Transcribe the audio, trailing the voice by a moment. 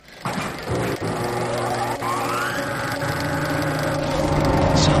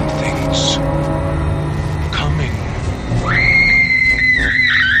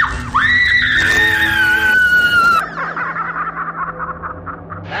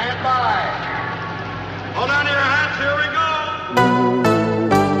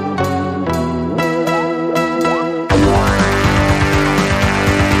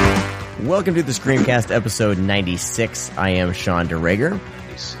Welcome to the Screamcast episode 96. I am Sean DeRager.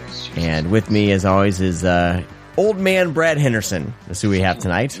 And with me, as always, is old man Brad Henderson. That's who we have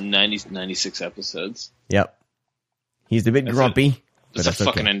tonight. 96 episodes. Yep. He's a bit grumpy. That's a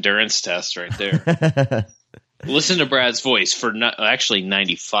fucking endurance test right there. Listen to Brad's voice for actually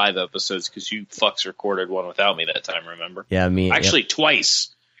 95 episodes, because you fucks recorded one without me that time, remember? Yeah, me. Actually,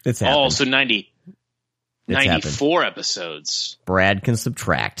 twice. It's happened. Oh, so 94 episodes. Brad can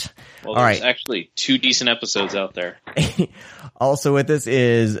subtract. Well, all there's right. actually 2 decent episodes out there. Also with us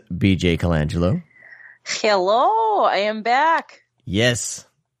is BJ Colangelo. Hello, I am back. Yes.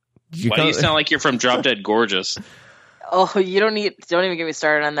 Why do you sound like you're from Drop Dead Gorgeous? Oh, don't even get me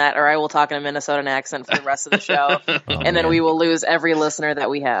started on that, or I will talk in a Minnesotan accent for the rest of the show, and then we will lose every listener that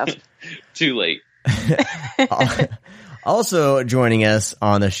we have. Too late. Also joining us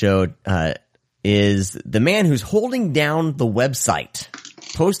on the show is the man who's holding down the website,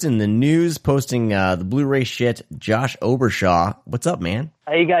 posting the news, posting the Blu-ray shit, Josh Obershaw. What's up, man?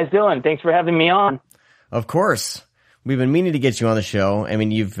 How you guys doing? Thanks for having me on. Of course. We've been meaning to get you on the show. I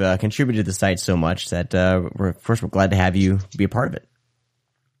mean, you've contributed to the site so much that we're glad to have you be a part of it.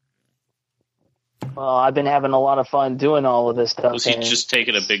 Well, I've been having a lot of fun doing all of this stuff. Was he just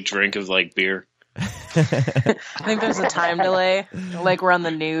taking a big drink of beer? I think there's a time delay, like we're on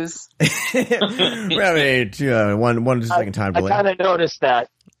the news. One second time delay. I kind of noticed that.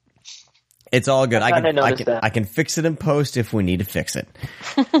 It's all good. I can fix it in post if we need to fix it.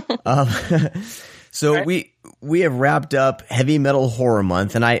 So right. we have wrapped up Heavy Metal Horror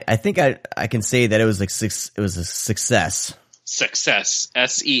Month, and I think I can say that it was a success. Success.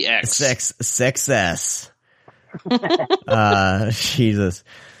 S-E-X. Success. Jesus.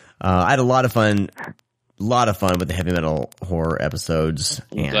 I had a lot of fun with the Heavy Metal Horror episodes.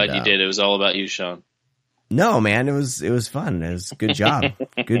 I'm glad you did. It was all about you, Sean. No, man, it was fun. It was a good job.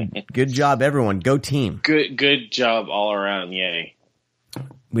 good job, everyone. Go team. Good job all around. Yay.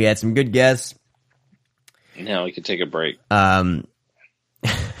 We had some good guests. Now we can take a break.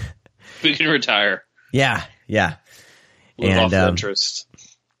 We can retire. Yeah. Live off interest.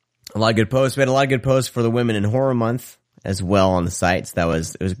 A lot of good posts. We had a lot of good posts for the Women in Horror Month as well on the sites. I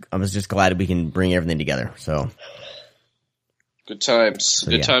was just glad we can bring everything together. So good times.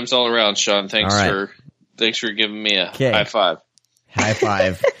 Good times all around, Sean. Thanks for giving me a high five. High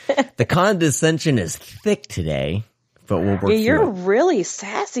five. The condescension is thick today. But we'll work you're really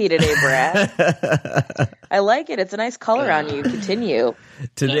sassy today, Brad. I like it. It's a nice color on you. Continue.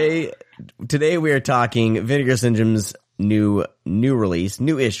 Today we are talking Vinegar Syndrome's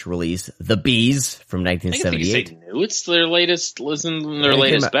newish release, The Bees from 1978. I think you say new. It's their latest. Listen, their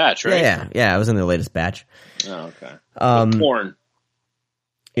latest batch, right? Yeah. It was in their latest batch. Oh, okay. Porn.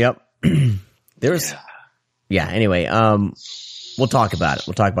 Yep. There was. Yeah. Anyway. We'll talk about it.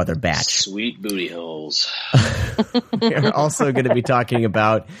 We'll talk about their batch. Sweet booty holes. We're also going to be talking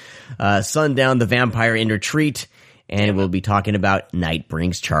about Sundown, the Vampire in Retreat, and we'll be talking about Night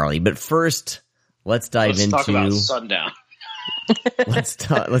Brings Charlie. But first, let's dive into talk about Sundown. let's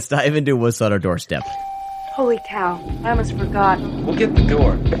dive into what's on our doorstep. Holy cow! I almost forgot. We'll get the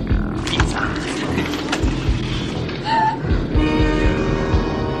door. Pizza.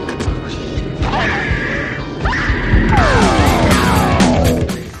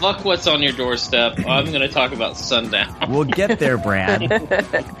 Fuck what's on your doorstep. I'm going to talk about Sundown. We'll get there, Brad.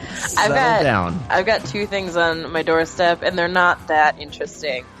 I've got 2 things on my doorstep, and they're not that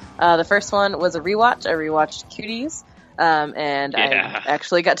interesting. The first one was a rewatch. I rewatched Cuties, and I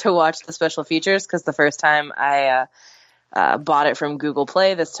actually got to watch the special features, because the first time I bought it from Google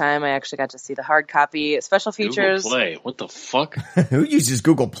Play. This time I actually got to see the hard copy special features. Google Play? What the fuck? Who uses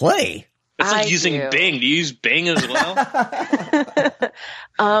Google Play? It's like using Bing. Do you use Bing as well?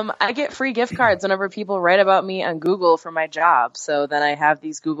 I get free gift cards whenever people write about me on Google for my job. So then I have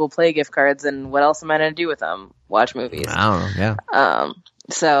these Google Play gift cards, and what else am I going to do with them? Watch movies. I don't know, yeah.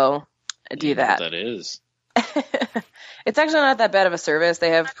 So I do that. That is. It's actually not that bad of a service. They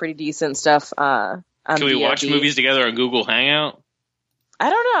have pretty decent stuff on Can we watch movies together on Google Hangout?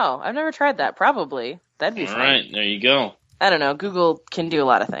 I don't know. I've never tried that. Probably. That'd be fun. All right, there you go. I don't know. Google can do a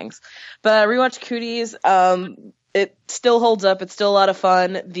lot of things. But rewatch Cooties. It still holds up. It's still a lot of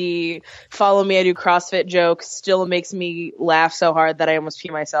fun. The follow me, I do CrossFit joke still makes me laugh so hard that I almost pee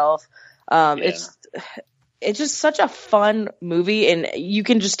myself. It's just such a fun movie, and you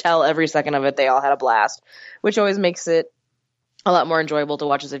can just tell every second of it they all had a blast, which always makes it a lot more enjoyable to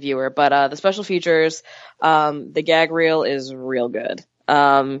watch as a viewer. But the special features, the gag reel is real good.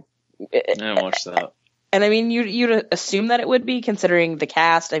 I didn't watch that. And I mean, you'd assume that it would be, considering the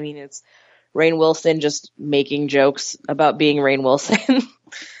cast. I mean, it's Rainn Wilson just making jokes about being Rainn Wilson.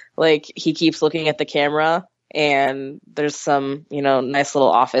 Like, he keeps looking at the camera, and there's some, nice little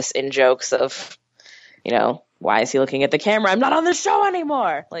office in jokes of, why is he looking at the camera? I'm not on the show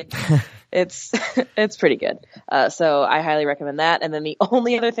anymore. Like, it's pretty good. So I highly recommend that. And then the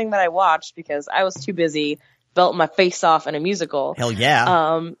only other thing that I watched, because I was too busy belting my face off in a musical. Hell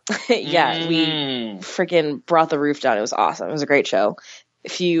yeah. Yeah, we freaking brought the roof down. It was awesome. It was a great show.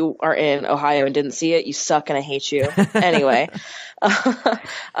 If you are in Ohio and didn't see it, you suck and I hate you. Anyway,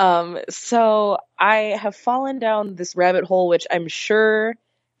 so I have fallen down this rabbit hole, which I'm sure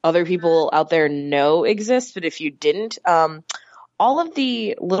other people out there know exists, but if you didn't, all of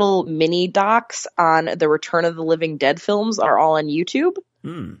the little mini docs on the Return of the Living Dead films are all on YouTube.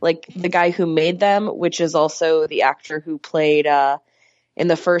 Like, the guy who made them, which is also the actor who played in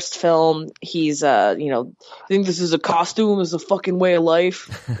the first film, he's I think this is a costume, is a fucking way of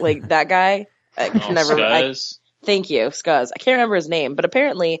life. Like, that guy. Thank you, Scuzz. I can't remember his name, but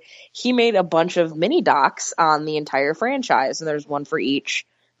apparently he made a bunch of mini docs on the entire franchise, and there's one for each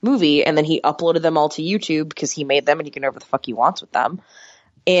movie, and then he uploaded them all to YouTube because he made them and he can do whatever the fuck he wants with them.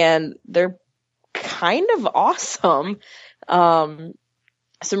 And they're kind of awesome.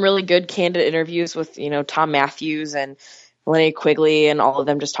 Some really good candid interviews with, Tom Matthews and Linnea Quigley, and all of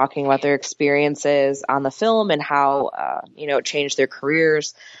them just talking about their experiences on the film and how, it changed their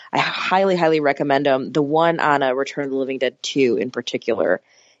careers. I highly, highly recommend them. The one on Return of the Living Dead 2 in particular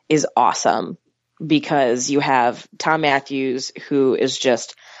is awesome because you have Tom Matthews, who is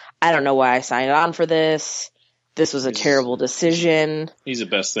just, I don't know why I signed on for this. This was a terrible decision. He's the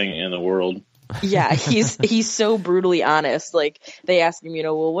best thing in the world. Yeah, he's so brutally honest. Like, they ask him,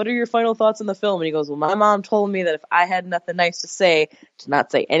 well, what are your final thoughts on the film? And he goes, well, my mom told me that if I had nothing nice to say, to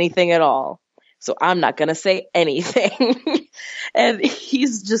not say anything at all. So I'm not going to say anything. And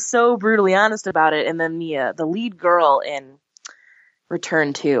he's just so brutally honest about it. And then the lead girl in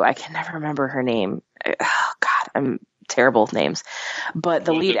Return 2, I can never remember her name. Oh, God, I'm terrible with names. But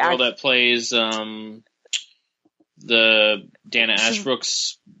the lead girl that plays the Dana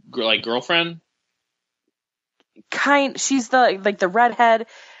Ashbrook's girlfriend. She's the redhead.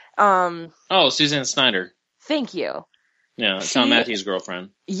 Suzanne Snyder. Thank you. Yeah, Tom Matthews' girlfriend.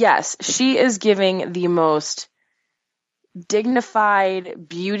 Yes, she is giving the most dignified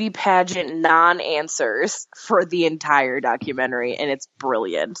beauty pageant non-answers for the entire documentary, and it's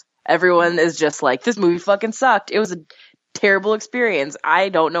brilliant. Everyone is just like, this movie fucking sucked. It was a terrible experience. I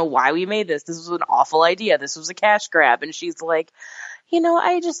don't know why we made this. This was an awful idea. This was a cash grab. And she's like,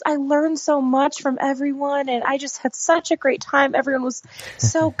 I learned so much from everyone, and I just had such a great time. Everyone was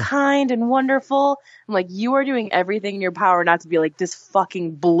so kind and wonderful. I'm like, you are doing everything in your power not to be like, this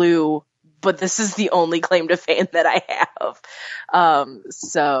fucking blew, but this is the only claim to fame that I have.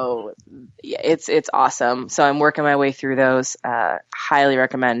 So yeah, it's awesome. So I'm working my way through those. Highly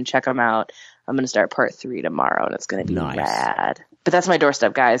recommend. Check them out. I'm going to start part 3 tomorrow, and it's going to be rad. But that's my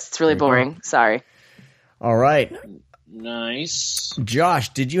doorstep, guys. It's really boring. Sorry. All right. Nice. Josh,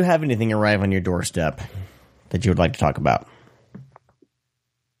 did you have anything arrive on your doorstep that you would like to talk about?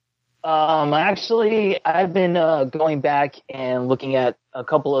 Actually, I've been going back and looking at a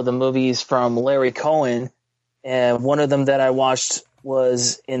couple of the movies from Larry Cohen, and one of them that I watched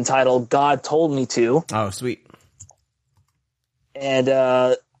was entitled God Told Me To. Oh, sweet. And,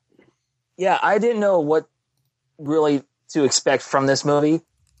 yeah, I didn't know what really to expect from this movie.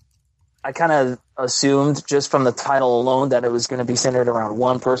 I kind of assumed just from the title alone that it was going to be centered around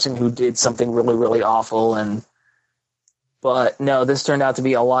one person who did something really, really awful. But no, this turned out to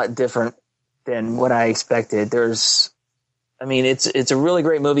be a lot different than what I expected. It's a really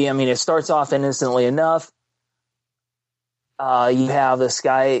great movie. I mean, it starts off innocently enough. You have this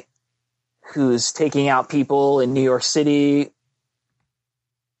guy who's taking out people in New York City,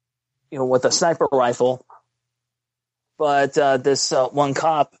 with a sniper rifle. But this one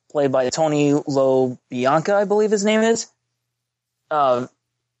cop, played by Tony LoBianca, I believe his name is,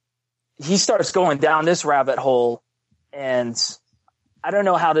 he starts going down this rabbit hole, and I don't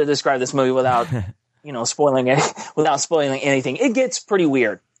know how to describe this movie without, spoiling anything. It gets pretty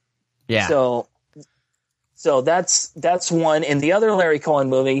weird. Yeah. So that's one. And the other Larry Cohen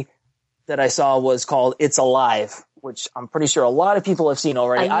movie that I saw was called It's Alive, which I'm pretty sure a lot of people have seen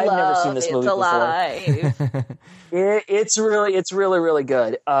already. I've never seen this movie before. It's really, really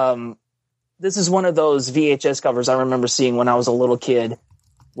good. This is one of those VHS covers I remember seeing when I was a little kid,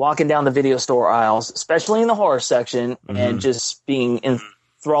 walking down the video store aisles, especially in the horror section, and just being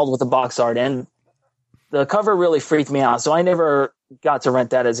enthralled with the box art. And the cover really freaked me out, so I never got to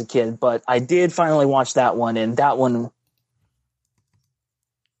rent that as a kid, but I did finally watch that one, and that one,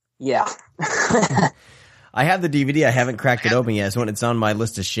 yeah. I have the DVD. I haven't cracked it open yet. So it's on my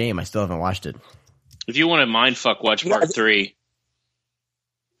list of shame. I still haven't watched it. If you want to mindfuck, watch part 3.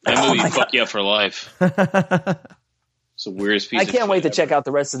 That movie fuck you up for life. It's the weirdest piece. I can't wait to check out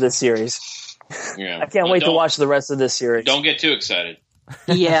the rest of this series. Yeah. I can't wait to watch the rest of this series. Don't get too excited.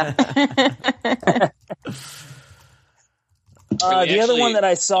 Yeah. The other one that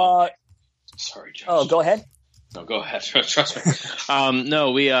I saw. Sorry, Josh. Oh, go ahead. No, go ahead. Trust me.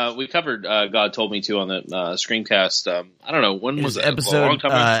 No, we covered God Told Me To on the Screamcast. I don't know, when was it? Episode, a long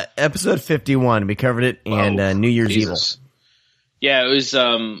time ago? Episode 51. We covered it, and New Year's Jesus. Evil. Yeah, it was, to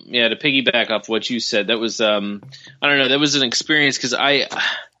piggyback off what you said, that was, I don't know, that was an experience, because I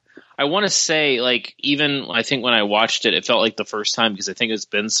want to say, like, even, I think when I watched it, it felt like the first time, because I think it's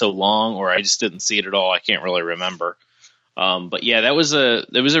been so long, or I just didn't see it at all, I can't really remember. But yeah, that was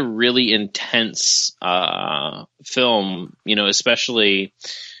a really intense, film, especially,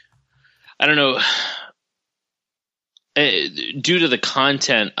 I don't know, due to the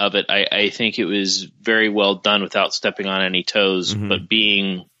content of it, I think it was very well done without stepping on any toes, but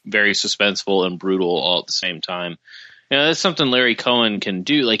being very suspenseful and brutal all at the same time. That's something Larry Cohen can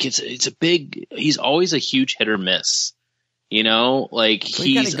do. Like he's always a huge hit or miss. Like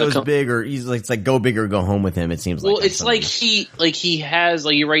he kind of goes big, or he's like, it's like go big or go home with him. It seems like. Well, it's like he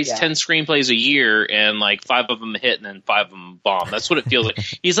writes 10 screenplays a year, and like 5 of them hit, and then 5 of them bomb. That's what it feels like.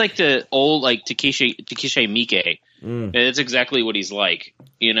 He's like the old Takeshi Miike. It's exactly what he's like.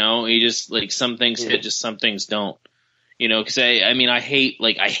 He just like some things hit, just some things don't. Because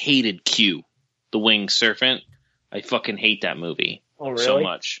I hated Q, the Winged Serpent. I fucking hate that movie. Oh, really? So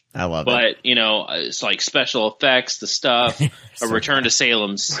much. I love it. But, it's like special effects, the stuff, a return to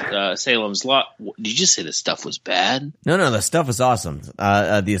Salem's Lot. Did you just say the stuff was bad? No, the stuff was awesome.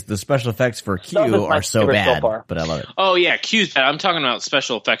 The special effects for Q are so bad, but I love it. Oh, yeah, Q's bad. I'm talking about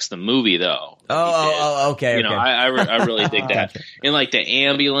special effects the movie, though. Okay. I really dig that. And like the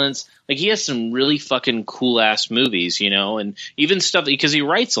ambulance, like he has some really fucking cool ass movies, and even stuff because he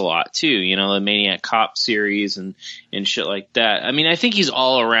writes a lot too, the Maniac Cop series and shit like that. I mean, I think he's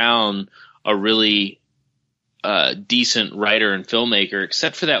all around a really decent writer and filmmaker,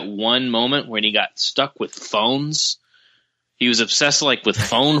 except for that one moment when he got stuck with phones. He was obsessed with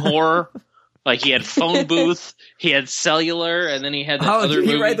phone horror. Like he had phone booth, he had cellular, and then he had that other movie.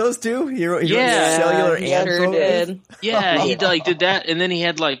 Did he write those too? He wrote cellular and phone booth? Yeah, he did that, and then he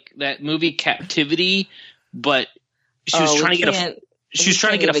had like that movie Captivity, but she was trying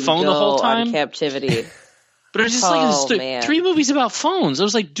to get a phone the whole time. On Captivity. But it was just 3 movies about phones. I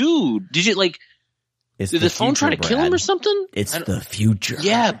was like, dude, did you like? Did the phone try to kill him or something? It's the future.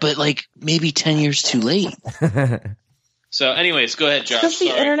 Yeah, but like maybe 10 years too late. So, anyways, go ahead, Josh. Because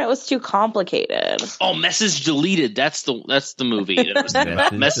the internet was too complicated. Oh, Message Deleted. That's the movie. That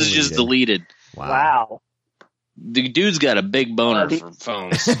was Messages deleted. Wow. The dude's got a big boner for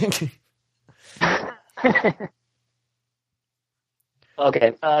phones.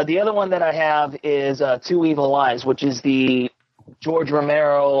 Okay. The other one that I have is Two Evil Lives, which is the George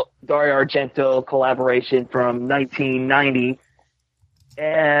Romero, Dario Argento collaboration from 1990.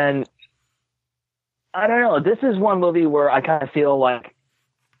 And I don't know. This is one movie where I kind of feel like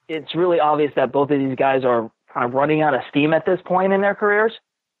it's really obvious that both of these guys are kind of running out of steam at this point in their careers.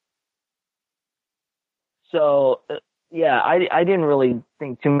 So, yeah, I didn't really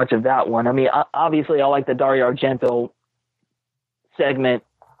think too much of that one. I mean, obviously I like the Dario Argento segment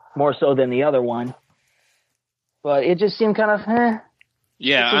more so than the other one. But it just seemed kind of,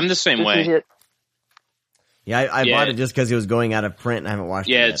 Yeah, I'm the same way. Yeah, I bought it just because it was going out of print and I haven't watched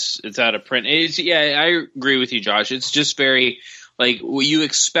it yet. Yeah, it's out of print. I agree with you, Josh. It's just very, like, what you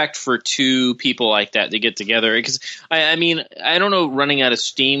expect for 2 people like that to get together. Because, I mean, I don't know, running out of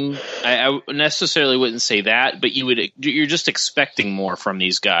steam, I necessarily wouldn't say that, but you're just expecting more from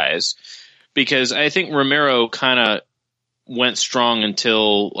these guys. Because I think Romero kind of went strong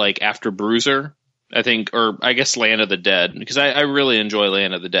until, like, after Bruiser. I think, or I guess Land of the Dead, because I really enjoy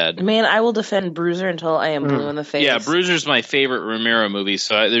Land of the Dead. Man, I will defend Bruiser until I am blue in the face. Yeah, Bruiser's my favorite Romero movie,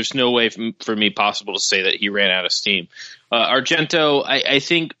 so there's no way for me possible to say that he ran out of steam. Argento, I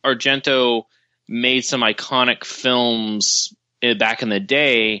think Argento made some iconic films back in the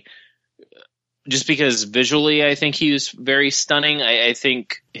day, just because visually I think he was very stunning. I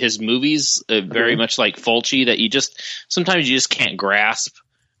think his movies, very much like Fulci, that sometimes you just can't grasp.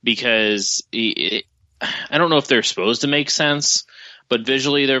 Because I don't know if they're supposed to make sense, but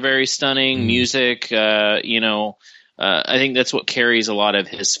visually they're very stunning. Music, I think that's what carries a lot of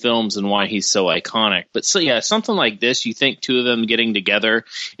his films and why he's so iconic. But so yeah, something like this, you think 2 of them getting together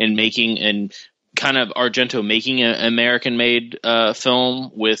and making kind of Argento making an American-made film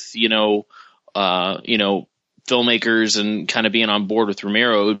with filmmakers and kind of being on board with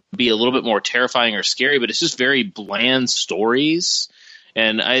Romero, it would be a little bit more terrifying or scary, but it's just very bland stories.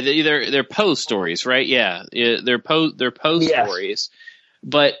 And they're Poe stories, right? Yeah. They're Poe stories.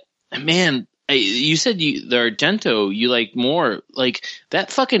 But man, you said the Argento, you like more like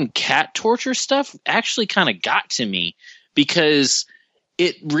that fucking cat torture stuff actually kind of got to me because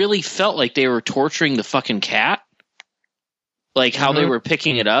it really felt like they were torturing the fucking cat. Like how they were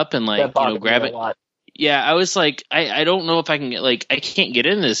picking it up and like, grab it. Yeah, I was like, I don't know if I can get I can't get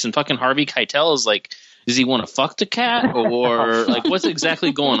in this. And fucking Harvey Keitel is like, does he want to fuck the cat or like what's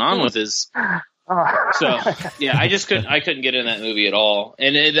exactly going on with his? So yeah, I couldn't get in that movie at all.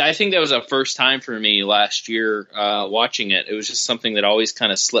 And I think that was a first time for me last year watching it. It was just something that always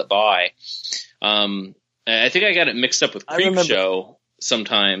kind of slipped by. I think I got it mixed up with Creepshow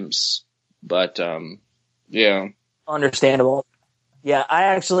sometimes, but yeah. Understandable. Yeah,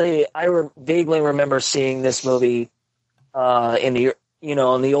 I vaguely remember seeing this movie in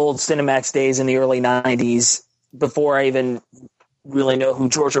the old Cinemax days in the early 90s before I even really know who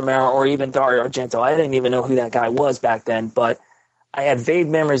George Romero or even Dario Argento. I didn't even know who that guy was back then, but I had vague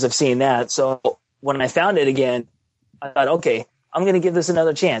memories of seeing that. So when I found it again, I thought, okay, I'm going to give this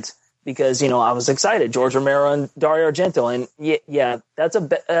another chance because, I was excited. George Romero and Dario Argento. And yeah, that's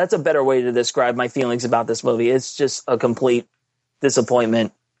a better way to describe my feelings about this movie. It's just a complete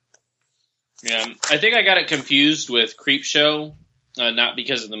disappointment. Yeah, I think I got it confused with Creepshow, not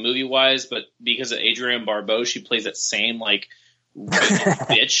because of the movie wise, but because of Adrienne Barbeau. She plays that same like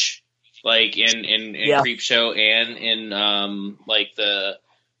bitch, like in Creepshow and in like the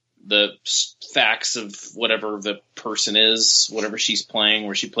facts of whatever the person is, whatever she's playing,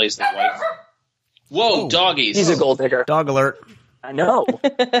 where she plays the wife. Whoa, doggies! He's a gold digger. Dog alert! I know.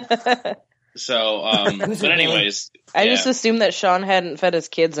 So, but anyways, I just assumed that Sean hadn't fed his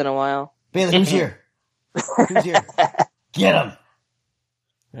kids in a while. Bailey, who's here? Who's here? Get him!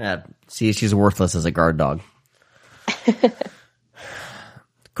 Yeah, see, she's worthless as a guard dog.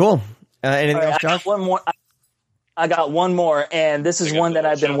 Cool. Anything else, Josh? I got one more, and this is one that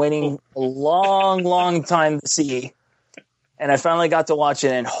I've been waiting a long, long time to see. And I finally got to watch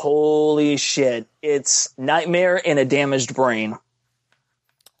it, and holy shit, it's Nightmare in a Damaged Brain.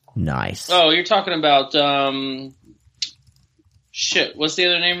 Nice. Oh, you're talking about shit. What's the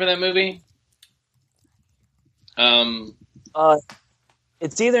other name for that movie?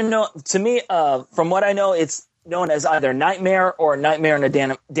 It's either to me, from what I know, it's known as either Nightmare or Nightmare in a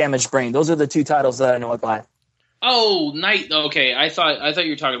Damaged Brain. Those are the two titles that I know it by. Oh, okay. I thought you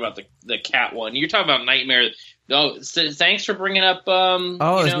were talking about the cat one. You're talking about Nightmare. Oh, thanks for bringing up.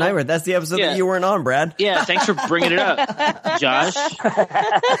 It's Nightmare. That's the episode that you weren't on, Brad. Yeah, thanks for bringing it up, Josh.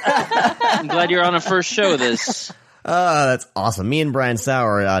 I'm glad you're on a first show of this. That's awesome. Me and Brian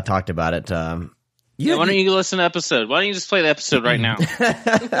Sauer talked about it. Why don't you listen to the episode? Why don't you just play the episode right now?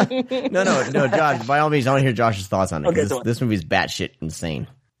 No, Josh. By all means, I want to hear Josh's thoughts on it. Okay, this movie's batshit insane.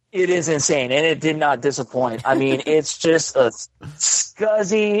 It is insane, and it did not disappoint. I mean, it's just a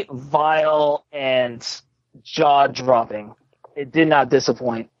scuzzy, vile, and jaw-dropping. It did not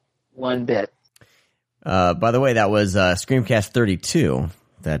disappoint one bit. By the way, that was Screamcast 32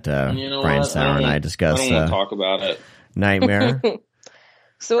 that Brian Sauer and I discussed. I don't want to talk about it. Nightmare.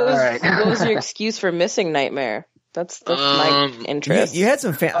 So what was your excuse for missing Nightmare? That's my interest. You had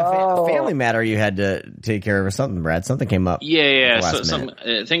some family matter you had to take care of or something, Brad. Something came up. Yeah.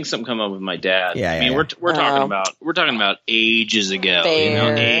 I think something come up with my dad. Yeah, I mean, we're talking about ages ago.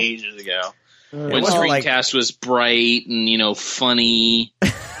 Fair. Ages ago. When Screencast was bright and funny.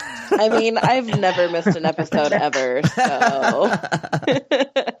 I mean, I've never missed an episode ever, so.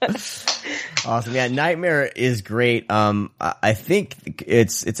 Awesome. Yeah, Nightmare is great. I think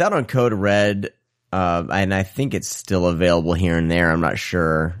it's out on Code Red, and I think it's still available here and there. I'm not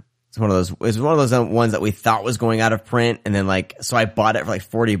sure. It's one of those ones that we thought was going out of print, and then so I bought it for like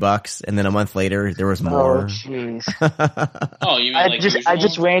 $40, and then a month later there was more. Oh, jeez. Oh, you mean I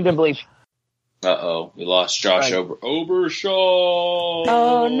just randomly. We lost Josh Obershaw.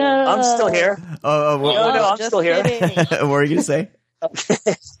 Oh no, I'm still here. No, I'm still here. What were you gonna say?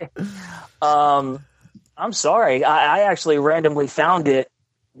 I'm sorry. I actually randomly found it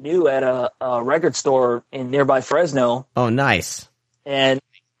new at a record store in nearby Fresno. Oh, nice. And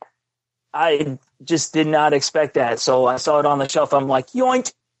I just did not expect that. So I saw it on the shelf. I'm like,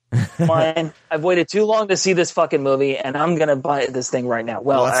 yoink. Fine. I've waited too long to see this fucking movie, and I'm gonna buy this thing right now.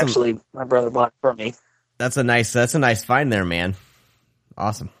 Well, actually, my brother bought it for me. That's a nice find there, man.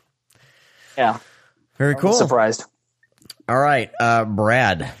 Awesome. Yeah. Very cool. I'm surprised. All right,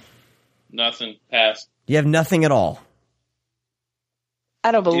 Brad. Nothing. Pass. You have nothing at all.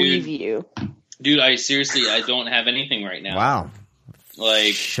 I don't believe you. Dude, I don't have anything right now. Wow.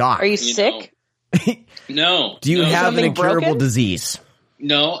 Like, shock. Are you sick? No. Do you have an Something incurable broken? disease?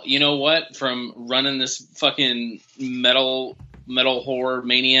 No, you know what? From running this fucking metal horror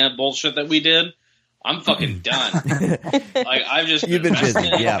mania bullshit that we did, I'm fucking done. Like, I've just You've been busy,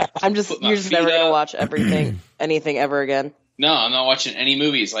 resting. yeah. You're just never gonna watch anything ever again. No, I'm not watching any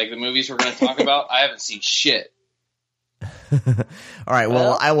movies. Like, the movies we're going to talk about, I haven't seen shit. All right,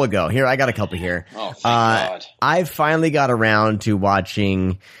 well, I will go. Here, I got a couple here. Oh, thank God. I finally got around to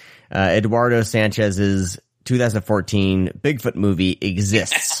watching Eduardo Sanchez's 2014 Bigfoot movie,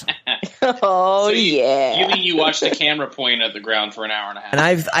 Exists. Oh, yeah. You mean you watched the camera point at the ground for an hour and a half? And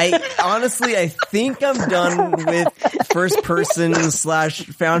I honestly, I think I'm done with first person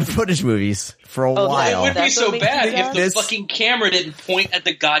 / found footage movies for a while. It would be That's so what makes bad me if the This- fucking camera didn't point at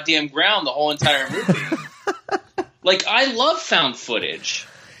the goddamn ground the whole entire movie. Like, I love found footage.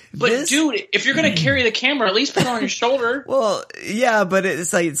 But dude, if you're gonna carry the camera, at least put it on your shoulder. Well, yeah, but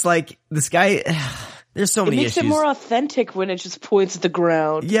it's like this guy. There's so It many makes issues. it more authentic when it just points at the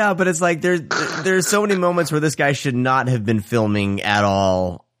ground. Yeah, but it's like there's so many moments where this guy should not have been filming at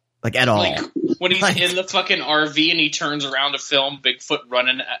all. Like, at all. Like, when he's in the fucking RV and he turns around to film Bigfoot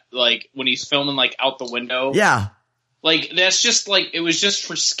running, like, when he's filming, like, out the window. Yeah. Like, that's just, like, it was just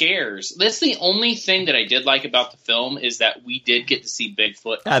for scares. That's the only thing that I did like about the film, is that we did get to see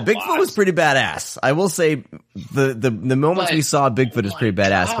Bigfoot a Bigfoot lot. was pretty badass. I will say the moments we saw Bigfoot is pretty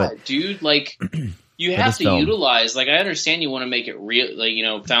badass, God, but dude, like, you But have this to film- utilize, like, I understand you want to make it real, like, you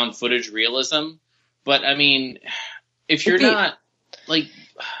know, found footage realism, but I mean, if you're not, like,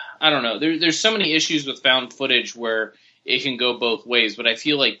 I don't know, there's so many issues with found footage where it can go both ways, but I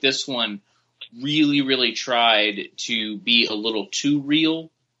feel like this one really, really tried to be a little too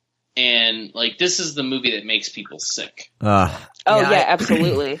real, and, like, this is the movie that makes people sick.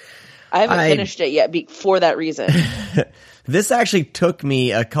 Absolutely. I haven't finished it yet for that reason. This actually took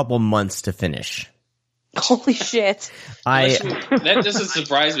me a couple months to finish. Holy shit. That doesn't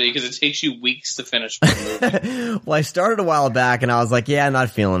surprise me, because it takes you weeks to finish one movie. Well, I started a while back and I was like, yeah, I'm not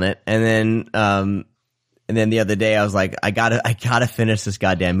feeling it. And then the other day I was like, I gotta finish this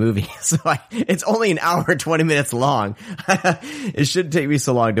goddamn movie. So it's only an hour and 20 minutes long. It shouldn't take me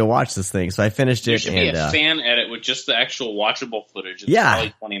so long to watch this thing. So I finished it. There should be a fan edit with just the actual watchable footage. It's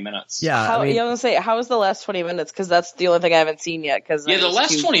probably 20 minutes. Yeah. I was gonna say, how was the last 20 minutes? Because that's the only thing I haven't seen yet. Yeah, the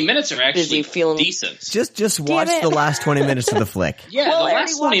last 20 minutes are actually decent. Just watch the last 20 minutes of the flick. Yeah, well, the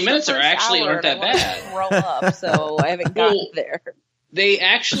last 20 minutes are actually aren't that bad. Throw up, so I haven't gotten there. They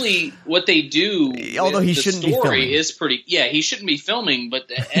actually, what they do, although he the shouldn't be story filming. is pretty. Yeah, he shouldn't be filming, but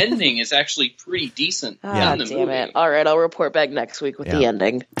the ending is actually pretty decent. Ah, in the damn movie. it! All right, I'll report back next week with the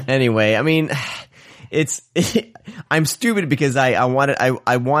ending. Anyway, I mean, I'm stupid because I wanted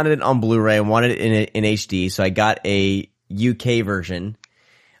it on Blu-ray. I wanted it in HD, so I got a UK version.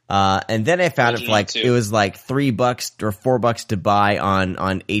 And then I found it for it was like $3 or $4 to buy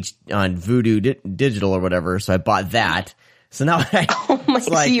on Voodoo Digital or whatever. So I bought that. So now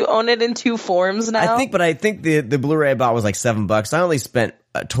so you own it in two forms now? I think the Blu-ray I bought was like $7. I only spent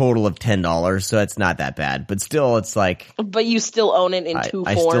a total of $10, so it's not that bad. But still, it's like. But you still own it in two forms.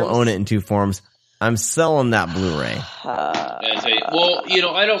 I still own it in two forms. I'm selling that Blu-ray. Well,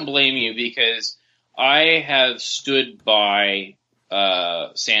 I don't blame you, because I have stood by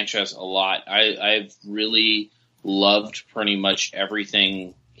Sanchez a lot. I've really loved pretty much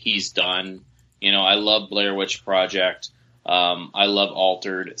everything he's done. I love Blair Witch Project. I love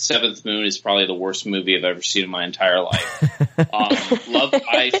Altered. Seventh Moon is probably the worst movie I've ever seen in my entire life.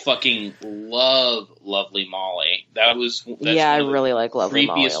 I fucking love Lovely Molly. That's I really like Lovely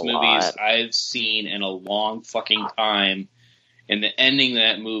Molly creepiest a movies lot. I've seen in a long fucking time. And the ending of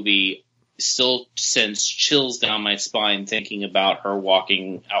that movie still sends chills down my spine thinking about her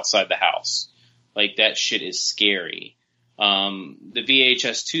walking outside the house. Like, that shit is scary. The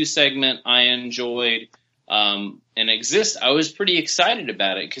VHS 2 segment I enjoyed. And Exist, I was pretty excited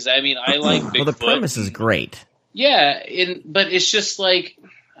about it, because I like Bigfoot. Well, the premise is great. Yeah, but it's just like,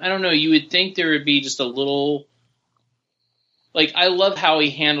 I don't know, you would think there would be just a little, like, I love how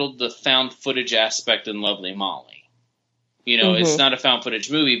he handled the found footage aspect in Lovely Molly. It's not a found footage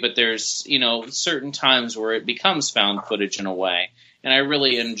movie, but there's, certain times where it becomes found footage in a way, and I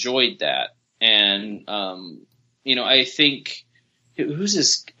really enjoyed that. And, I think, who's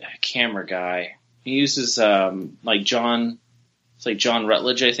this camera guy? He uses, John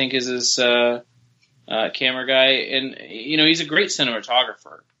Rutledge, I think, is his camera guy. And, he's a great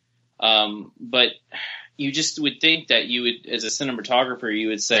cinematographer. But you just would think that you would, as a cinematographer, you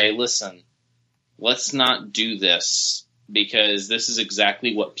would say, listen, let's not do this because this is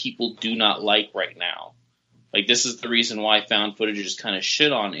exactly what people do not like right now. Like, this is the reason why found footage is kind of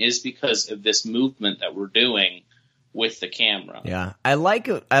shit on, is because of this movement that we're doing with the camera. Yeah. I like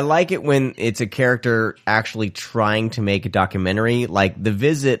it when it's a character actually trying to make a documentary. Like The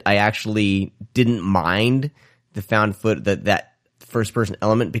Visit, I actually didn't mind the found foot that first person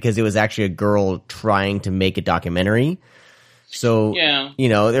element because it was actually a girl trying to make a documentary. So, yeah. you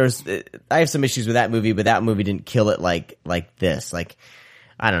know, I have some issues with that movie, but that movie didn't kill it like this. Like,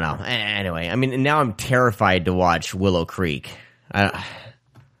 I don't know. Anyway, I mean, now I'm terrified to watch Willow Creek. Because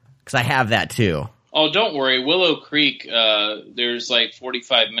I have that too. Oh, don't worry. Willow Creek, there's like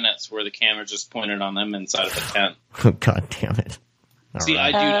 45 minutes where the camera's just pointed on them inside of a tent. Oh, God damn it. All See,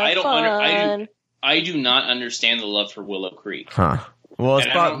 right. I do not understand the love for Willow Creek. Huh. Well, it's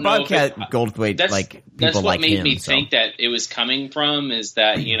Bobcat Goldthwait, that's like, people that's what like made him, me so. think that it was coming from, is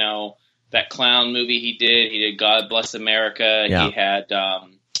that, you know, that clown movie he did God Bless America. Yeah. He had,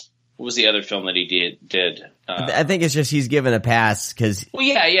 what was the other film that he did? I think it's just he's given a pass because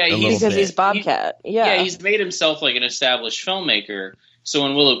he's Bobcat. He's made himself like an established filmmaker. So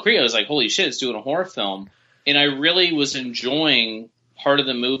in Willow Creek, I was like, holy shit, it's doing a horror film. And I really was enjoying part of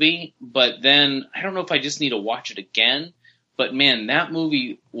the movie, but then I don't know if I just need to watch it again. But man, that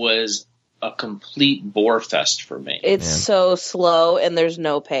movie was a complete bore fest for me. It's so slow and there's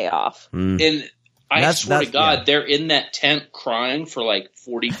no payoff. And I swear to God, they're in that tent crying for like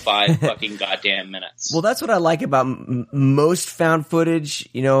 45 fucking goddamn minutes. Well, that's what I like about most found footage.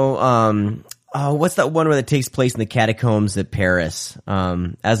 You know, what's that one where it takes place in the catacombs at Paris?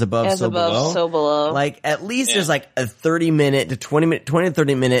 As above, so below. Like, at least there's like a 30 to 20 to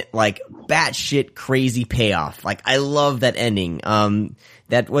 30 minute, like, batshit crazy payoff. Like, I love that ending.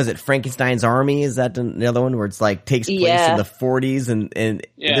 That was it. Frankenstein's Army, is that the other one where it's like takes place in the 40s and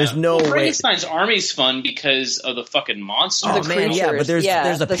there's no way. Frankenstein's Army's fun because of the fucking monster. Oh man, yeah, but there's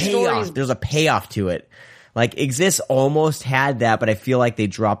a payoff. There's a payoff to it. Like, Exist almost had that, but I feel like they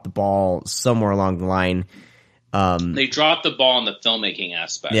dropped the ball somewhere along the line. They dropped the ball in the filmmaking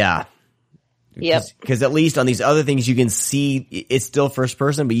aspect. Yeah. Yep. Because at least on these other things, you can see it's still first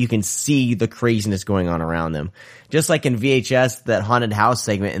person, but you can see the craziness going on around them. Just like in VHS, that haunted house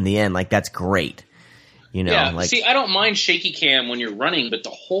segment in the end, like, that's great. You know, yeah. Like, see, I don't mind shaky cam when you're running, but the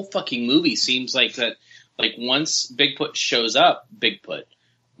whole fucking movie seems like that. Like, once Bigfoot shows up, Bigfoot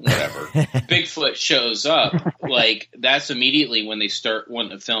shows up, like, that's immediately when they start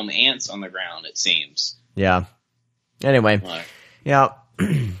wanting to film ants on the ground, it seems. Yeah. Anyway. Yeah.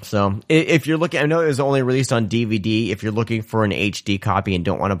 So, if you're looking, I know it was only released on DVD. If you're looking for an HD copy and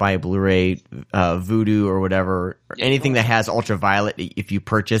don't want to buy a Blu-ray, Vudu or whatever, or anything that has ultraviolet, if you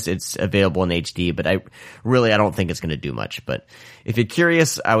purchase, it's available in HD. But I don't think it's going to do much. But if you're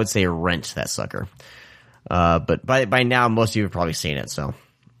curious, I would say rent that sucker. But by now, most of you have probably seen it. So,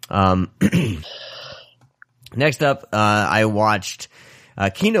 next up, I watched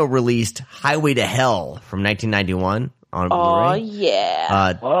Kino released Highway to Hell from 1991. On Blu-ray. Oh,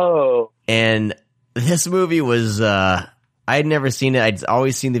 yeah. Whoa. And this movie was, I had never seen it. I'd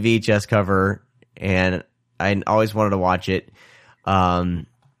always seen the VHS cover, and I always wanted to watch it.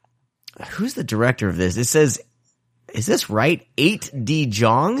 Who's the director of this? It says, is this right? 8D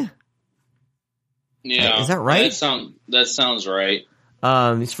Jong? Yeah. Is that right? That sounds right.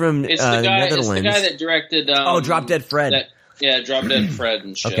 He's from It's the guy, Netherlands. It's the guy that directed... Drop Dead Fred. Drop Dead Fred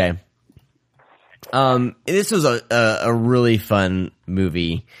and shit. Okay. This was a really fun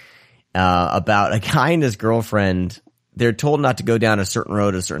movie, about a guy and his girlfriend. They're told not to go down a certain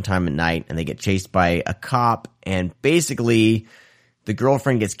road at a certain time at night, and they get chased by a cop, and basically the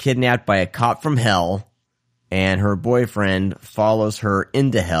girlfriend gets kidnapped by a cop from hell, and her boyfriend follows her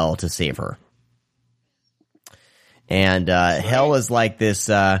into hell to save her. And, hell is like this,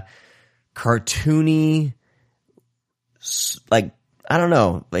 cartoony, like, I don't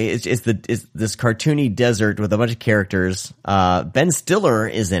know. It's this cartoony desert with a bunch of characters. Ben Stiller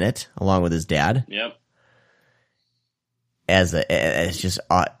is in it along with his dad. Yep. It's just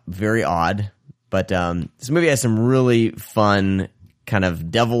very odd, but this movie has some really fun kind of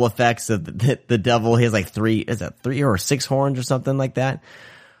devil effects of the devil. He has like 3 or 6 horns or something like that.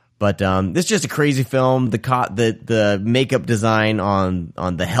 But this is just a crazy film. The makeup design on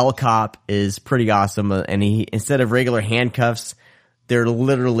the Hell Cop is pretty awesome, and he, instead of regular handcuffs, they're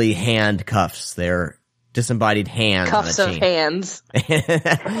literally handcuffs. They're disembodied hands. Cuffs on a of chain. hands.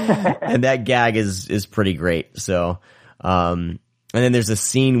 And that gag is pretty great. So, and then there's a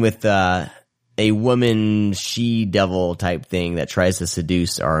scene with a woman she-devil type thing that tries to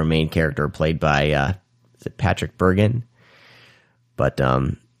seduce our main character, played by is it Patrick Bergin? But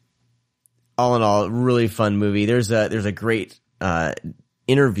all in all, really fun movie. There's a great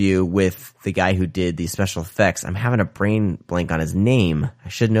interview with the guy who did the special effects. I'm having a brain blank on his name. I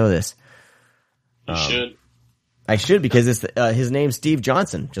should know this. You should. I should, because it's his name's Steve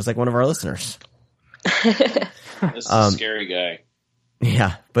Johnson, just like one of our listeners. This is a scary guy.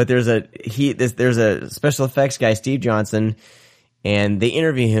 Yeah, but there's a special effects guy, Steve Johnson, and they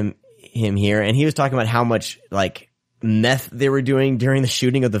interview him here, and he was talking about how much like meth they were doing during the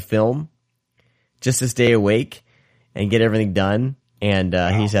shooting of the film, just to stay awake and get everything done. And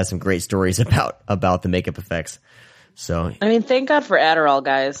he's had some great stories about the makeup effects. So I mean, thank God for Adderall,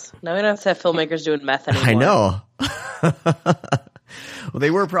 guys. Now we don't have to have filmmakers doing meth anymore. I know. Well,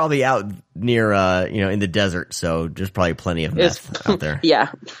 they were probably out near, in the desert, so there's probably plenty of meth out there.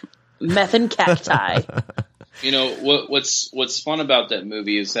 Yeah, meth and cacti. What's fun about that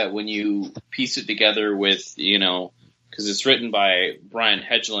movie is that when you piece it together with, because it's written by Brian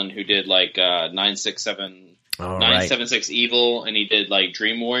Hedgeland, who did like 976 Evil, and he did like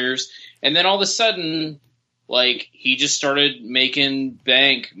Dream Warriors, and then all of a sudden, like, he just started making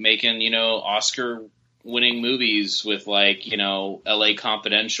Oscar-winning movies with like, L.A.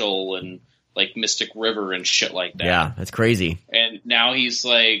 Confidential and like Mystic River and shit like that. Yeah, that's crazy. And now he's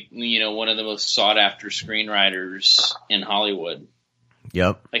like, one of the most sought-after screenwriters in Hollywood.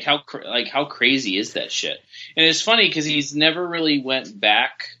 Yep. Like how crazy is that shit? And it's funny because he's never really went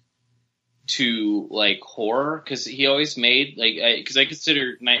back to like horror, because he always made because I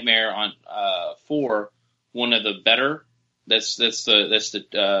consider Nightmare on 4 one of the better. That's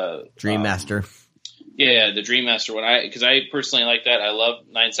the Dream Master. Yeah, the Dream Master one. Because I personally like that. I love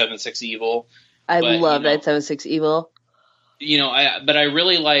 976 Evil. I love 976 Evil. But I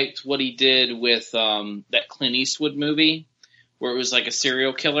really liked what he did with that Clint Eastwood movie, where it was like a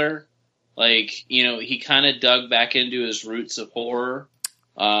serial killer. Like, he kind of dug back into his roots of horror.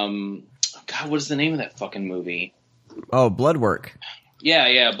 God, what is the name of that fucking movie? Oh, Bloodwork.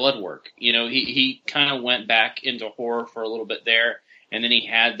 Yeah, Bloodwork. He kind of went back into horror for a little bit there, and then he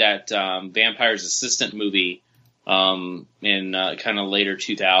had that Vampire's Assistant movie in kind of later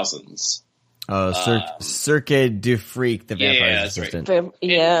 2000s. Oh, Cirque du Freak, the Vampire's Assistant. Right.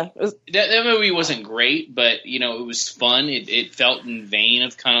 Yeah. That movie wasn't great, but, it was fun. It felt in vein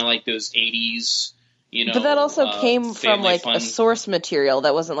of kind of like those 80s, but that also came from like fun. A source material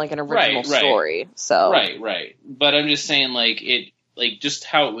that wasn't like an original story. So Right. But I'm just saying, like, just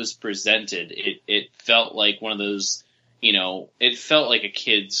how it was presented, it felt like one of those, it felt like a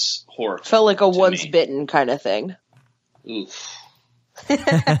kid's horror film. Felt like a Once Bitten kind of thing. Oof.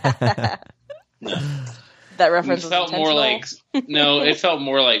 No. That reference felt more like it felt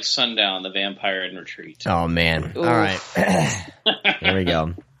more like Sundown, the Vampire in Retreat. Oh man! Oof. All right, here we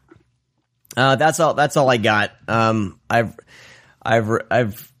go. That's all I got. I've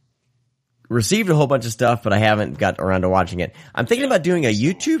received a whole bunch of stuff, but I haven't got around to watching it. I'm thinking about doing a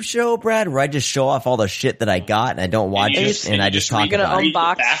YouTube show, Brad, where I just show off all the shit that I got and I don't watch it, and I just talk about it.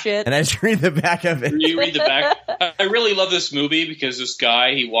 Unbox shit, and I just read the back of it. You read the back. I really love this movie because this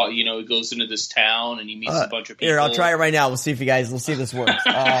guy, he goes into this town and he meets a bunch of people. Here, I'll try it right now. We'll see if this works.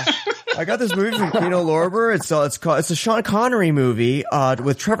 I got this movie from Kino Lorber. It's a Sean Connery movie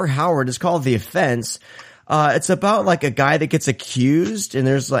with Trevor Howard. It's called The Offense. It's about like a guy that gets accused, and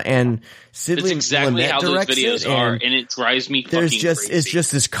there's and Sidley That's exactly Lumet how those directs videos it, are, and it drives me fucking crazy. It's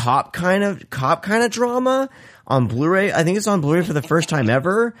just this cop kind of drama on Blu-ray. I think it's on Blu-ray for the first time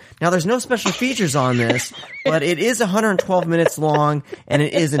ever. Now there's no special features on this, but it is 112 minutes long, and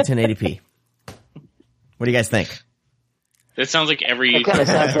it is in 1080p. What do you guys think? That sounds like every. It kind of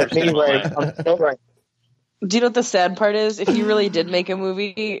sounds like me, right? Do you know what the sad part is? If you really did make a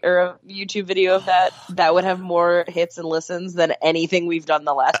movie or a YouTube video of that would have more hits and listens than anything we've done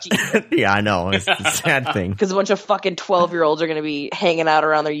the last year. Yeah, I know. It's the sad thing. Because a bunch of fucking 12-year-olds are going to be hanging out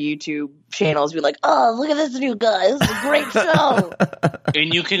around their YouTube channels, be like, "Oh, look at this new guy! This is a great show."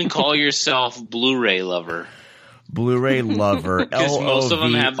 And you can call yourself Blu-ray lover. Blu-ray lover. Because most of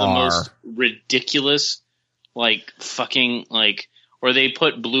them have the most ridiculous, like fucking or they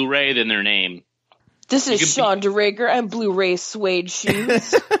put Blu-ray than their name. This is Sean DeRaker. I'm Blu-ray suede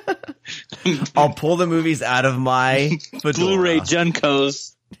shoes. I'll pull the movies out of my fedora. Blu-ray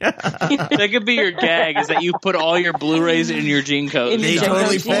Junkos. That could be your gag, is that you put all your Bluerays in your Junkos. They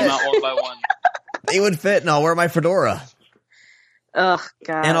totally fit. Them out one by one. They would fit, and I'll wear my fedora. Oh,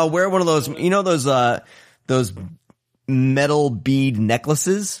 God. And I'll wear one of those, those metal bead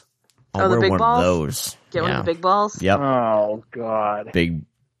necklaces? I'll wear one of those. Get one of the big balls? Yep. Oh, God. Big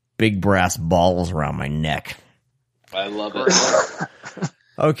brass balls around my neck. I love it.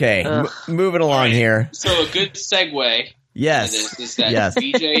 Okay, moving along here. So a good segue Yes. Is that Yes.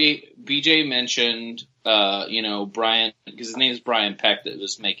 BJ mentioned, Brian, because his name is Brian Peck that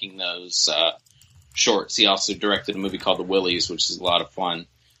was making those shorts. He also directed a movie called The Willies, which is a lot of fun.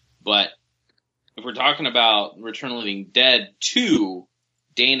 But if we're talking about Return of the Living Dead 2,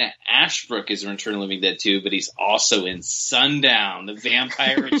 Dana Ashbrook is in Return of the Living Dead 2, but he's also in Sundown, the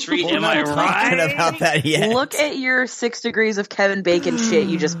Vampire Retreat. Am I right? About that yet. Look at your 6 degrees of Kevin Bacon shit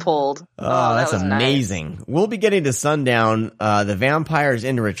you just pulled. Oh, that's that was amazing. Nice. We'll be getting to Sundown, the Vampires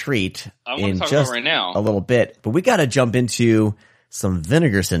in Retreat I want in to talk just about right now. a little bit, but we got to jump into some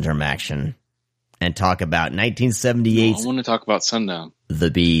Vinegar Syndrome action and talk about 1978's I want to talk about Sundown. The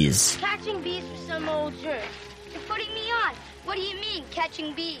Bees. Catching bees for some old jerk. You're putting me on. What do you mean,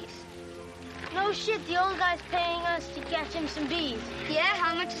 catching bees? No shit, the old guy's paying us to catch him some bees. Yeah,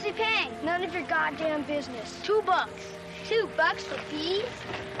 how much is he paying? None of your goddamn business. $2. $2 for bees?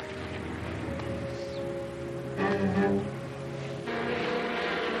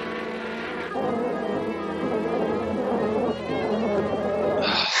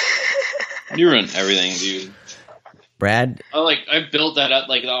 You ruined everything, dude. Brad? I built that up.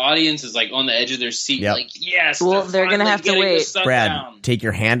 Like, the audience is, on the edge of their seat. Yep. Like, yes. Well, they're going to have to wait. Brad, take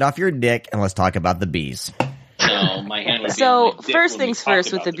your hand off your dick and let's talk about The Bees. No, my hand would be So, on my dick first when we things talk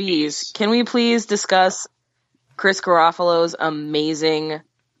first with about the bees. Can we please discuss Chris Garofalo's amazing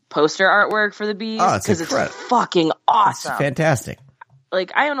poster artwork for the bees? Oh, it's because it's incredible. fucking awesome. It's fantastic.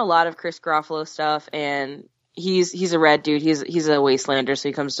 I own a lot of Chris Garofalo stuff, and he's a rad dude. He's a Wastelander, so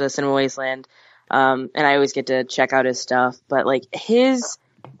he comes to Cinema Wasteland, and I always get to check out his stuff. But his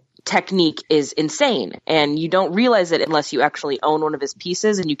technique is insane, and you don't realize it unless you actually own one of his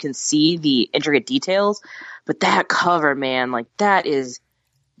pieces and you can see the intricate details. But that cover, man, that is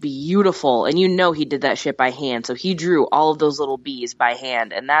beautiful, and he did that shit by hand. So he drew all of those little bees by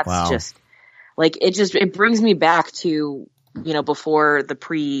hand, and that's just it brings me back to before the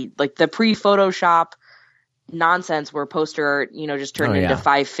pre Photoshop nonsense where poster art just turned into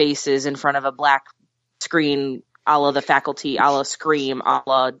 5 faces in front of a black screen, a la The Faculty, a la Scream, a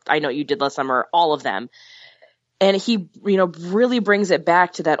la I Know What You Did Last Summer, all of them. And he really brings it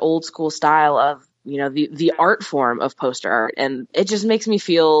back to that old school style of the art form of poster art, and it just makes me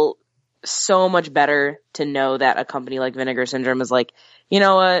feel so much better to know that a company like Vinegar Syndrome is you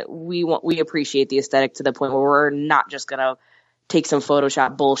know what, we appreciate the aesthetic to the point where we're not just gonna take some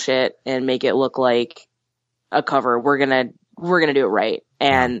Photoshop bullshit and make it look like a cover. We're gonna do it right,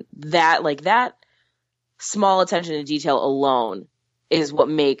 and that small attention to detail alone is what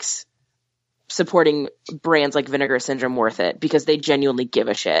makes supporting brands like Vinegar Syndrome worth it, because they genuinely give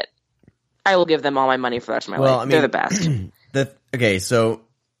a shit. I will give them all my money for the rest of my life. They're the best. So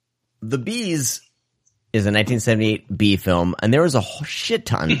The Bees is a 1978 bee film, and there was a whole shit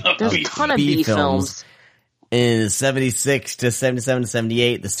ton. There's a ton of bee films. In 76 to 77 to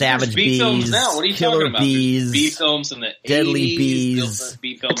 78, the Savage Bees, films now. What are you Killer talking about? Bees, There's bee films in the Deadly 80s, Bees,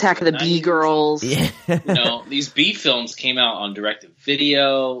 bee films Attack of in the Bee Girls. Yeah. These bee films came out on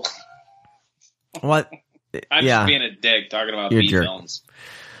direct-to-video. What? I'm just being a dick talking about bee jerk. films.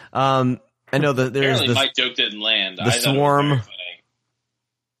 I know that there's Apparently my joke didn't land. The Swarm.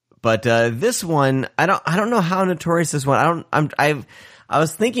 But this one, I don't know how notorious this one. I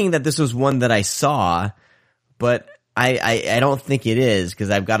was thinking that this was one that I saw, but I don't think it is, because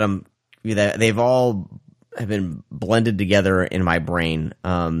I've got them. They've all have been blended together in my brain.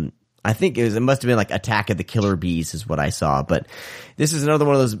 I think it must have been Attack of the Killer Bees is what I saw, but this is another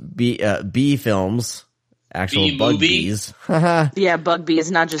one of those bee films. Actual bee bug movie? bees. Yeah, Bug Bee is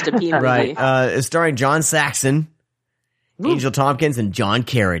not just a bee movie. Right. It's starring John Saxon, Angel Tompkins, and John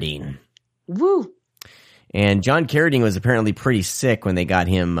Carradine. Woo. And John Carradine was apparently pretty sick when they got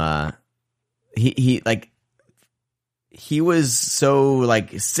him. He was so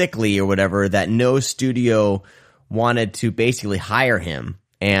sickly or whatever that no studio wanted to basically hire him.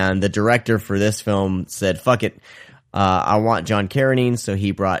 And the director for this film said, "Fuck it, I want John Carradine." So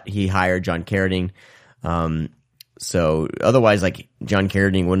he hired John Carradine. So otherwise, John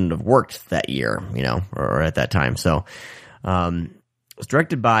Carradine wouldn't have worked that year, or at that time. So, it was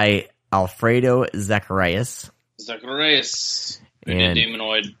directed by Alfredo Zacharias. Who did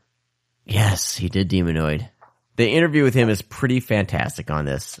Demonoid. Yes, he did Demonoid. The interview with him is pretty fantastic on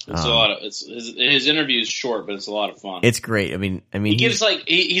this. It's a lot of his interview is short, but it's a lot of fun. It's great. I mean, he gives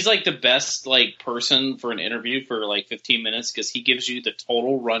he's the best person for an interview for 15 minutes, because he gives you the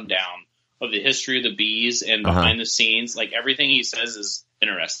total rundown of the history of the bees and behind the scenes. Everything he says is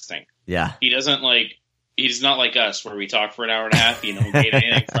interesting. Yeah, he doesn't he's not like us where we talk for an hour and a half. You don't get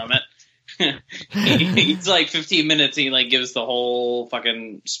anything from it. He's like 15 minutes and he like gives the whole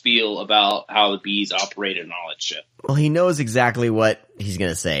fucking spiel about how the bees operate and all that shit. Well, he knows exactly what he's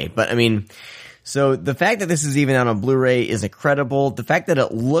going to say. But I mean, so the fact that this is even out on Blu-ray is incredible. The fact that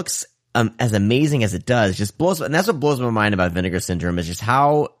it looks as amazing as it does just blows, and that's what blows my mind about Vinegar Syndrome is just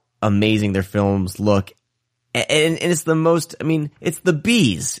how amazing their films look. And it's the most, I mean, it's the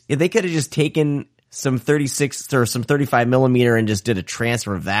bees. If they could have just taken some 36 or some 35 millimeter and just did a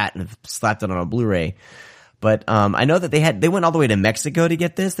transfer of that and slapped it on a Blu-ray. But, I know that they went all the way to Mexico to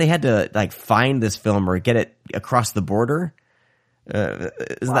get this. They had to like find this film or get it across the border.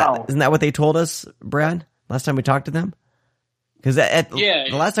 Isn't that what they told us, Brad? Last time we talked to them? Cause the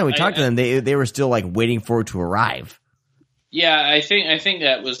last time we talked to them, they were still like waiting for it to arrive. Yeah, I think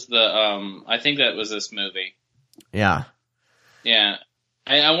that was I think that was this movie. Yeah. Yeah.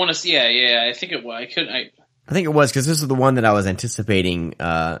 I want to see. Yeah. I think it was. I think it was because this is the one that I was anticipating.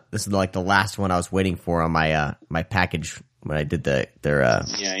 This is like the last one I was waiting for on my my package when I did their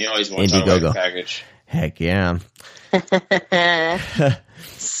yeah, you always want to talk about your package. Heck yeah.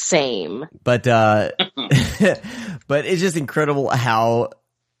 Same. But but it's just incredible how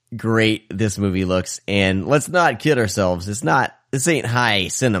great this movie looks. And let's not kid ourselves. This ain't high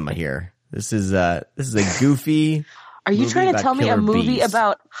cinema here. This is a goofy. Are you trying to tell me a movie bees.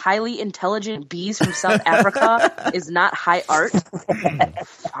 about highly intelligent bees from South Africa is not high art?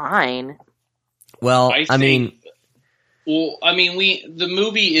 Fine. Well, I mean, the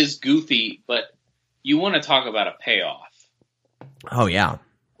movie is goofy, but you want to talk about a payoff. Oh yeah.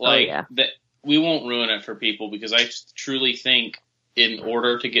 That we won't ruin it for people because I truly think in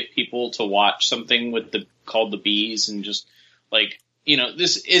order to get people to watch something called The Bees and just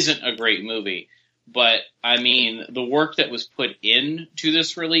this isn't a great movie. But, I mean, the work that was put into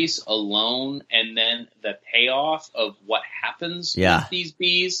this release alone and then the payoff of what happens with these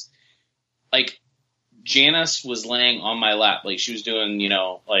bees, like, Janice was laying on my lap, like, she was doing,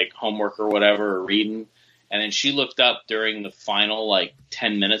 homework or whatever, or reading, and then she looked up during the final,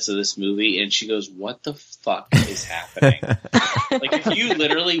 10 minutes of this movie, and she goes, what the fuck is happening? If you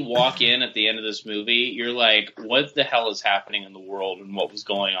literally walk in at the end of this movie, you're like, what the hell is happening in the world and what was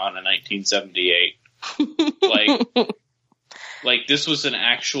going on in 1978? This was an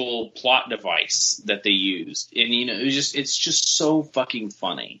actual plot device that they used. And, it's just so fucking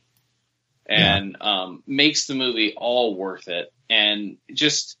funny. And makes the movie all worth it. And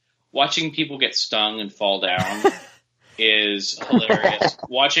just watching people get stung and fall down is hilarious.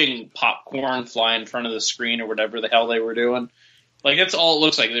 Watching popcorn fly in front of the screen or whatever the hell they were doing. That's all it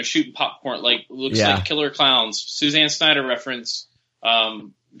looks like. They're shooting popcorn. Looks like Killer Clowns. Suzanne Snyder reference.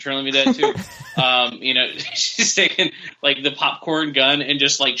 Turn Me Dead too. She's taking the popcorn gun and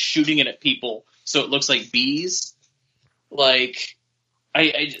just shooting it at people so it looks like bees. We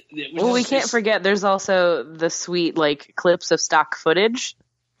can't forget there's also the sweet clips of stock footage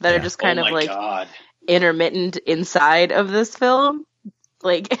that are just kind of God. Intermittent inside of this film.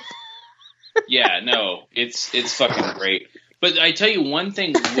 Yeah, no, it's fucking great. But I tell you one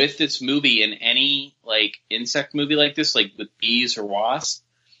thing with this movie and any insect movie like this, with bees or wasps,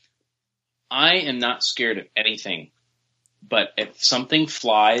 I am not scared of anything. But if something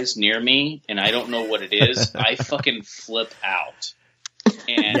flies near me and I don't know what it is, I fucking flip out.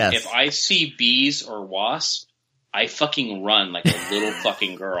 And if I see bees or wasps, I fucking run like a little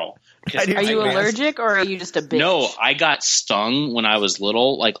fucking girl. Are you allergic or are you just a bitch? No, I got stung when I was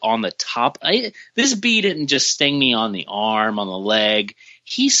little, on the top. This bee didn't just sting me on the arm, on the leg.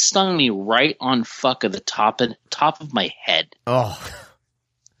 He stung me right on the top of my head. Oh.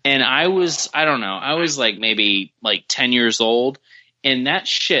 And I was maybe 10 years old, and that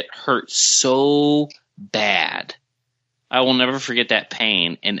shit hurt so bad. I will never forget that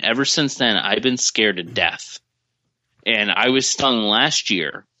pain. And ever since then, I've been scared to death. And I was stung last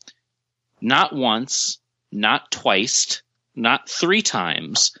year. Not once, not twice, not 3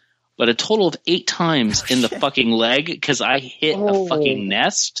 times, but a total of 8 times in the fucking leg because I hit a fucking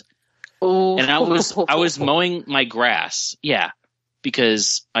nest. And I was mowing my grass. Yeah,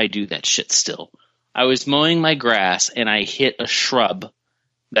 because I do that shit still. I was mowing my grass and I hit a shrub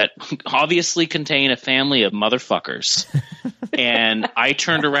that obviously contained a family of motherfuckers. And I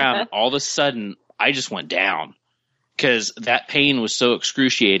turned around and all of a sudden I just went down. Because that pain was so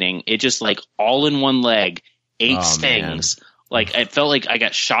excruciating. It just all in one leg, 8 stings. Man. I felt like I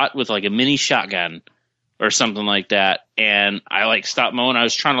got shot with a mini shotgun or something like that. And I stopped mowing. I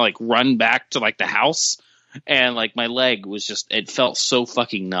was trying to run back to the house. And my leg was just, it felt so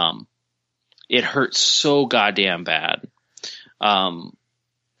fucking numb. It hurt so goddamn bad.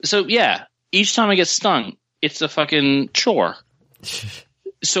 So yeah, each time I get stung, it's a fucking chore.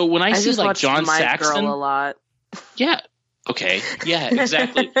 So when I see just like watched John My Saxon, Girl a lot. yeah, okay, yeah,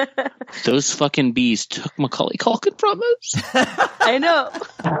 exactly. Those fucking bees took Macaulay Culkin from us. I know.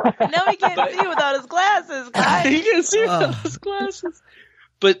 Now he can't see without his glasses, guys. He can see without his glasses.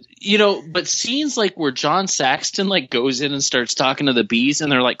 But but scenes like where John Saxon like goes in and starts talking to the bees,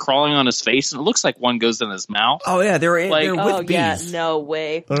 and they're like crawling on his face, and it looks like one goes in his mouth. Oh yeah, they're with bees. Yeah, no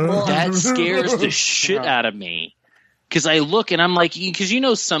way. That scares the shit out of me. Because I look and I'm like,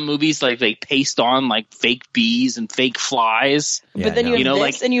 because some movies like they paste on like fake bees and fake flies. Yeah, but then you have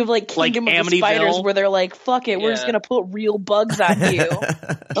this, and you have like Kingdom of the Spiders, where they're like, "Fuck it, we're just gonna put real bugs on you."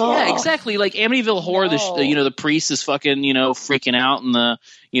 Yeah, exactly. Like Amityville Horror, the priest is fucking freaking out in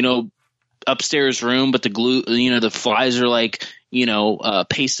the upstairs room, but the glue, the flies are like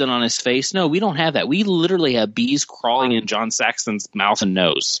pasted on his face. No, we don't have that. We literally have bees crawling in John Saxon's mouth and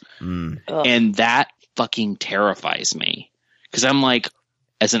nose, and that fucking terrifies me, because I'm like,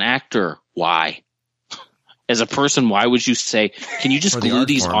 as an actor, why? As a person, why would you say, can you just glue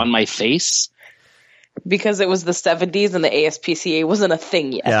these on my face? Because it was the 70s and the ASPCA wasn't a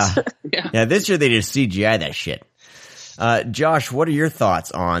thing yet. Yeah. This year they just CGI that shit. Josh, what are your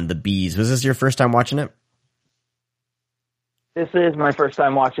thoughts on the bees? Was this your first time watching it? This is my first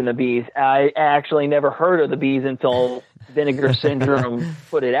time watching the bees. I actually never heard of the bees until Vinegar Syndrome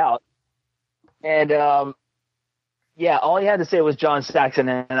put it out. And, all you had to say was John Saxon,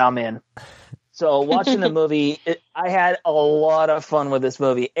 and I'm in. So watching the movie, I had a lot of fun with this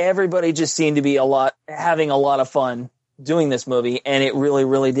movie. Everybody just seemed to be having a lot of fun doing this movie, and it really,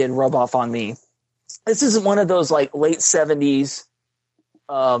 really did rub off on me. This is one of those like late 70s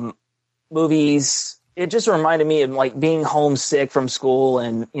movies. It just reminded me of like being homesick from school,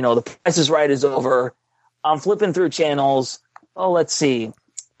 and The Price is Right is over. I'm flipping through channels. Oh, let's see.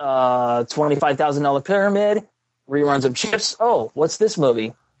 $25,000 Pyramid, reruns of Chips. Oh, what's this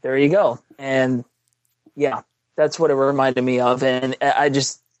movie? There you go. And yeah, that's what it reminded me of. And I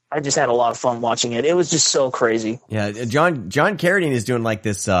just had a lot of fun watching it. It was just so crazy. Yeah, John Carradine is doing like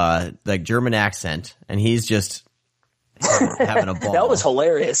this like German accent, and he's just having a ball. That was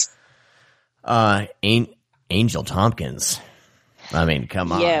hilarious. Angel Tompkins. I mean,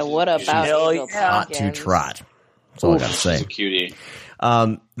 come on. Yeah, what about Angel Tompkins? Hot to trot. That's all I gotta say. She's a cutie.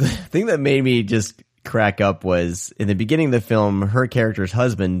 The thing that made me just crack up was in the beginning of the film, her character's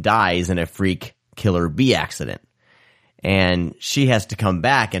husband dies in a freak killer bee accident. And she has to come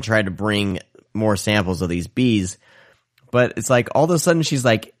back and try to bring more samples of these bees. But it's like all of a sudden she's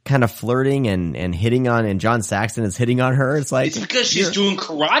like kind of flirting and hitting on, and John Saxon is hitting on her. It's like, it's because she's doing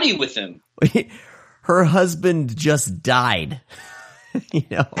karate with him. Her husband just died. Dude,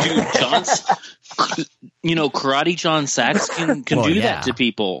 Karate John Saxon can do that to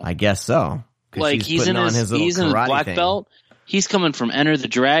people. I guess so. Like he's in his black belt. He's coming from Enter the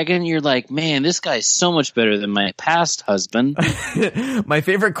Dragon. You're like, man, this guy's so much better than my past husband. My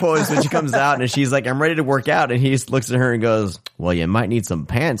favorite quote is when she comes out and she's like, I'm ready to work out. And he just looks at her and goes, well, you might need some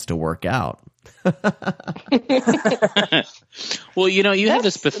pants to work out. Well, you have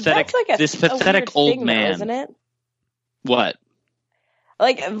this pathetic old thing, man. though, isn't it? What?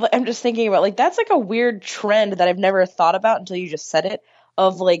 Like, I'm just thinking about, like, that's like a weird trend that I've never thought about until you just said it,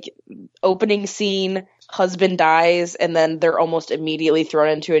 of like opening scene, husband dies, and then they're almost immediately thrown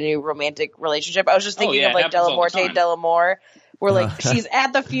into a new romantic relationship. I was just thinking of like Delamorte Delamore, where like she's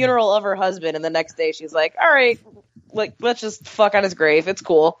at the funeral of her husband, and the next day she's like, all right, like, let's just fuck on his grave. It's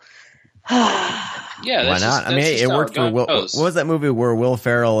cool. Yeah, why not? I mean, it worked for Will. What was that movie where Will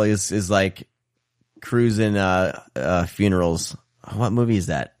Ferrell is like cruising funerals? What movie is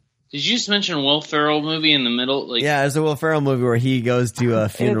that? Did you just mention a Will Ferrell movie in the middle? Like, yeah, it's a Will Ferrell movie where he goes to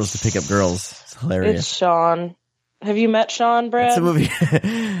funerals to pick up girls. It's hilarious. It's Sean. Have you met Sean, Brad? It's a movie.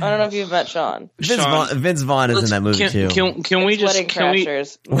 I don't know if you've met Sean. Vince Vaughn is in that movie too. Can we just Wedding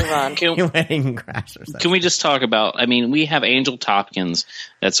Crashers? Move on. Wedding Crashers. Can we just talk about? I mean, we have Angel Tompkins.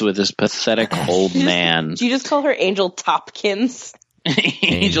 That's with this pathetic old man. Do you just call her Angel Tompkins?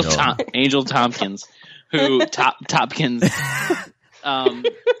 Angel Tompkins, Tompkins.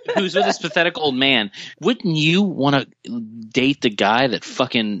 Who's with this pathetic old man. Wouldn't you want to date the guy that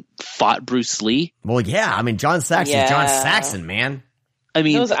fucking fought Bruce Lee? Well, yeah. I mean, John Saxon's John Saxon, man. I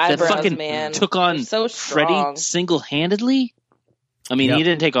mean, those that eyebrows, fucking man, took on so Freddy single-handedly. I mean, he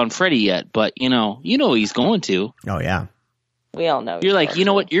didn't take on Freddy yet, but you know he's going to. Oh yeah. We all know. You're like, you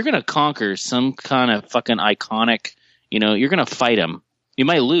know what? You're going to conquer some kind of fucking iconic. You're going to fight him. You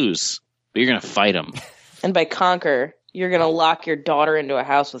might lose, but you're going to fight him. And by conquer, you're going to lock your daughter into a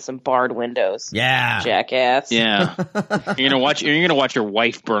house with some barred windows. Yeah. Jackass. Yeah. You're going to watch your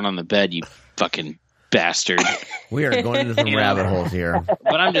wife burn on the bed, you fucking bastard. We are going into some rabbit holes here.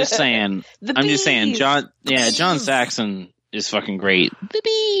 But I'm just saying. John Saxon is fucking great. The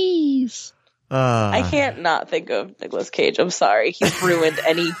bees. I can't not think of Nicolas Cage. I'm sorry. He's ruined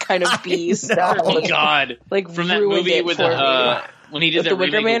any kind of bees. Oh God! Like from that movie with when he did the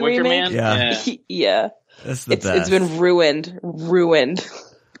Wicker Man remake. Yeah. That's the best. It's been ruined.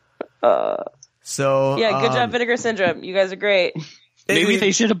 So yeah, good job, Vinegar Syndrome. You guys are great. Maybe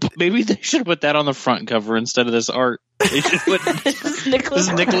they should have put that on the front cover instead of this art. They should put this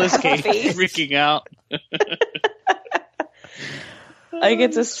Nicolas Cage freaking out. I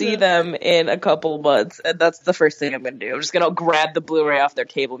get to see them in a couple months, and that's the first thing I'm going to do. I'm just going to grab the Blu-ray off their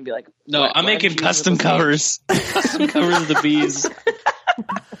table and be like, "No, I'm making custom covers, custom covers of the bees."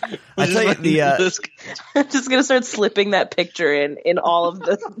 I tell you, I'm just going to start slipping that picture in all of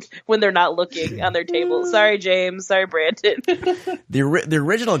the when they're not looking on their table. Sorry, James. Sorry, Brandon. The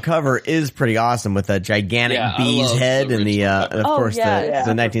original cover is pretty awesome with a gigantic bee's head and the of course the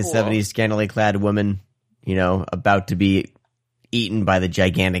 1970s scantily clad woman, about to be eaten by the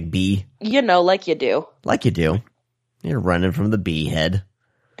gigantic bee. Like you do. Like you do. You're running from the bee head.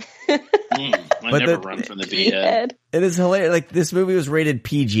 I never run from the bee head. It is hilarious. Like, this movie was rated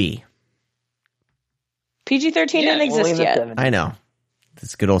PG. PG-13 didn't exist yet. I know.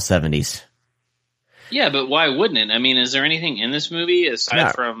 It's good old 70s. Yeah, but why wouldn't it? I mean, is there anything in this movie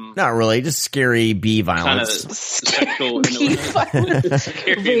aside from... Not really, just scary bee violence. Kind of sexual... bee violence.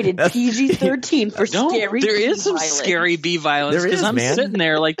 Rated PG-13 for scary there bee is some violence. Scary bee violence, because I'm sitting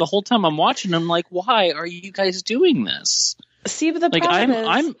there, like, the whole time I'm watching, I'm like, why are you guys doing this? See, but the problem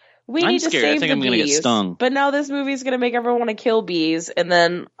is... We need scared. to save I think the I'm going to get stung. But now this movie's going to make everyone want to kill bees, and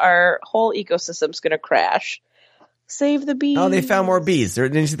then our whole ecosystem's going to crash. Save the bees. Oh, they found more bees.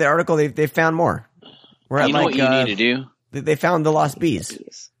 Didn't you see the article? They found more. We're at what you need to do? They found the lost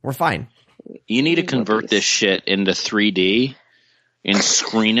bees. We're fine. You need to convert this shit into 3D and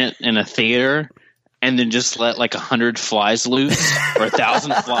screen it in a theater, and then just let like 100 flies loose or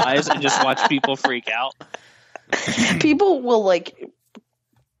 1,000 flies, and just watch people freak out. People will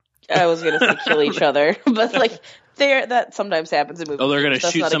I was going to say kill each other, but that sometimes happens in movies. Oh, they're going to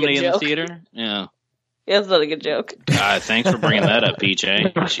shoot somebody in the theater? Yeah. Yeah, that's not a good joke. God, thanks for bringing that up,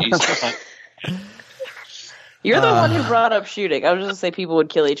 PJ. Jeez. You're the one who brought up shooting. I was just going to say people would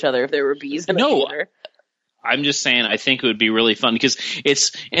kill each other if there were bees in a theater. I'm just saying I think it would be really fun because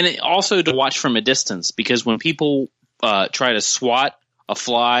also to watch from a distance, because when people try to swat a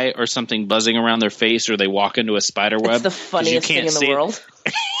fly or something buzzing around their face, or they walk into a spider web, it's the funniest thing in the world.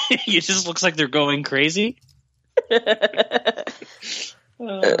 It just looks like they're going crazy.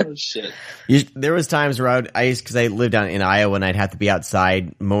 Oh shit! There was times where because I lived down in Iowa, and I'd have to be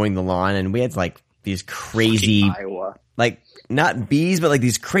outside mowing the lawn, and we had these crazy, not bees, but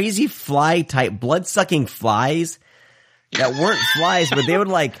these crazy fly type blood sucking flies that weren't flies, but they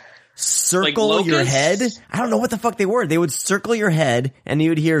would circle your head. I don't know what the fuck they were. They would circle your head, and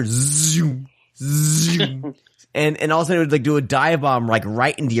you would hear zoom, zoom. And all of a sudden it would do a dive bomb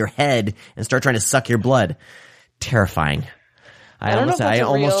right into your head and start trying to suck your blood. Terrifying. I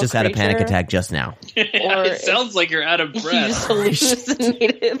almost just had a panic attack just now. It sounds like you're out of breath. You just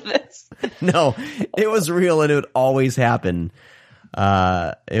hallucinated this. No, it was real, and it would always happen.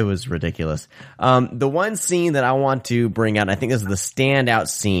 It was ridiculous. The one scene that I want to bring out, I think this is the standout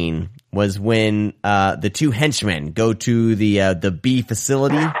scene, was when the two henchmen go to the bee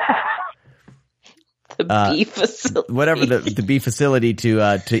facility. The bee facility. Whatever the bee facility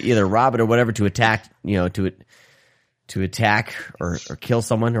to either rob it or whatever, to attack, to attack or kill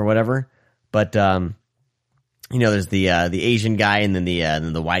someone or whatever. But there's the Asian guy and then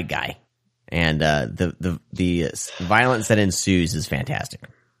the white guy, and the violence that ensues is fantastic.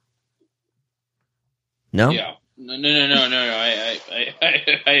 No? Yeah. No. I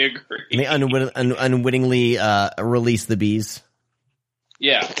agree. They unwittingly release the bees.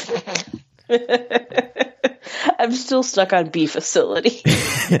 Yeah. I'm still stuck on bee facility.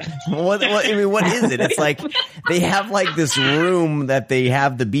 What is it? It's they have this room that they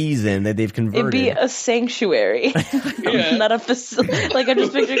have the bees in that they've converted. It'd be a sanctuary, not a facility. I'm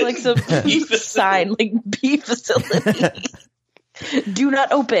just picturing some sign, bee facility. Do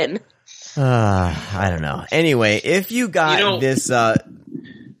not open. I don't know. Anyway, if you got this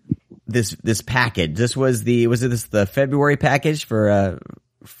package, was it the February package for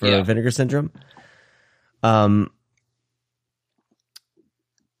Vinegar Syndrome?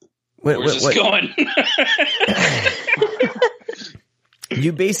 Where's this going?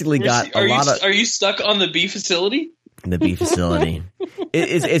 You basically got a lot of... Are you stuck on the bee facility? The bee facility.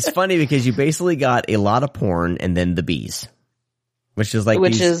 It's funny because you basically got a lot of porn and then the bees. Which is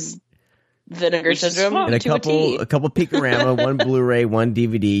Vinegar Syndrome and a to a T. couple Peakorama, one Blu-ray, one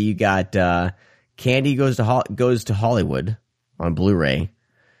DVD. You got Candy Goes to Hollywood on Blu-ray,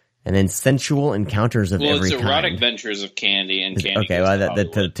 and then Sensual Encounters of Every Kind. Well, it's Erotic Ventures of Candy and Candy. Okay, well,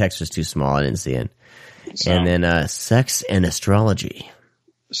 the text was too small. I didn't see it. So, and then Sex and Astrology.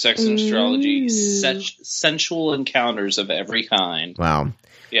 Sex and Astrology, Sensual Encounters of Every Kind. Wow.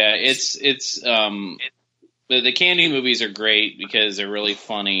 Yeah, it's the Candy movies are great because they're really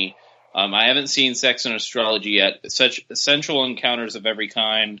funny. I haven't seen Sex and Astrology yet. Such Sensual Encounters of Every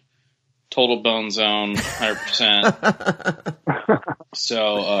Kind, total bone zone, 100%.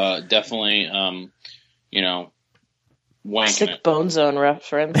 So definitely, wanking Sick it. bone zone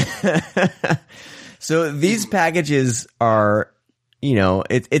reference. So these packages are,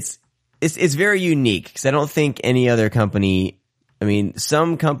 it's very unique because I don't think any other company. I mean,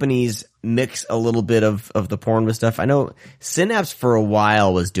 some companies mix a little bit of the porn with stuff. I know Synapse for a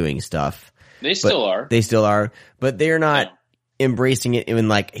while was doing stuff. They still are. They still are, but they're not embracing it in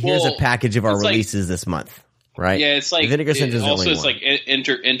like, here's a package of our releases this month, right? Yeah, it's like Vinegar Syndrome also is it's one. like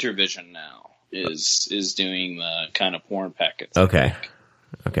Intervision now is doing the kind of porn packets. Okay.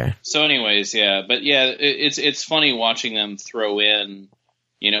 So, anyways, yeah, but yeah, it's funny watching them throw in,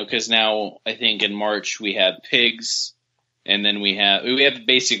 because now I think in March we have Pigs. And then we have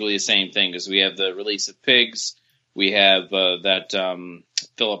basically the same thing because we have the release of Pigs. We have that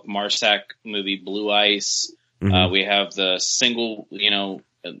Philip Marsack movie Blue Ice. Mm-hmm. We have the single,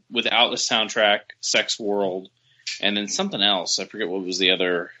 without the soundtrack, Sex World, and then something else. I forget what was the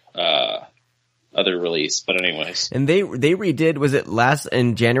other release. But anyways, and they redid. Was it last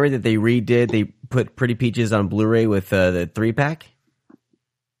in January that they redid? They put Pretty Peaches on Blu-ray with the 3-pack.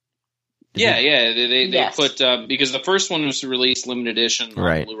 They Yes. put because the first one was released limited edition on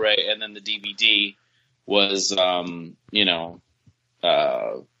Right. Blu-ray, and then the DVD was 2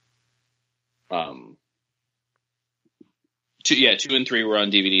 and 3 were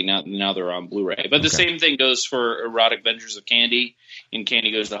on DVD. Now they're on Blu-ray. But the same thing goes for Erotic Ventures of Candy and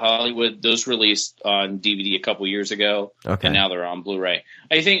Candy Goes to Hollywood. Those released on DVD a couple years ago, and now they're on Blu-ray.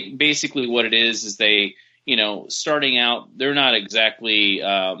 I think basically what it is they, starting out, they're not exactly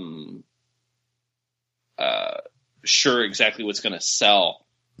sure exactly what's going to sell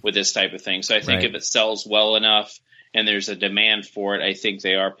with this type of thing. So I think if it sells well enough and there's a demand for it, I think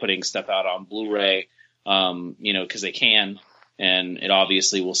they are putting stuff out on Blu-ray, because they can, and it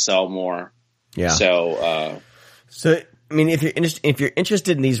obviously will sell more. Yeah. So I mean, if you're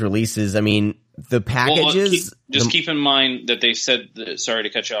interested in these releases, I mean, the packages. Keep in mind that they said. Sorry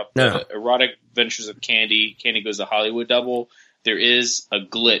to cut you off. No. Erotic Ventures of Candy Goes to Hollywood double. There is a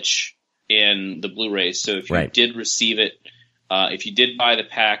glitch in the Blu-ray, so if you did receive it, if you did buy the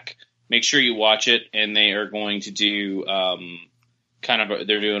pack, make sure you watch it. And they are going to do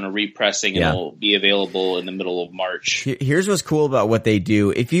they're doing a repressing, and it'll be available in the middle of March. Here's what's cool about what they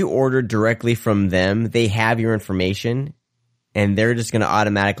do: if you order directly from them, they have your information, and they're just going to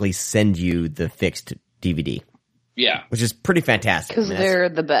automatically send you the fixed DVD. Yeah, which is pretty fantastic because they're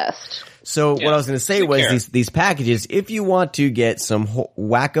the best. So what I was going to say was these packages, if you want to get some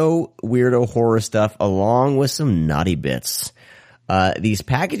wacko, weirdo horror stuff along with some naughty bits, these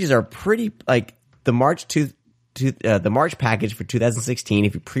packages are pretty, like the March package for 2016.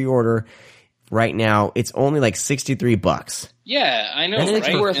 If you pre-order right now, it's only like $63. Yeah, I know, and it's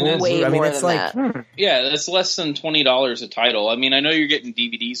worth way more than that. Yeah, that's less than $20 a title. I mean, I know you're getting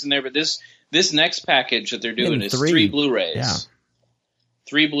DVDs in there, but this next package that they're doing is 3 Blu-rays. Yeah.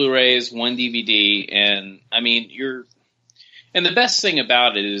 3 Blu-rays, 1 DVD, and I mean, and the best thing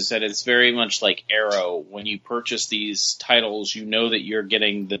about it is that it's very much like Arrow. When you purchase these titles, you know that you're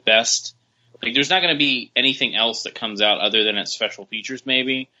getting the best. Like, there's not going to be anything else that comes out other than its special features,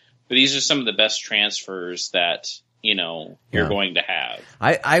 maybe. But these are some of the best transfers that, you're going to have.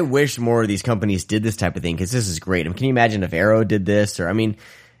 I wish more of these companies did this type of thing, because this is great. I mean, can you imagine if Arrow did this? Or, I mean,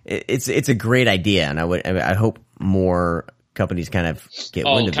 it's a great idea, and I hope more companies kind of get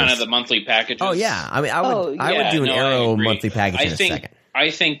wind of this. Oh, kind of the monthly packages? Oh, yeah. I mean, I would do an Arrow monthly package in a second. I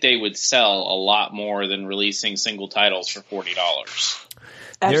think they would sell a lot more than releasing single titles for $40.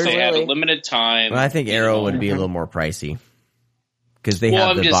 Absolutely. They have a limited time. Well, I think Arrow would be a little more pricey, because they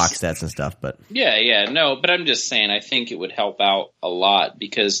have the box sets and stuff. But but I'm just saying, I think it would help out a lot,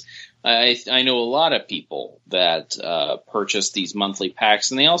 because I know a lot of people that purchase these monthly packs,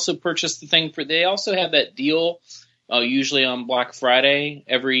 and they also purchase they also have that deal usually on Black Friday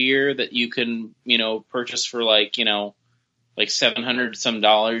every year that you can purchase for like $700 some.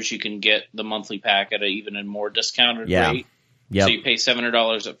 You can get the monthly pack at even a more discounted rate. Yep. So you pay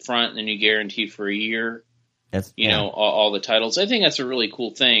 $700 up front, and then you guarantee for a year. That's, all the titles. I think that's a really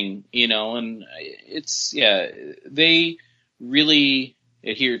cool thing, and they really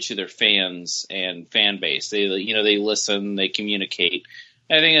adhere to their fans and fan base. They listen, they communicate.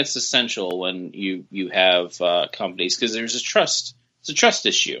 I think it's essential when you have companies, because there's it's a trust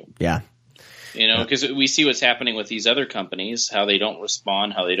issue. Yeah. Because we see what's happening with these other companies, how they don't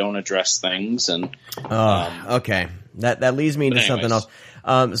respond, how they don't address things. And okay. That leads me into something else.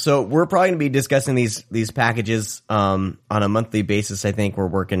 So we're probably going to be discussing these packages on a monthly basis. I think we're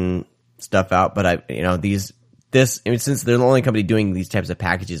working stuff out, but since they're the only company doing these types of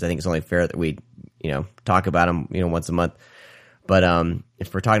packages, I think it's only fair that we talk about them once a month. But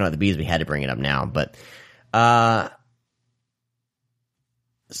if we're talking about the bees, we had to bring it up now. But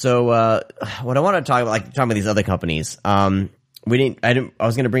so what I want to talk about these other companies. I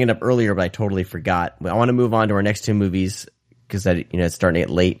was going to bring it up earlier, but I totally forgot. I want to move on to our next two movies because it's starting to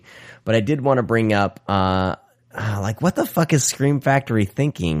get late. But I did want to bring up what the fuck is Scream Factory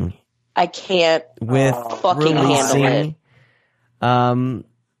thinking? I can't with fucking handle it.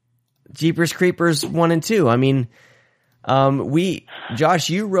 Jeepers Creepers 1 and 2. I mean, Josh,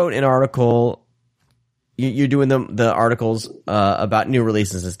 you wrote an article. You're doing the articles about new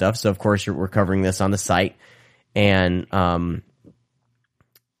releases and stuff. So of course we're covering this on the site. And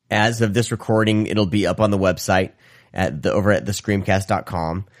as of this recording, it'll be up on the website over at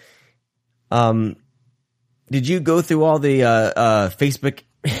thescreamcast.com. Did you go through all the Facebook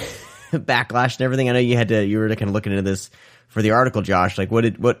backlash and everything? I know you were kind of looking into this for the article, Josh. Like,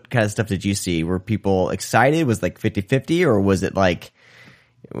 what kind of stuff did you see? Were people excited? Was it like 50-50, or was it like,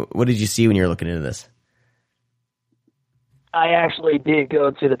 what did you see when you were looking into this? I actually did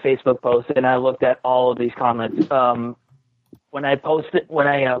go to the Facebook post and I looked at all of these comments. When I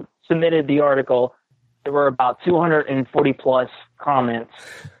submitted the article, there were about 240 plus comments.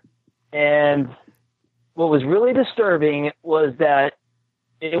 And what was really disturbing was that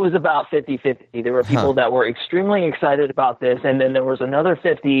it was about 50-50. There were people that were extremely excited about this, and then there was another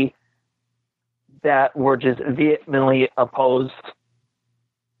 50 that were just vehemently opposed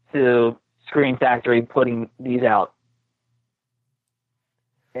to Scream Factory putting these out.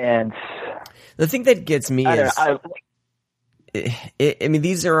 And the thing that gets me is, I mean,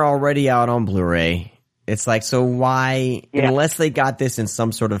 these are already out on Blu-ray. It's like, so why, unless they got this in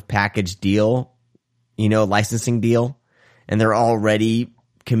some sort of package deal, licensing deal, and they're already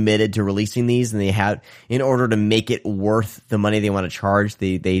committed to releasing these, and they have, in order to make it worth the money they want to charge,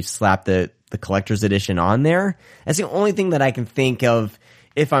 they slap the collector's edition on there. That's the only thing that I can think of,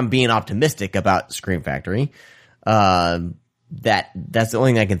 if I'm being optimistic about Scream Factory. That's the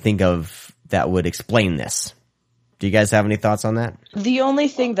only thing I can think of that would explain this. Do you guys have any thoughts on that? The only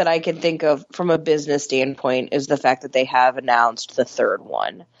thing that I can think of from a business standpoint is the fact that they have announced the third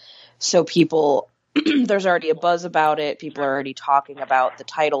one. So people, there's already a buzz about it. People are already talking about the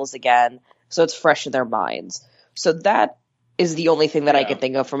titles again. So it's fresh in their minds. So that is the only thing that I can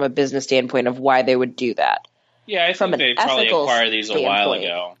think of from a business standpoint of why they would do that. Yeah, I think they probably acquired these a while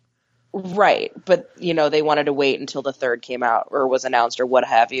ago. Right, but they wanted to wait until the third came out or was announced or what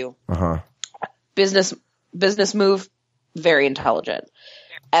have you. Business move, very intelligent.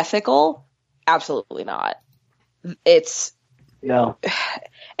 Ethical, absolutely not. It's no.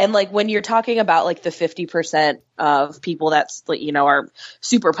 And when you're talking about the 50% of people that's are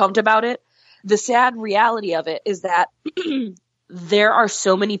super pumped about it, the sad reality of it is that there are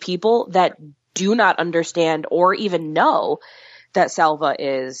so many people that do not understand or even know that Salva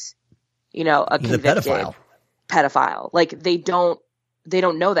is a convicted pedophile. They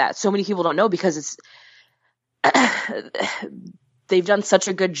don't know that. So many people don't know because it's they've done such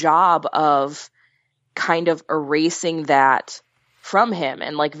a good job of kind of erasing that from him.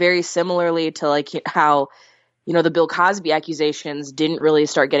 And very similarly to how, the Bill Cosby accusations didn't really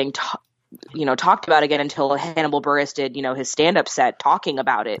start getting talked about again until Hannibal Buress did, his stand-up set talking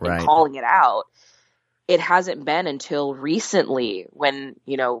about it and calling it out. It hasn't been until recently when,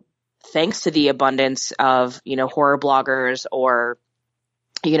 thanks to the abundance of, horror bloggers or,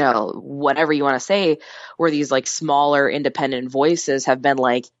 whatever you want to say, where these smaller independent voices have been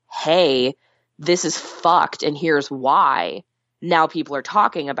hey, this is fucked and here's why. Now people are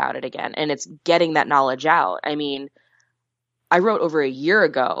talking about it again and it's getting that knowledge out. I mean, I wrote over a year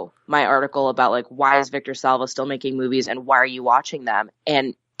ago my article about why is Victor Salva still making movies and why are you watching them?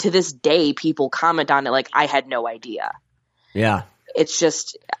 And to this day, people comment on it I had no idea. Yeah. It's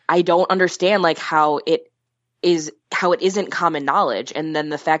just, I don't understand how it isn't common knowledge. And then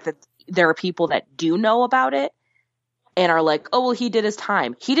the fact that there are people that do know about it and are oh, well, he did his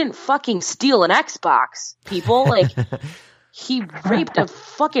time. He didn't fucking steal an Xbox, people. he raped a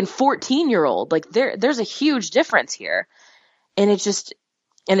fucking 14-year-old. Like there's a huge difference here. And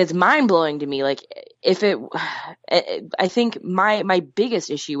it's mind blowing to me. Like I think my biggest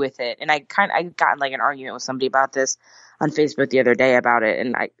issue with it, and I got in like an argument with somebody about this on Facebook the other day about it.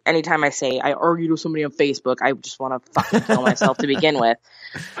 And anytime I say I argued with somebody on Facebook, I just want to fucking kill myself to begin with.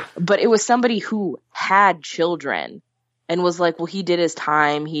 But it was somebody who had children and was like, well, he did his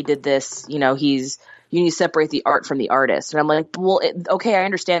time. He did this, you need to separate the art from the artist. And I'm like, well, okay, I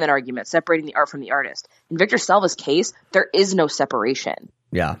understand that argument, separating the art from the artist. In Victor Salva's case, there is no separation.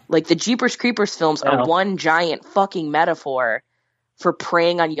 Yeah. Like the Jeepers Creepers films are one giant fucking metaphor for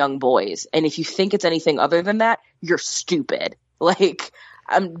preying on young boys. And if you think it's anything other than that, you're stupid. Like,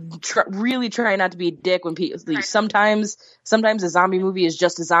 I'm really trying not to be a dick when people, sometimes a zombie movie is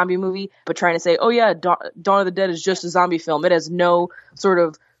just a zombie movie, but trying to say, oh yeah, Dawn of the Dead is just a zombie film. It has no sort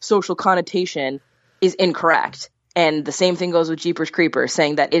of social connotation is incorrect. And the same thing goes with Jeepers Creepers,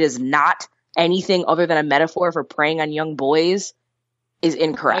 saying that it is not anything other than a metaphor for preying on young boys is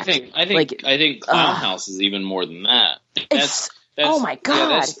incorrect. I think Clown House is even more than that. That's oh my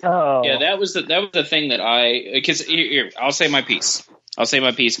god! That was the thing that because here I'll say my piece.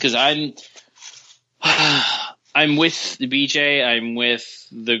 Because I'm with BJ. I'm with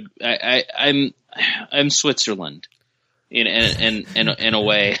I'm Switzerland in a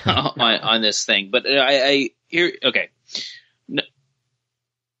way on this thing. But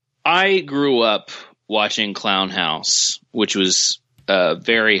I grew up watching Clown House, which was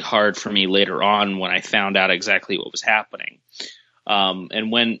very hard for me later on when I found out exactly what was happening.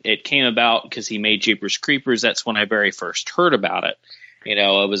 And when it came about, because he made Jeepers Creepers, that's when I very first heard about it. It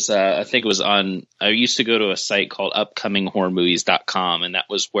was, I think it was I used to go to a site called upcominghorrormovies.com, and that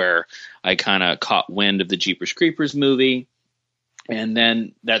was where I kind of caught wind of the Jeepers Creepers movie. And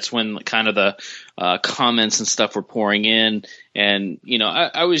then that's when kind of the comments and stuff were pouring in. And,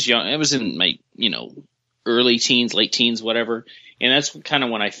 I was young. I was in my, early teens, late teens, whatever. And that's kind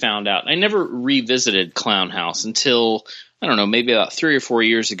of when I found out. I never revisited Clown House until, I don't know, maybe about 3 or 4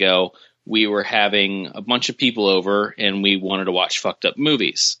 years ago. We were having a bunch of people over and we wanted to watch fucked up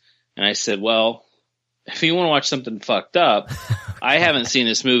movies. And I said, well, if you want to watch something fucked up, I haven't seen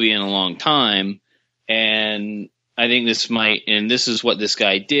this movie in a long time. And I think this is what this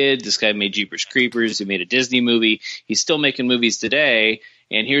guy did. This guy made Jeepers Creepers. He made a Disney movie. He's still making movies today.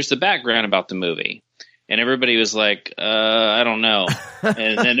 And here's the background about the movie. And everybody was like, I don't know.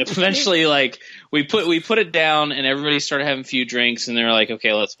 And then eventually, like, we put it down and everybody started having a few drinks and they're like,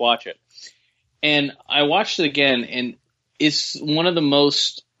 okay, let's watch it. And I watched it again, and it's one of the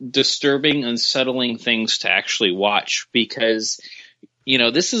most disturbing, unsettling things to actually watch because,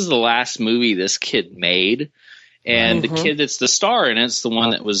 this is the last movie this kid made. And the kid that's the star in it's the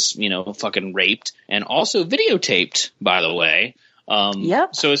one that was, fucking raped and also videotaped, by the way.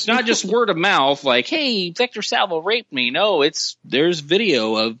 Yep. So it's not just word of mouth like, hey, Victor Salva raped me. No, there's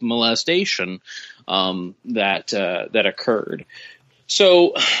video of molestation that occurred.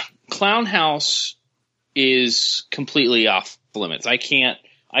 So Clown House is completely off limits. I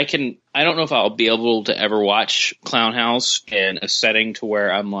don't know if I'll be able to ever watch Clown House in a setting to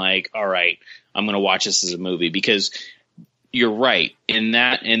where I'm like, all right, I'm going to watch this as a movie, because you're right. In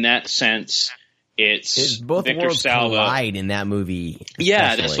that sense, it's both Victor worlds Salva collide in that movie. Especially.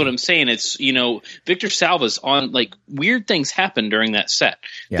 Yeah, that's what I'm saying. It's, Victor Salva's on, like, weird things happen during that set.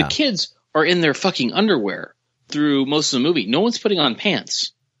 Yeah. The kids are in their fucking underwear through most of the movie. No one's putting on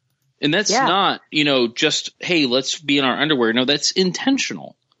pants. And that's not, just, hey, let's be in our underwear. No, that's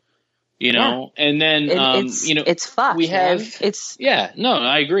intentional. And then, it's fucked. We have, man.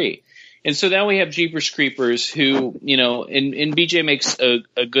 I agree. And so now we have Jeepers Creepers who, and BJ makes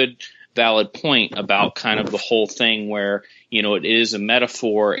a good, valid point about kind of the whole thing where, it is a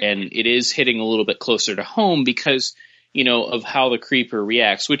metaphor and it is hitting a little bit closer to home because, of how the creeper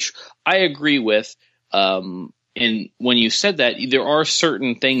reacts, which I agree with. And when you said that, there are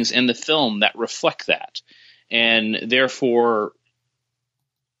certain things in the film that reflect that. And therefore,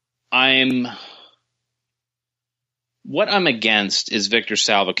 what I'm against is Victor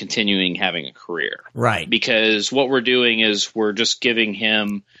Salva continuing having a career. Right. Because what we're doing is we're just giving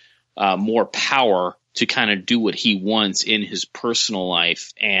him more power to kind of do what he wants in his personal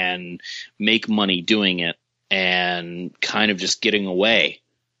life and make money doing it and kind of just getting away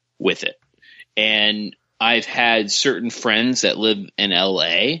with it. And I've had certain friends that live in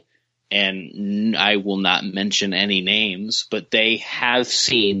LA, and I will not mention any names, but they have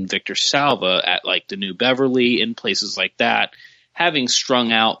seen Victor Salva at like the New Beverly and places like that, having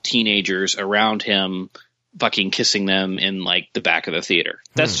strung out teenagers around him, fucking kissing them in like the back of the theater.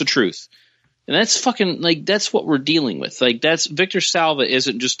 That's the truth. And that's fucking, like, that's what we're dealing with. Like, that's Victor Salva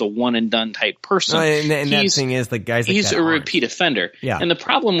isn't just a one and done type person. No, and that thing is, like, guys like he's that a aren't. repeat offender. Yeah. And the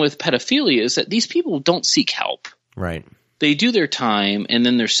problem with pedophilia is that these people don't seek help. Right. They do their time, and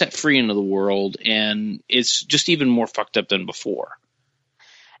then they're set free into the world, and it's just even more fucked up than before.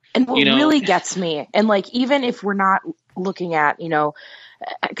 And what really gets me, and, like, even if we're not looking at,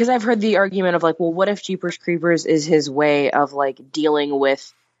 because I've heard the argument of, like, well, what if Jeepers Creepers is his way of, like, dealing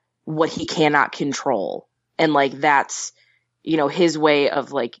with what he cannot control? And, like, that's, his way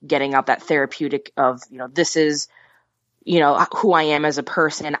of, like, getting out that therapeutic of, this is, who I am as a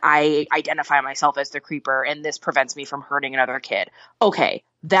person. I identify myself as the creeper, and this prevents me from hurting another kid. Okay,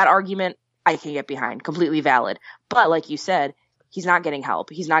 that argument I can get behind. Completely valid. But like you said, he's not getting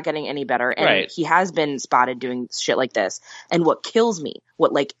help. He's not getting any better. And he has been spotted doing shit like this. And what kills me,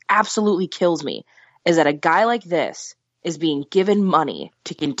 what like absolutely kills me, is that a guy like this is being given money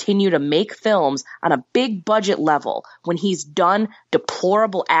to continue to make films on a big budget level when he's done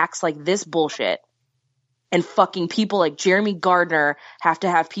deplorable acts like this bullshit. And fucking people like Jeremy Gardner have to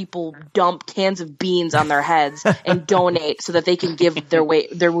have people dump cans of beans on their heads and donate so that they can give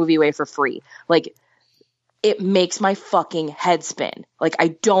their movie away for free. Like, it makes my fucking head spin. Like, I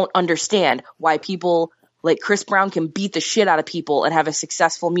don't understand why people like Chris Brown can beat the shit out of people and have a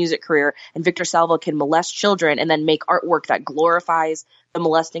successful music career, and Victor Salva can molest children and then make artwork that glorifies the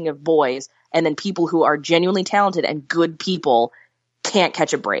molesting of boys, and then people who are genuinely talented and good people can't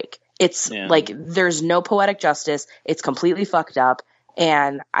catch a break. It's like there's no poetic justice. It's completely fucked up,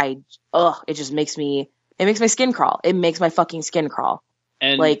 and it just makes my skin crawl. It makes my fucking skin crawl.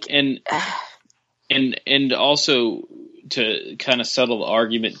 And like and also to kind of settle the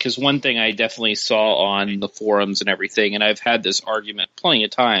argument, because one thing I definitely saw on the forums and everything, and I've had this argument plenty of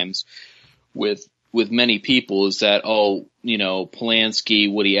times with many people, is that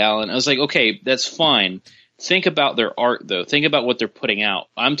Polanski, Woody Allen. I was like, okay, that's fine. Think about their art, though. Think about what they're putting out.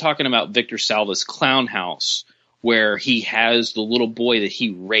 I'm talking about Victor Salva's Clown House, where he has the little boy that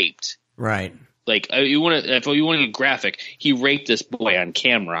he raped. Right. Like, if you want to get graphic, he raped this boy on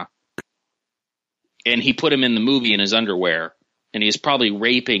camera, and he put him in the movie in his underwear, and he's probably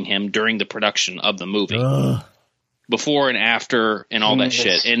raping him during the production of the movie, before and after, and all that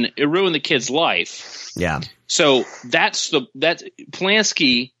shit, and it ruined the kid's life. Yeah. So that's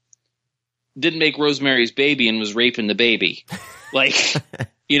Polanski didn't make Rosemary's Baby and was raping the baby. Like,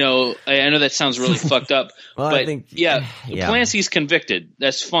 I know that sounds really fucked up, well, but I think, Polanski's convicted.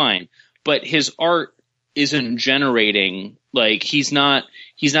 That's fine. But his art isn't generating, like, he's not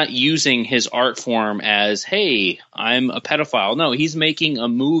using his art form as, hey, I'm a pedophile. No, he's making a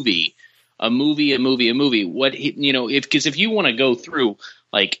movie. What, because if you want to go through,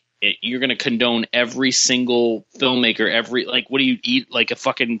 like, you're going to condone every single filmmaker, what do you eat, like a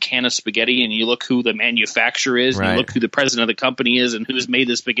fucking can of spaghetti, and you look who the manufacturer is, and you look who the president of the company is, and who's made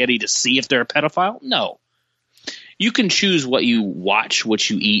the spaghetti to see if they're a pedophile? No. You can choose what you watch, what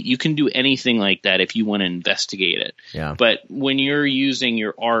you eat. You can do anything like that if you want to investigate it. Yeah. But when you're using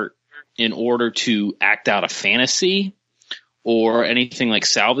your art in order to act out a fantasy or anything like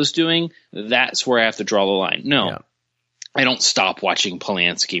Salva's doing, that's where I have to draw the line. No. Yeah. I don't stop watching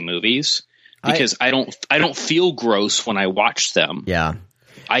Polanski movies because I don't feel gross when I watch them. Yeah.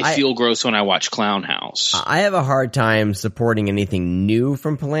 I feel gross when I watch Clown House. I have a hard time supporting anything new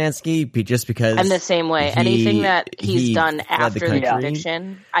from Polanski just because I'm the same way. Anything that he's done after the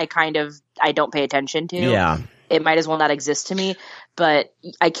conviction, I don't pay attention to. Yeah. It might as well not exist to me, but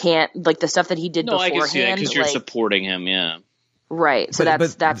I can't, like, the stuff that he did beforehand. I can see that because you're supporting him, yeah. Right, so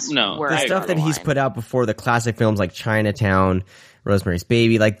that's where the stuff that he's put out before, the classic films like Chinatown, Rosemary's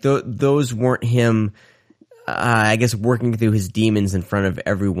Baby, like those weren't him, I guess, working through his demons in front of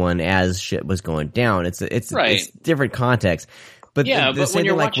everyone as shit was going down. It's different context. But but when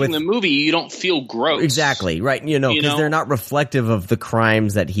you're watching the movie, you don't feel gross. Exactly, right? Because they're not reflective of the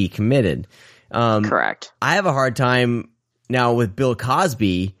crimes that he committed. Correct. I have a hard time now with Bill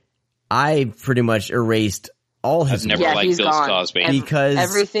Cosby. I pretty much erased all his. I've never liked Bill Cosby because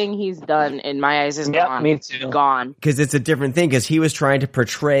everything he's done in my eyes is gone. Me too. Gone. Because it's a different thing. Because he was trying to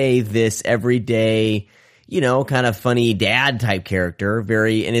portray this everyday, kind of funny dad type character.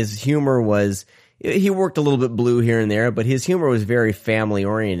 And his humor was, he worked a little bit blue here and there, but his humor was very family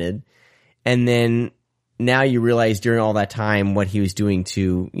oriented. And then now you realize during all that time what he was doing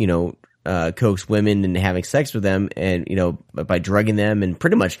to, coax women and having sex with them, and by drugging them and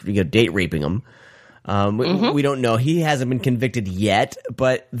pretty much date raping them. We don't know. He hasn't been convicted yet,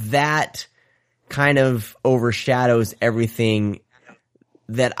 but that kind of overshadows everything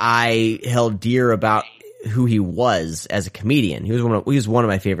that I held dear about who he was as a comedian. He was one of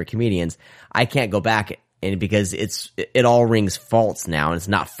my favorite comedians. I can't go back and because it all rings false now and it's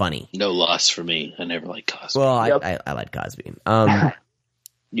not funny. No loss for me. I never liked Cosby. Well, I like Cosby.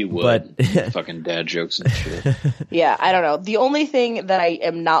 You would. But fucking dad jokes and shit. Yeah, I don't know. The only thing that I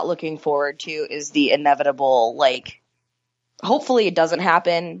am not looking forward to is the inevitable, like, hopefully it doesn't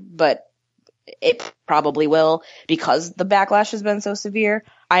happen, but it probably will because the backlash has been so severe.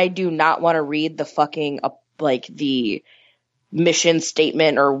 I do not want to read the fucking, like, the mission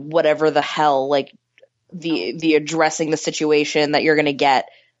statement or whatever the hell, like, the addressing the situation that you're going to get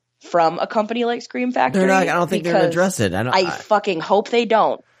from a company like Scream Factory. I don't think they're going to address it. I fucking hope they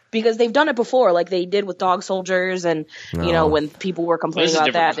don't. Because they've done it before, like they did with Dog Soldiers, and you know when people were complaining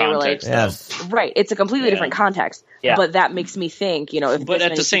about that, they were like, "Right, it's a completely different context." Yeah. But that makes me think, you know, if but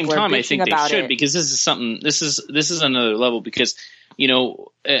at the same time, I think they should because this is something. This is another level because you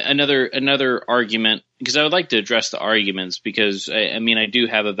know another argument because I would like to address the arguments because I mean I do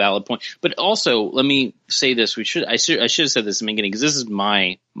have a valid point, but also let me say this: I should have said this in the beginning because this is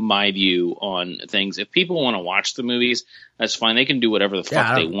my view on things. If people want to watch the movies, that's fine. They can do whatever the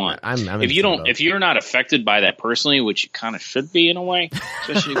fuck they want. If you're not affected by that personally, which you kind of should be in a way,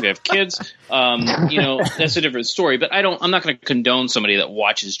 especially if you have kids, you know, that's a different story. But I'm not going to condone somebody that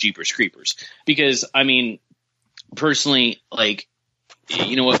watches Jeepers Creepers because I mean, personally, like,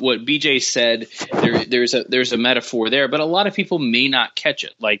 you know what BJ said, there's a metaphor there, but a lot of people may not catch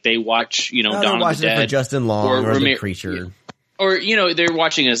it. Like they watch, you know, Dawn of the Dead for Justin Long or The Creature. Or, you know, they're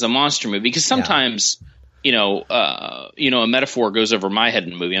watching it as a monster movie because sometimes, you know, a metaphor goes over my head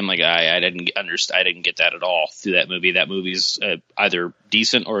in a movie. I'm like, I didn't get that at all through that movie. That movie's either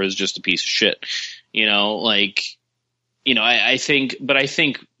decent or is just a piece of shit. You know, like, you know, I think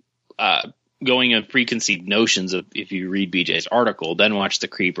going on preconceived notions of if you read BJ's article, then watch The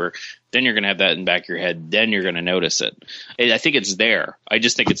Creeper, then you're going to have that in the back of your head. Then you're going to notice it. I think it's there. I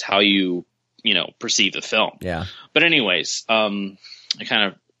just think it's how you know, perceive the film. Yeah. But anyways, I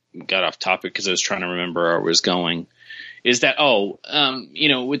kind of got off topic because I was trying to remember where I was going. Is that, you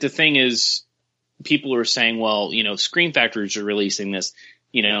know, with the thing is people are saying, well, you know, Scream Factories are releasing this,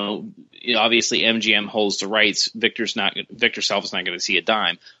 you know, obviously MGM holds the rights. Victor Salva's not going to see a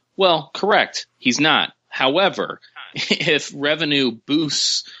dime. Well, correct. He's not. However, if revenue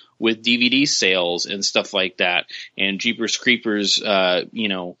boosts with DVD sales and stuff like that and Jeepers Creepers, you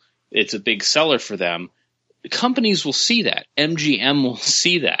know, it's a big seller for them. Companies will see that. MGM will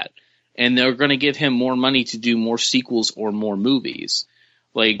see that. And they're going to give him more money to do more sequels or more movies.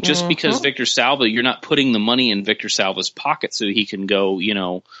 Like, just because Victor Salva, you're not putting the money in Victor Salva's pocket so he can go, you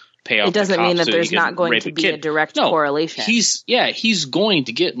know, pay off the cops. It doesn't mean that there's not going to be a direct correlation. He's going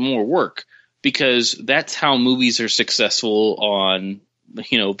to get more work because that's how movies are successful on,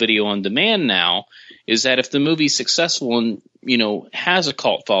 you know, video on demand now, is that if the movie's successful and, you know, has a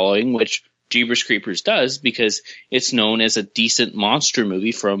cult following, which Jeepers Creepers does because it's known as a decent monster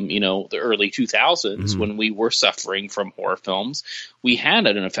movie from, you know, the early 2000s when we were suffering from horror films. We had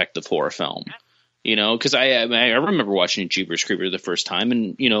an effective horror film, you know, because I remember watching Jeepers Creepers the first time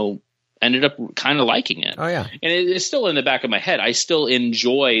and, you know, ended up kind of liking it. Oh, yeah. And it's still in the back of my head. I still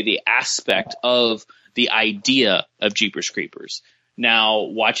enjoy the aspect of the idea of Jeepers Creepers. Now,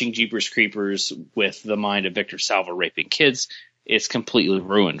 watching Jeepers Creepers with the mind of Victor Salva raping kids, it's completely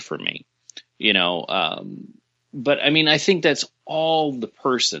ruined for me. You know, but I mean, I think that's all the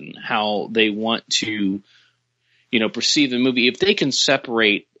person, how they want to, you know, perceive the movie. If they can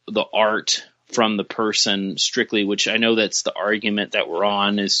separate the art from the person strictly, which I know that's the argument that we're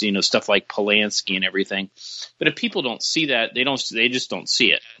on is, you know, stuff like Polanski and everything. But if people don't see that, they just don't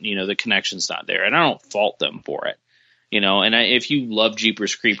see it. You know, the connection's not there. And I don't fault them for it. You know, and if you love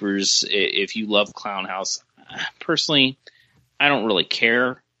Jeepers Creepers, if you love Clown House, personally, I don't really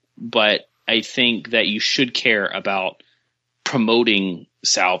care. But I think that you should care about promoting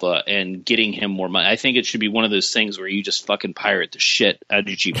Salva and getting him more money. I think it should be one of those things where you just fucking pirate the shit out of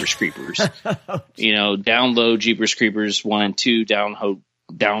Jeepers Creepers. You know, download Jeepers Creepers 1 and 2,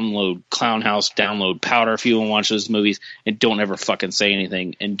 download Clown House, download Powder if you want to watch those movies, and don't ever fucking say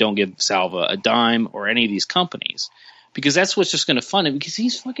anything, and don't give Salva a dime or any of these companies. Because that's what's just going to fund it. Because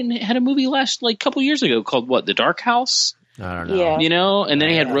he's fucking had a movie a couple years ago called what? The Dark House? I don't know. Yeah. You know, and then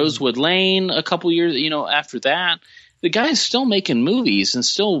he had Rosewood Lane a couple years, you know, after that. The guy's still making movies and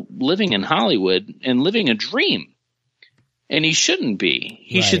still living in Hollywood and living a dream. And he shouldn't be.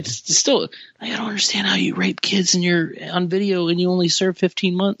 He should still. I don't understand how you rape kids and you're on video and you only serve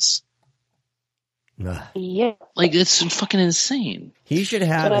 15 months. Yeah. Like, it's fucking insane. He should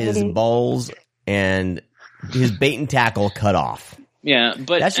have his balls and his bait and tackle cut off. Yeah,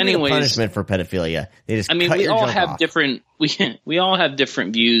 but that should anyways, be the punishment for pedophilia. They just we your all junk have off. different we all have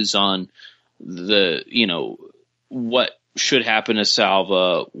different views on the what should happen to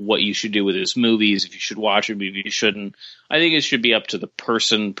Salva, what you should do with his movies, if you should watch a movie, you shouldn't. I think it should be up to the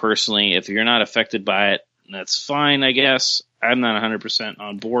person personally. If you're not affected by it, that's fine, I guess. I'm not 100%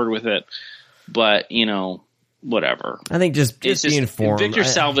 on board with it, but whatever. I think just be informed. Victor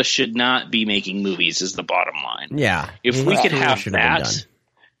Salva should not be making movies is the bottom line. Yeah. If we could have that,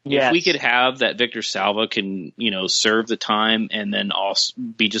 Yes. if we could have that Victor Salva can, serve the time and then also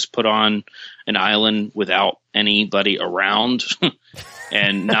be just put on an island without anybody around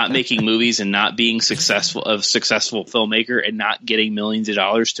and not making movies and not being a successful filmmaker and not getting millions of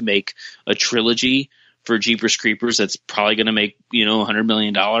dollars to make a trilogy for Jeepers Creepers that's probably going to make, $100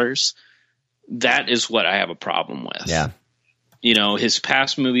 million. That is what I have a problem with. Yeah. His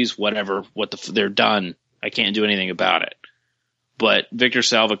past movies, whatever, they're done. I can't do anything about it. But Victor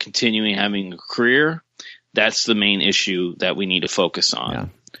Salva continuing having a career, that's the main issue that we need to focus on. Yeah.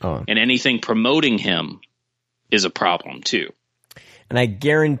 Oh. And anything promoting him is a problem too. And I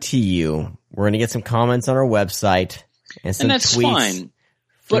guarantee you, we're going to get some comments on our website and some that's tweets. Fine.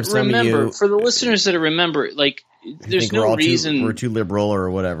 But remember, for the listeners that remember, there's no reason we're too liberal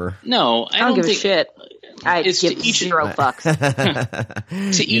or whatever. No, I don't give think a shit. I give zero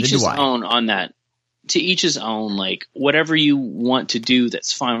fucks. To each his own on that. To each his own, whatever you want to do,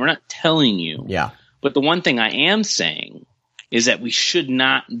 that's fine. We're not telling you. Yeah. But the one thing I am saying is that we should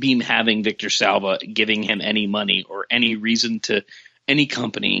not be having Victor Salva giving him any money or any reason to any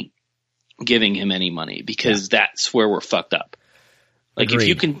company giving him any money, because that's where we're fucked up.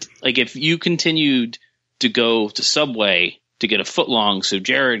 If you continued to go to Subway to get a footlong so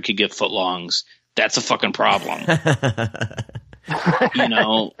Jared could get footlongs, that's a fucking problem.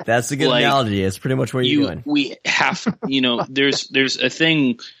 That's a good analogy. It's pretty much what you're doing. We have, there's a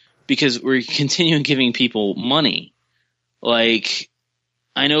thing, because we're continuing giving people money. I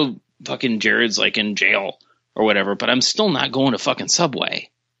know fucking Jared's in jail or whatever, but I'm still not going to fucking Subway.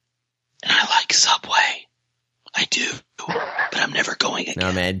 And I like Subway. I do, but I'm never going again.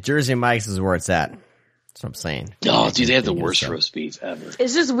 No, man, Jersey Mike's is where it's at. That's what I'm saying. Oh, dude, they have the worst roast beef ever.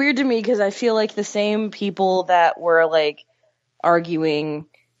 It's just weird to me because I feel like the same people that were arguing,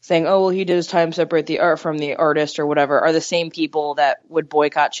 saying, "Oh, well, he did his time separate the art from the artist" or whatever, are the same people that would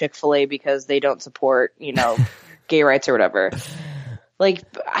boycott Chick-fil-A because they don't support, gay rights or whatever.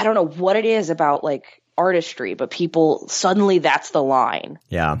 I don't know what it is about artistry, but people suddenly that's the line.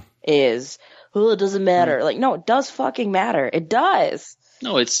 Yeah, is it doesn't matter. No, it does fucking matter. It does.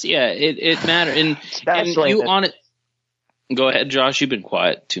 No, it matters. And you on it. Go ahead, Josh. You've been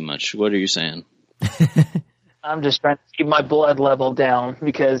quiet too much. What are you saying? I'm just trying to keep my blood level down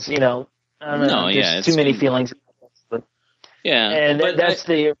because, I don't know. There's too many feelings. But, and that's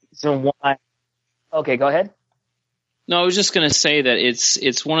the reason why. Okay, go ahead. No, I was just going to say that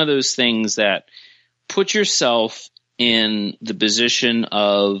it's one of those things that put yourself in the position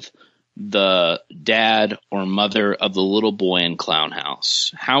of the dad or mother of the little boy in Clown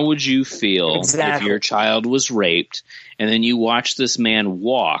House. How would you feel if your child was raped and then you watch this man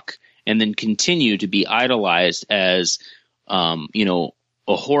walk and then continue to be idolized as, a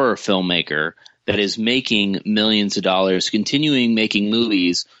horror filmmaker that is making millions of dollars, continuing making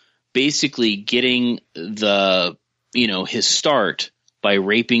movies, basically getting his start by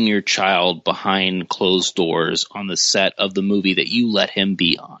raping your child behind closed doors on the set of the movie that you let him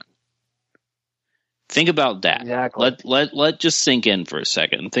be on. Think about that. Exactly. Let just sink in for a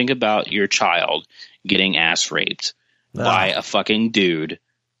second. Think about your child getting ass raped by a fucking dude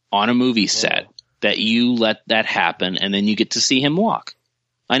on a movie set that you let that happen, and then you get to see him walk.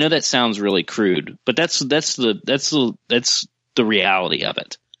 I know that sounds really crude, but that's the reality of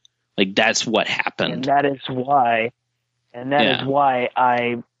it. That's what happened. And that is why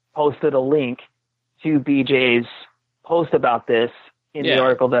I posted a link to BJ's post about this in the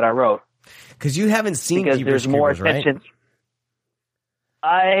article that I wrote. Because you haven't seen because Jeepers there's more Creepers, attention.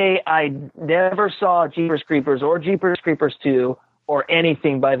 Right? I never saw Jeepers Creepers or Jeepers Creepers 2 or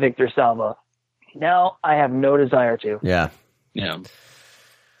anything by Victor Salva. Now I have no desire to. Yeah.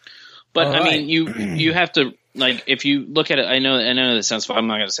 But I mean, you have to if you look at it. I know that sounds. I'm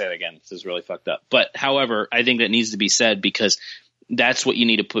not going to say it again. This is really fucked up. But however, I think that needs to be said because that's what you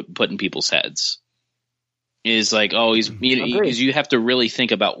need to put in people's heads. Is because you have to really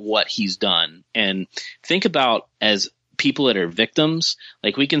think about what he's done and think about as people that are victims.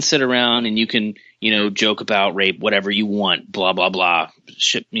 We can sit around and you can, joke about rape, whatever you want, blah, blah, blah,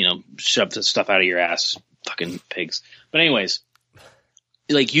 shove the stuff out of your ass, fucking pigs. But anyways,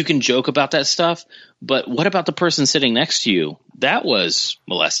 you can joke about that stuff, But what about the person sitting next to you? That was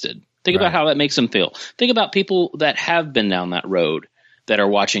molested. Think about how that makes them feel. Think about people that have been down that road that are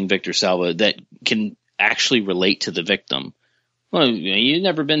watching Victor Salva that can actually relate to the victim. Well, you've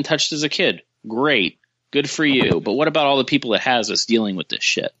never been touched as a kid. Great. Good for you. But what about all the people that has us dealing with this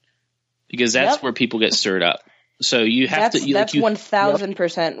shit? Because that's where people get stirred up. So you have to. That's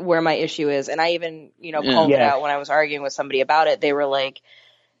 1,000% where my issue is. And I even, called it out when I was arguing with somebody about it. They were like,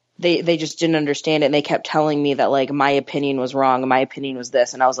 they just didn't understand it. And they kept telling me that, like, my opinion was wrong. My opinion was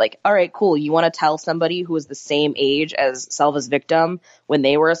this. And I was like, all right, cool. You want to tell somebody who was the same age as Salva's victim when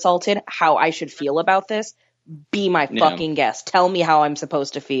they were assaulted how I should feel about this? Be my fucking guest. Tell me how I'm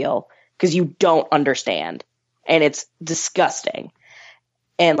supposed to feel. Because you don't understand. And it's disgusting.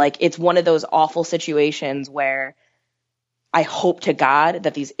 And, like, it's one of those awful situations where I hope to God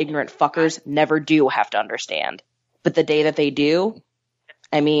that these ignorant fuckers never do have to understand. But the day that they do,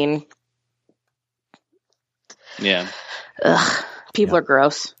 I mean... Yeah. People are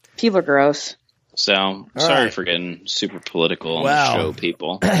gross. People are gross. So, sorry for getting super political on the show,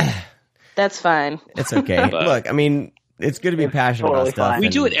 people. That's fine. It's okay. Look, I mean... It's good to be passionate about stuff. We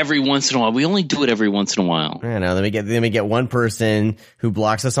do it every once in a while. We only do it every once in a while. I know. Then we get one person who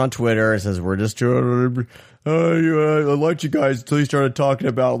blocks us on Twitter and says we're just trying to. I liked you guys until you started talking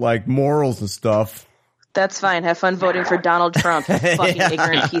about like morals and stuff. That's fine. Have fun voting for Donald Trump, you fucking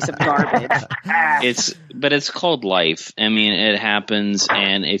ignorant piece of garbage. But it's called life. I mean, it happens,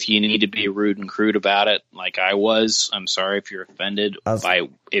 and if you need to be rude and crude about it, like I was, I'm sorry if you're offended if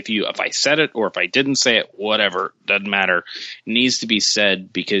I said it or if I didn't say it, whatever, doesn't matter. It needs to be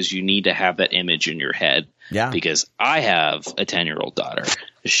said because you need to have that image in your head. Yeah. Because I have a 10-year-old daughter.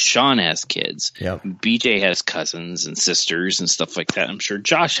 Sean has kids. Yep. BJ has cousins and sisters and stuff like that. I'm sure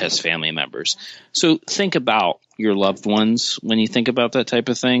Josh has family members. So think about your loved ones when you think about that type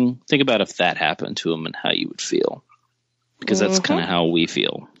of thing. Think about if that happened to them and how you would feel. Because that's kind of how we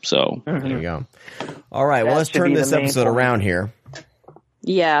feel. So there you go. All right. Well, let's turn this episode around here.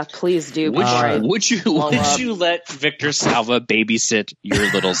 Yeah, please do. Would you let Victor Salva babysit your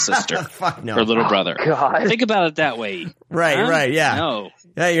little sister or little brother? God. Think about it that way. Right, yeah. No.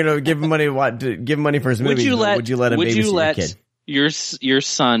 Yeah, give him money. Give him money for his movies. Would you let him babysit your kid? Your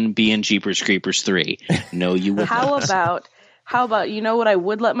son be in Jeepers Creepers 3? No, you would not. How about you know what I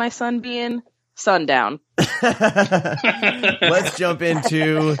would let my son be in? Sundown. Let's jump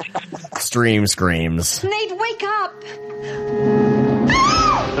into Stream Screams. Nate, wake up!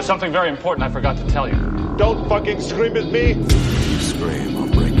 There's something very important I forgot to tell you. Don't fucking scream at me! You scream, I'll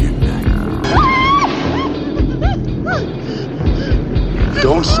break your neck.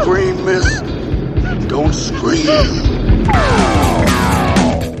 Don't scream, miss. Don't scream.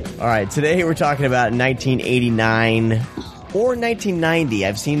 All right, today we're talking about 1989 or 1990.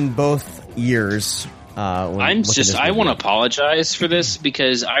 I've seen both years. I want to apologize for this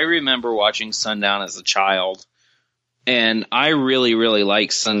because I remember watching Sundown as a child. And I really, really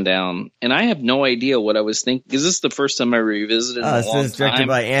like Sundown. And I have no idea what I was thinking. Is this the first time I revisited it in a long time? This is directed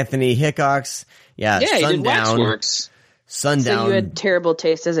by Anthony Hickox. Yeah, Sundown. He did Waxworks. Sundown. So you had terrible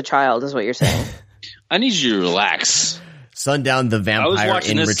taste as a child, is what you're saying. I need you to relax. Sundown, the Vampire in Retreat. I was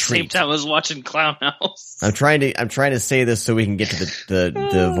watching this at the same time I was watching Clown House. I'm trying to say this so we can get to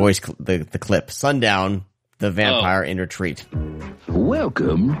the voice, the clip. Sundown, the Vampire in Retreat.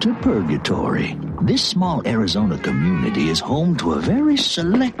 Welcome to Purgatory. This small Arizona community is home to a very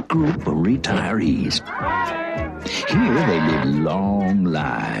select group of retirees. Here they live long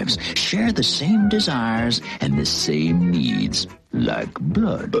lives, share the same desires and the same needs, like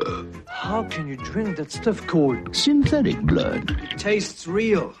blood. How can you drink that stuff called synthetic blood? It tastes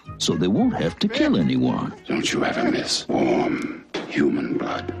real. So they won't have to kill anyone. Don't you ever miss warm human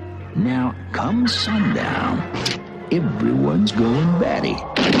blood. Now, come sundown, everyone's going batty.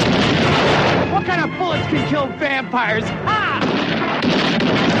 What kind of bullets can kill vampires? Ah!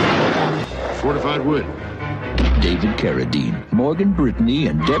 Fortified wood. David Carradine, Morgan Brittany,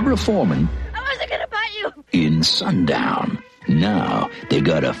 and Deborah Foreman. I wasn't gonna bite you! In Sundown. Now, they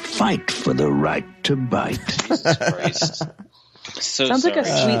gotta fight for the right to bite. Jesus Christ. Sounds like a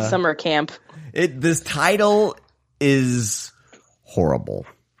sweet summer camp. This title is horrible.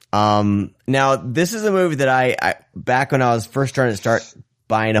 Now this is a movie that I back when I was first trying to start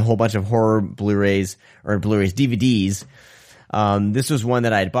buying a whole bunch of horror Blu-rays DVDs. This was one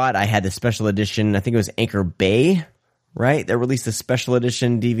that I had bought. I had the special edition. I think it was Anchor Bay, right? That released a special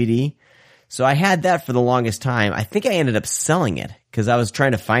edition DVD. So I had that for the longest time. I think I ended up selling it because I was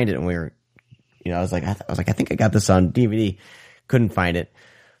trying to find it and we were, I was like, I think I got this on DVD. Couldn't find it,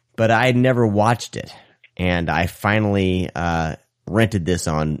 but I had never watched it. And I finally, rented this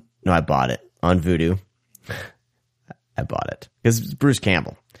I bought it on Vudu. I bought it because it's Bruce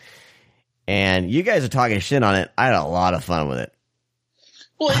Campbell. And you guys are talking shit on it. I had a lot of fun with it.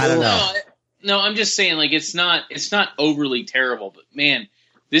 Well, I don't know. No, I'm just saying, like, it's not overly terrible, but man,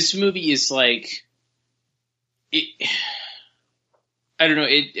 this movie is like, I don't know.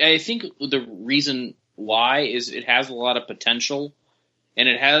 I think the reason why is it has a lot of potential and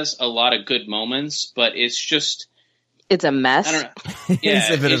it has a lot of good moments, but it's a mess. I don't know. Yeah, it's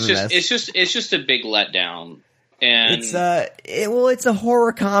a bit of a mess. It's just a big letdown. And it's a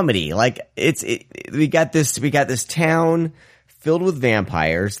horror comedy. Like we got this town filled with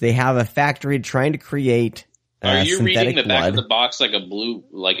vampires. They have a factory trying to create Are you reading the back blood. of the box like a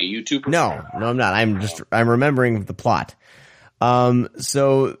YouTuber? No, I'm not. I'm remembering the plot.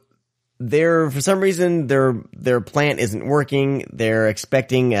 So for some reason their plant isn't working. They're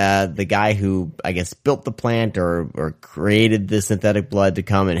expecting the guy who I guess built the plant or created the synthetic blood to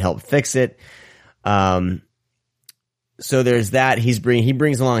come and help fix it. So there's that. He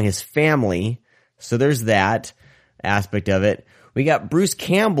brings along his family. So there's that aspect of it. We got Bruce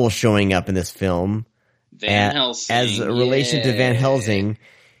Campbell showing up in this film Van Helsing, as a relation to Van Helsing.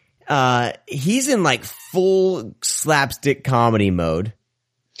 He's in like full slapstick comedy mode.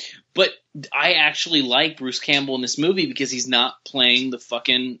 But I actually like Bruce Campbell in this movie because he's not playing the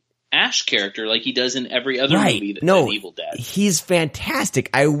fucking Ash character like he does in every other movie than Evil Dead. He's fantastic.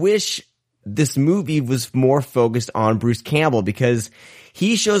 I wish this movie was more focused on Bruce Campbell because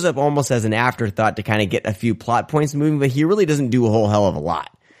he shows up almost as an afterthought to kind of get a few plot points moving, but he really doesn't do a whole hell of a lot.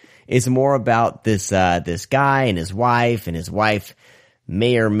 It's more about this guy and his wife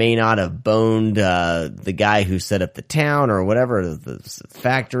may or may not have boned the guy who set up the town or whatever, the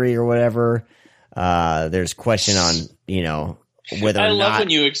factory or whatever. There's question on, whether or not. I love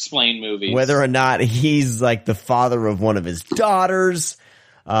when you explain movies. Whether or not he's like the father of one of his daughters.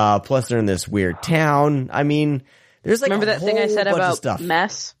 Plus they're in this weird town. I mean, there's like remember that thing I said about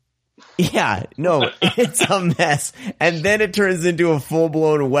mess? Yeah, no, it's a mess. And then it turns into a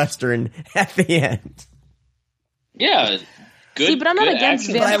full-blown Western at the end. Yeah. Good, see, but I'm not against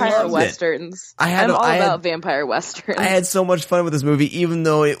action. vampire Westerns. I'm all about vampire Westerns. I had so much fun with this movie, even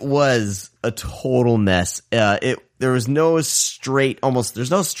though it was a total mess. There was no straight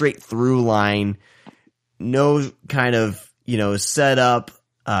through line, no kind of, set up,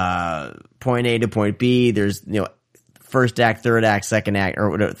 point A to point B. There's, first act, third act, second act, or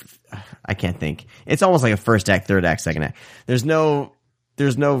whatever. I can't think. It's almost like a first act, third act, second act. There's no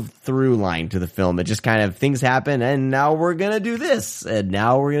through line to the film. It just kind of things happen and now we're going to do this and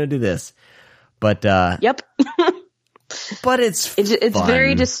now we're going to do this. But, yep. But it's fun.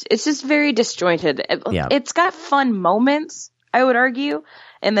 It's just very disjointed. Yeah. It's got fun moments, I would argue.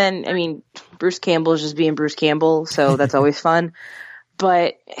 And then, I mean, Bruce Campbell is just being Bruce Campbell. So that's always fun.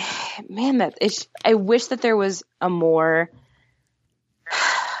 But man, I wish that there was a more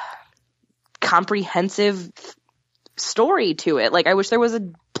comprehensive story to it. Like, I wish there was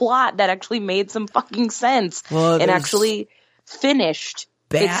a plot that actually made some fucking sense and actually finished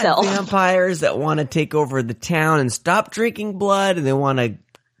itself. Bad vampires that want to take over the town and stop drinking blood, and they want to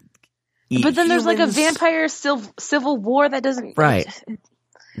eat But then there's like a humans. vampire civil war that doesn't... Right.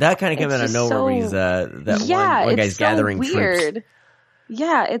 That kind of came out of nowhere because one guy's gathering weird. troops.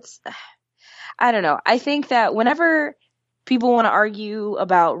 Yeah, I don't know. I think that whenever people want to argue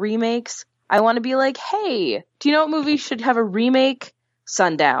about remakes, I want to be like, hey, do you know what movie should have a remake?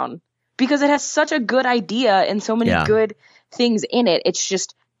 Sundown. Because it has such a good idea and so many good things in it. It's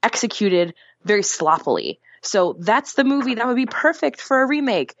just executed very sloppily. So that's the movie that would be perfect for a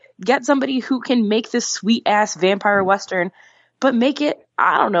remake. Get somebody who can make this sweet ass vampire Western, but make it,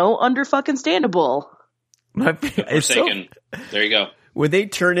 I don't know, under fucking standable. There you go. When they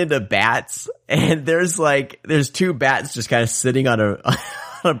turn into bats and there's two bats just kind of sitting on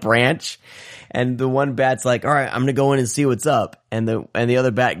a branch, and the one bat's like, all right, I'm going to go in and see what's up. And the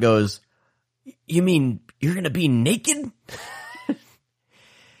other bat goes, you mean you're going to be naked?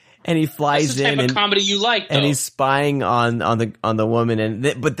 And he flies That's the type in of comedy you like, though. And he's spying on the woman.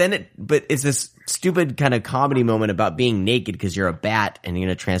 But it's this stupid kind of comedy moment about being naked because you're a bat and you're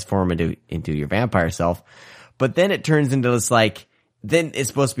going to transform into your vampire self. But then it turns into this then it's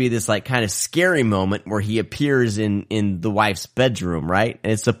supposed to be this kind of scary moment where he appears in the wife's bedroom, right?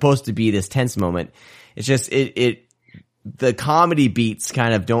 And it's supposed to be this tense moment. It's just, the comedy beats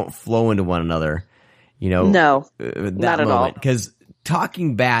kind of don't flow into one another, No, not at all. Because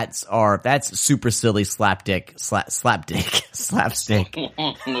talking bats that's super silly slapstick. Freudian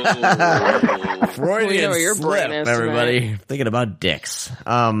your slip, brain is everybody. tonight. Thinking about dicks.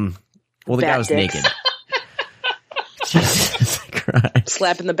 Well, the guy was dicks. naked. Jesus Christ. Christ.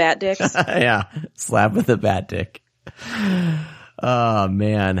 Slapping the bat dicks. Yeah, slap with the bat dick. Oh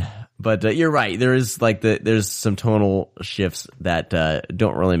man, but you're right. There is there's some tonal shifts that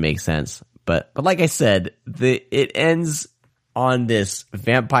don't really make sense. But like I said, it ends on this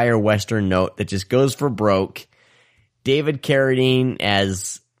vampire western note that just goes for broke. David Carradine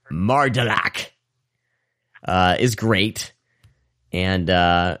as Mardalak is great, and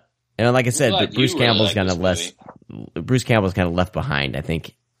like I said, but Bruce Campbell's kind of left behind. I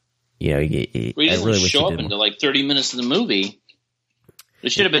think he doesn't show up until like 30 minutes of the movie.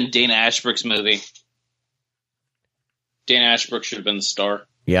 It should have been Dana Ashbrook's movie. Dana Ashbrook should have been the star.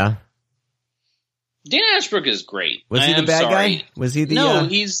 Yeah. Dana Ashbrook is great. Was he the bad guy? Was he the... No,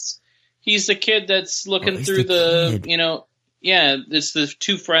 he's the kid that's looking through it's the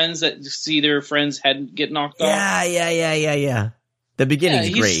two friends that see their friend's head get knocked off. Yeah. The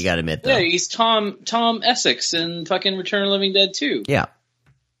beginning's great, you gotta admit, though. Yeah, he's Tom Essex in fucking Return of the Living Dead 2. Yeah.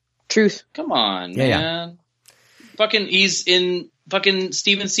 Truth. Come on, man. Yeah. Fucking, he's in fucking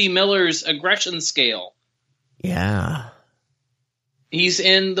Stephen C. Miller's Aggression Scale. Yeah. He's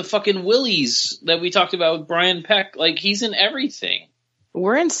in the fucking Willies that we talked about with Brian Peck. Like, he's in everything.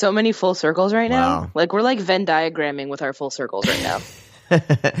 We're in so many full circles right now. Like, we're like Venn diagramming with our full circles right now.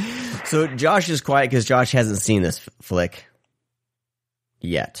 So Josh is quiet because Josh hasn't seen this flick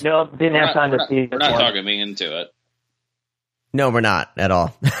yet. No, didn't have time to see it. We're not talking me into it. No, we're not at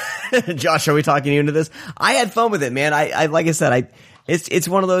all. Josh, are we talking you into this? I had fun with it, man. I like I said, it's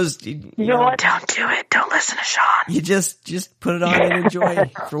one of those. You know what? Don't do it. Don't listen to Sean. You just put it on and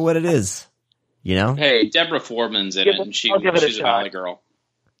enjoy for what it is. You know? Hey, Deborah Foreman's in it, and she's a Valley girl.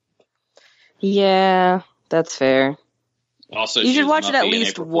 Yeah, that's fair. Also, you should watch it at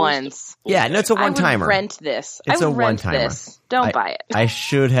least once. Yeah, no, it's a one-timer. I would rent this. It's a one-timer. Don't buy it. I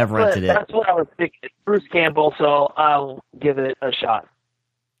should have rented it. That's what I was thinking. Bruce Campbell, so I'll give it a shot.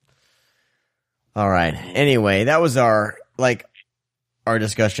 All right. Anyway, that was our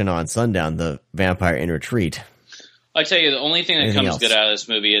discussion on Sundown, the vampire in retreat. I tell you, the only thing that comes good out of this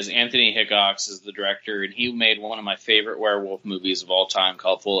movie is Anthony Hickox is the director, and he made one of my favorite werewolf movies of all time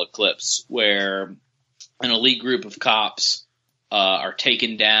called Full Eclipse, where an elite group of cops are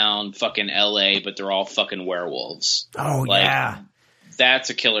taking down fucking LA, but they're all fucking werewolves. Oh, yeah. That's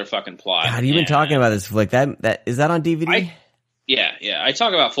a killer fucking plot. God, you've been talking about this flick. That is that on DVD? Yeah. I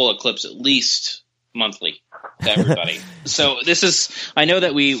talk about Full Eclipse at least monthly to everybody. So I know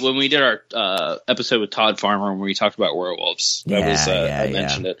that when we did our episode with Todd Farmer, when we talked about werewolves, I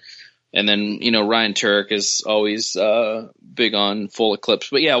mentioned it. And then, Ryan Turek is always big on Full Eclipse.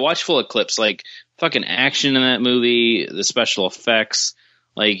 But yeah, watch Full Eclipse. Like, fucking action in that movie, the special effects.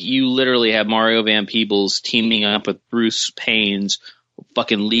 Like, you literally have Mario Van Peebles teaming up with Bruce Payne's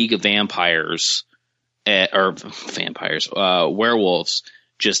fucking League of Vampires. Werewolves,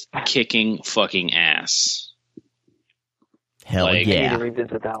 just kicking fucking ass. Hell yeah. I need to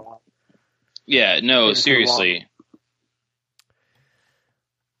revisit that one. Yeah, no, seriously.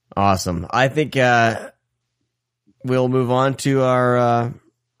 Awesome. I think we'll move on to our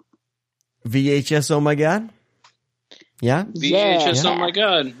VHS. Oh my god. Yeah. VHS. Oh my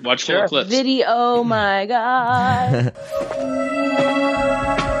god. Watch Full Eclipse. Video. Oh my god.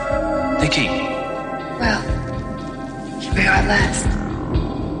 Nikki. Well, here we are at last.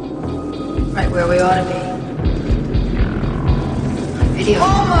 Right where we ought to be. Video.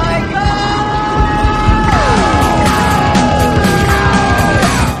 Oh my god!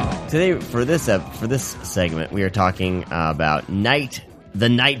 Today, for this segment, we are talking about Night. The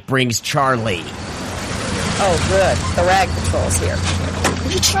Night Brings Charlie. Oh, good. The rag patrol's here.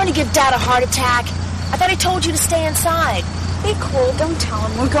 Are you trying to give Dad a heart attack? I thought I told you to stay inside. Be cool. Don't tell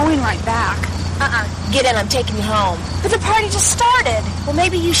him. We're going right back. Get in. I'm taking you home. But the party just started. Well,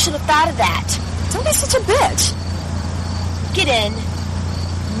 maybe you should have thought of that. Don't be such a bitch. Get in.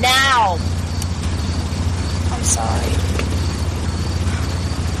 Now. I'm sorry.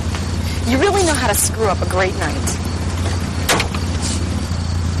 You really know how to screw up a great night.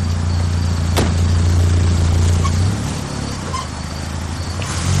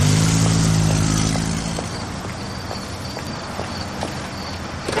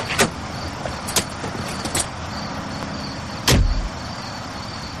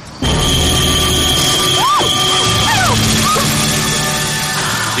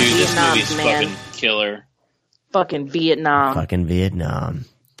 Dude, this movie's fucking killer. Fucking Vietnam.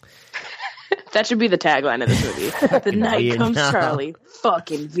 That should be the tagline of this movie. The night comes Charlie.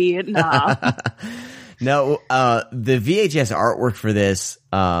 Fucking Vietnam. No, the VHS artwork for this,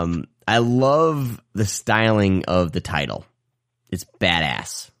 I love the styling of the title. It's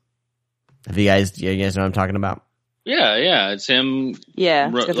badass. Do you guys know what I'm talking about? Yeah, it's him. Yeah,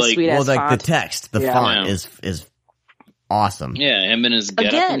 it's got the sweet ass like font. the text, the font is awesome. Yeah, him and his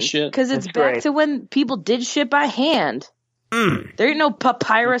getup and shit. Because it's back to when people did shit by hand. There ain't no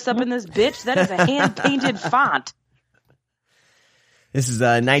papyrus up in this bitch. That is a hand painted font. This is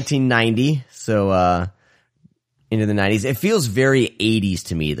 1990, so into the 90s. It feels very 80s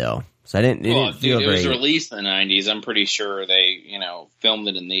to me, though. So I didn't. It was released in the 90s. I'm pretty sure they, filmed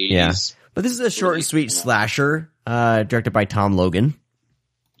it in the 80s. Yeah, but this is a short and sweet slasher, directed by Tom Logan.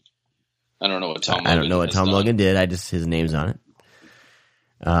 I don't know what Tom. I don't know what Tom Logan did. His name's on it.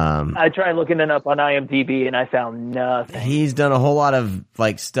 I tried looking it up on IMDb and I found nothing. He's done a whole lot of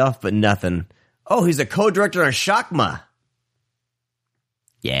stuff, but nothing. Oh, he's a co-director on Shakma.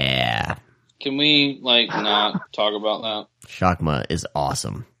 Yeah. Can we not talk about that? Shakma is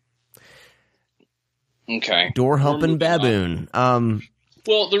awesome. Okay. Door humping baboon.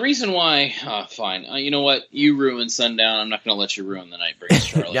 Well, the reason why, fine. You know what? You ruined Sundown. I'm not going to let you ruin The Night Brings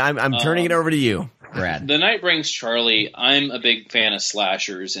Charlie. Yeah, I'm turning it over to you, Brad. The Night Brings Charlie. I'm a big fan of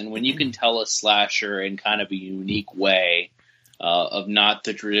slashers, and when you can tell a slasher in kind of a unique way, of not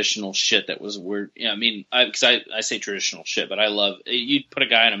the traditional shit that was weird. I mean, because I say traditional shit, but I love you put a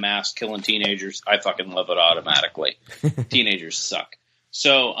guy in a mask killing teenagers. I fucking love it automatically. Teenagers suck.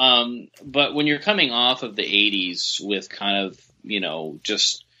 So, but when you're coming off of the 80s with kind of,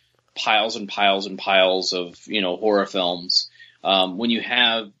 just piles and piles and piles of, horror films, when you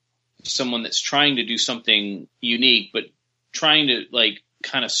have someone that's trying to do something unique, but trying to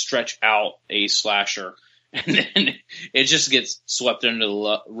kind of stretch out a slasher, and then it just gets swept under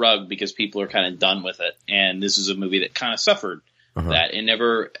the rug because people are kind of done with it. And this is a movie that kind of suffered that. It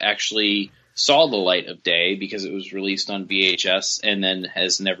never actually saw the light of day because it was released on VHS and then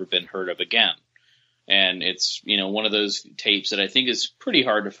has never been heard of again. And it's, one of those tapes that I think is pretty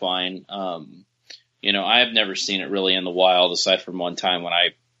hard to find. I've never seen it really in the wild aside from one time when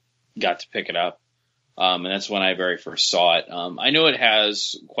I got to pick it up. And that's when I very first saw it. I know it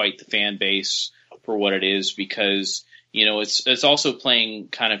has quite the fan base for what it is because, it's also playing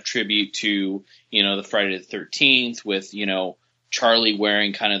kind of tribute to, the Friday the 13th with, Charlie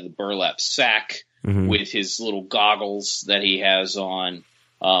wearing kind of the burlap sack with his little goggles that he has on.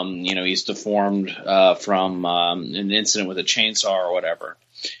 He's deformed from an incident with a chainsaw or whatever.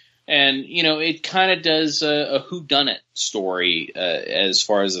 And, it kind of does a whodunit story as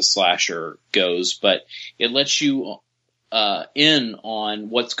far as a slasher goes, but it lets you in on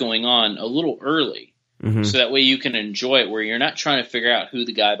what's going on a little early. So that way you can enjoy it where you're not trying to figure out who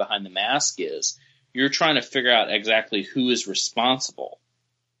the guy behind the mask is. You're trying to figure out exactly who is responsible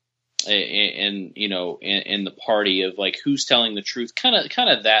in the party of who's telling the truth, kind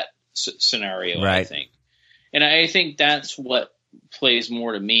of that scenario, right. I think. And I think that's what plays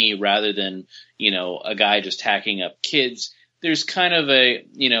more to me rather than, a guy just hacking up kids. There's kind of a,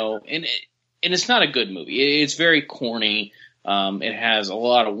 and it's not a good movie. It's very corny. It has a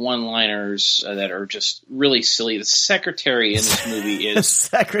lot of one-liners that are just really silly. The secretary in this movie is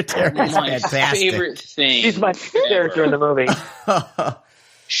secretary my fantastic. favorite thing. She's my character in the movie.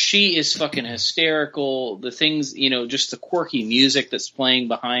 She is fucking hysterical. The things, just the quirky music that's playing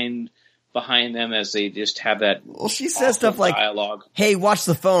behind them as they just have that. Well, she says stuff like dialogue. "Hey, watch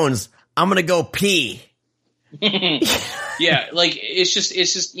the phones. I'm gonna go pee." Yeah, it's just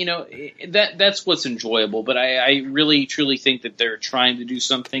that's what's enjoyable. But I really truly think that they're trying to do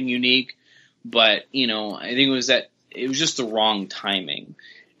something unique. But I think it was just the wrong timing.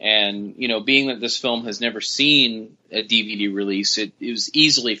 And being that this film has never seen a DVD release, it was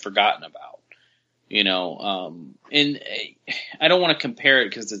easily forgotten about. And I don't want to compare it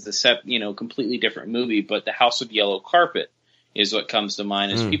because it's a completely different movie. But The House of Yellow Carpet is what comes to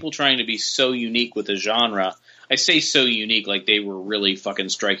mind. Is people trying to be so unique with the genre. I say so unique like they were really fucking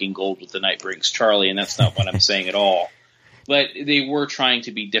striking gold with The Night Brings Charlie, and that's not what I'm saying at all. But they were trying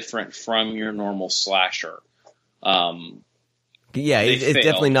to be different from your normal slasher. Yeah, it's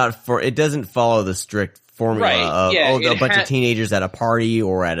definitely not it doesn't follow the strict formula of a bunch of teenagers at a party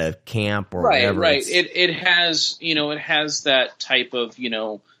or at a camp or whatever. Right. It has that type of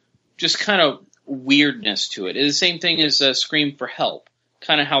just kind of weirdness to it. It's the same thing as Scream for Help.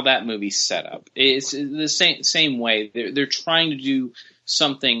 Kind of how that movie's set up. It's the same way. They're trying to do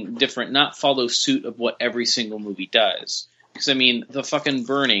something different, not follow suit of what every single movie does. Because the fucking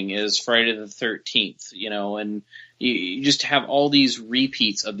Burning is Friday the 13th, and you just have all these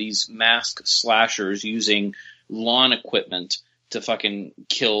repeats of these masked slashers using lawn equipment to fucking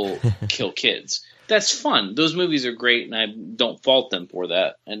kill kids. That's fun. Those movies are great, and I don't fault them for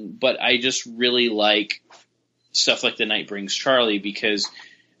that. But I just really like stuff like The Night Brings Charlie because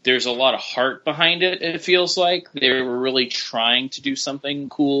there's a lot of heart behind it. It feels like they were really trying to do something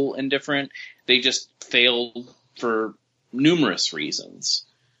cool and different. They just failed for numerous reasons,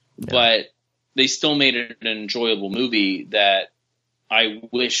 but they still made it an enjoyable movie that I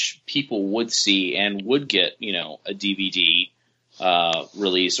wish people would see and would get, a DVD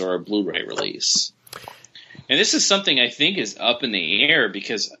release or a Blu-ray release. And this is something I think is up in the air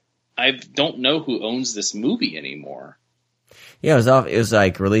because I don't know who owns this movie anymore. Yeah, it was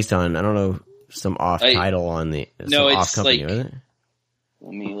like released on, I don't know, some off title on the off company, wasn't it?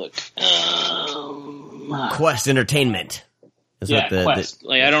 Let me look. Quest Entertainment. Quest.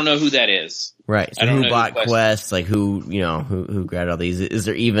 I don't know who that is. Right. So who bought Quest? Like who grabbed all these? Is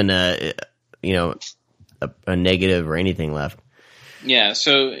there even a negative or anything left? Yeah.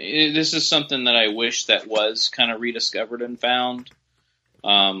 So this is something that I wish that was kind of rediscovered and found.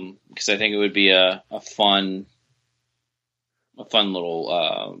 Because I think it would be a fun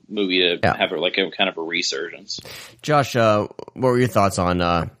little movie to have like a kind of a resurgence. Josh, what were your thoughts on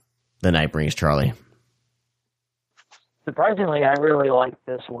The Night Brings Charlie? Surprisingly, I really liked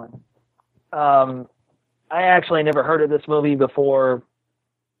this one. I actually never heard of this movie before.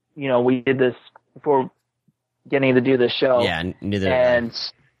 We did this before getting to do this show. Yeah, neither. And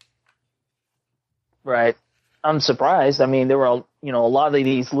right, I'm surprised. I mean, there were a lot of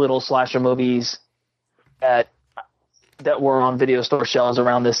these little slasher movies that were on video store shelves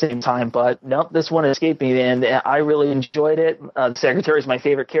around the same time, but nope, this one escaped me, and I really enjoyed it. The Secretary is my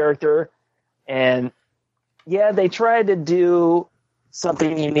favorite character, and yeah, they tried to do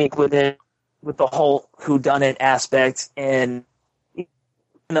something unique with it, with the whole whodunit aspect, and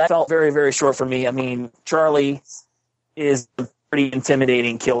that felt very, very short for me. I mean, Charlie is a pretty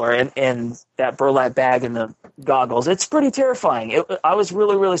intimidating killer, and that burlap bag and the goggles, it's pretty terrifying. I was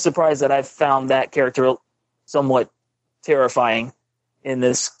really, really surprised that I found that character somewhat terrifying in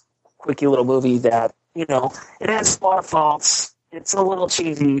this quickie little movie that, it has a lot of faults. It's a little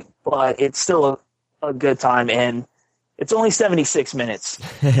cheesy, but it's still a good time, and it's only 76 minutes.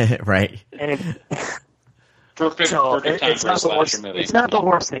 Right. And perfect time for a slasher movie. It's not the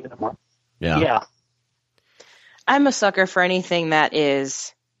worst thing in the world. Yeah. I'm a sucker for anything that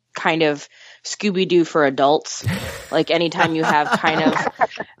is kind of Scooby-Doo for adults. Like anytime you have kind of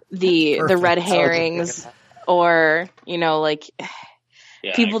the red herrings or,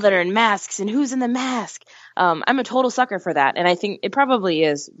 people that are in masks and who's in the mask. I'm a total sucker for that. And I think it probably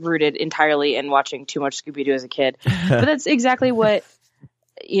is rooted entirely in watching too much Scooby-Doo as a kid. But that's exactly what,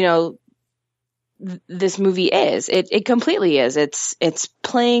 this movie is. It completely is. It's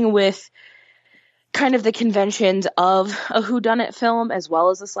playing with kind of the conventions of a whodunit film as well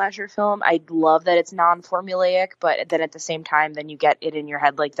as a slasher film. I love that it's non-formulaic, but then at the same time, then you get it in your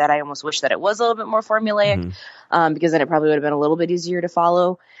head like that. I almost wish that it was a little bit more formulaic, because then it probably would have been a little bit easier to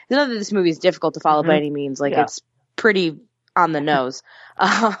follow. It's not that this movie is difficult to follow by any means. It's pretty on the nose.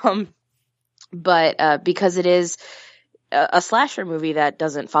 But because it is a slasher movie that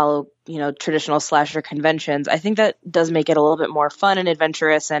doesn't follow, traditional slasher conventions, I think that does make it a little bit more fun and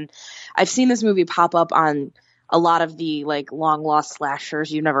adventurous. And I've seen this movie pop up on a lot of the long lost slashers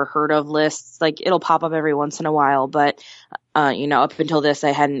you've never heard of lists. It'll pop up every once in a while, but up until this,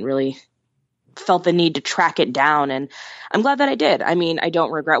 I hadn't really felt the need to track it down, and I'm glad that I did. I mean, I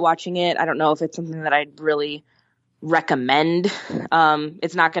don't regret watching it. I don't know if it's something that I'd really recommend.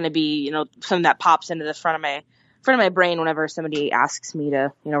 It's not going to be, something that pops into the front of my brain whenever somebody asks me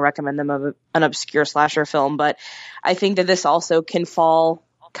to, recommend them an obscure slasher film. But I think that this also can fall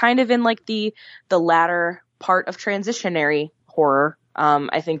kind of in the latter part of transitionary horror.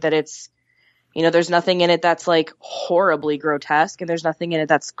 I think that it's, there's nothing in it that's horribly grotesque, and there's nothing in it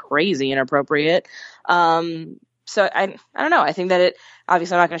that's crazy inappropriate. So I don't know. I think that it,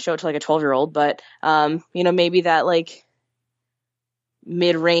 obviously I'm not going to show it to a 12-year-old, but, maybe that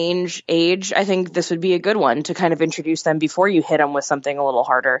mid-range age, I think this would be a good one to kind of introduce them before you hit them with something a little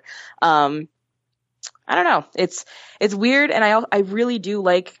harder. I don't know. It's weird. And I really do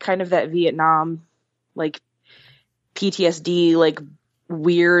like kind of that Vietnam, PTSD,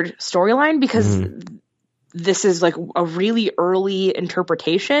 weird storyline, because this is a really early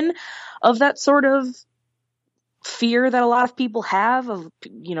interpretation of that sort of fear that a lot of people have of,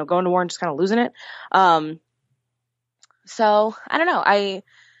 going to war and just kind of losing it. So I don't know. I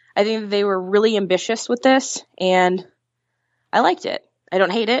think they were really ambitious with this, and I liked it. I don't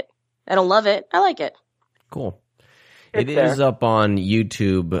hate it. I don't love it. I like it. Cool. It is up on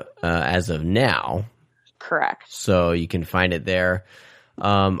YouTube as of now. Correct. So you can find it there.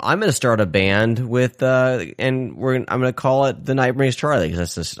 I'm going to start a band with, I'm going to call it The Night Brings Charlie, because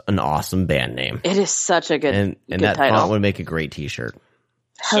that's just an awesome band name. It is such a good and good that title. font would make a great T-shirt.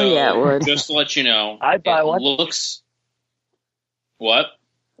 Hell yeah, it would. Just to let you know, I'd buy one. Looks. What?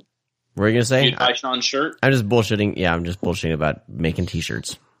 What are you gonna say? You'd buy Sean's shirt? I'm just bullshitting. Yeah, I'm just bullshitting about making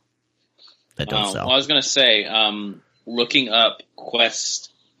T-shirts that don't sell. Well, I was gonna say, looking up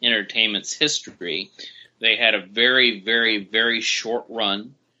Quest Entertainment's history, they had a very, very, very short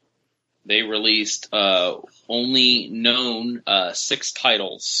run. They released only known 6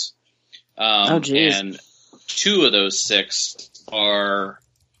 titles. And 2 of those 6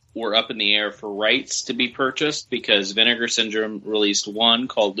 were up in the air for rights to be purchased because Vinegar Syndrome released one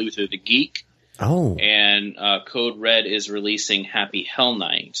called Luther the Geek. Oh. And Code Red is releasing Happy Hell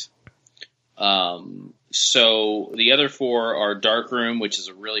Night. So the other 4 are Dark Room, which is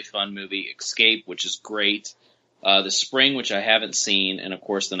a really fun movie, Escape, which is great, The Spring, which I haven't seen, and of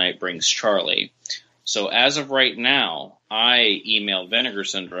course The Night Brings Charlie. So as of right now, I emailed Vinegar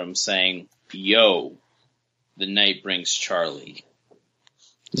Syndrome saying, yo, The Night Brings Charlie.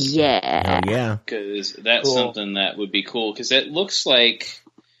 Yeah. Oh, yeah. Because that's something that would be cool. Because it looks like,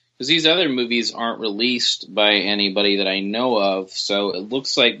 because these other movies aren't released by anybody that I know of, so it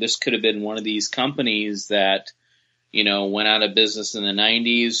looks like this could have been one of these companies that, went out of business in the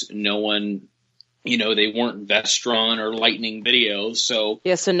 90s. No one, they weren't Vestron or Lightning Video, so...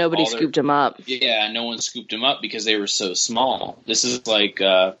 Yeah, so nobody scooped them up. Yeah, no one scooped them up because they were so small. This is like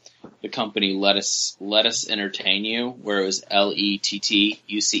the company Let Us Entertain You, where it was LETTUCE,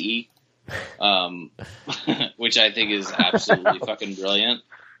 which I think is absolutely fucking brilliant.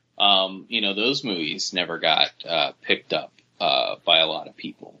 Those movies never got picked up by a lot of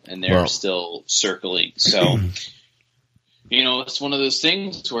people, and they're still circling. So... it's one of those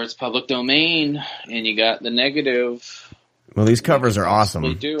things where it's public domain, and you got the negative. Well, these covers are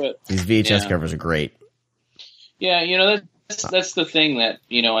awesome. Do it. These VHS covers are great. Yeah, that's the thing that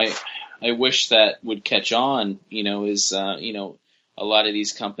I wish that would catch on. Is a lot of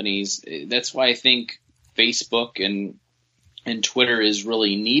these companies. That's why I think Facebook and Twitter is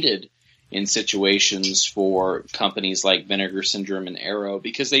really needed in situations for companies like Vinegar Syndrome and Arrow,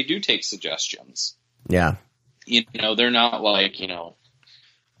 because they do take suggestions. Yeah. They're not like,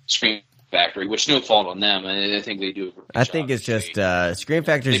 Scream Factory, which no fault on them. I think they do. I think it's just Scream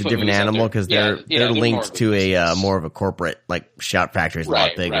Factory is a different animal because they're linked to a more of a corporate, like Shout Factory is a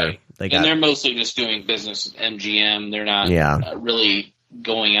lot bigger. Right. And they're mostly just doing business with MGM. They're not really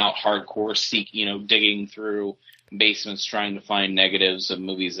going out hardcore, digging through basements trying to find negatives of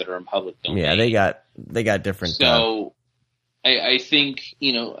movies that are in public domain. Yeah, they got different. So. I think,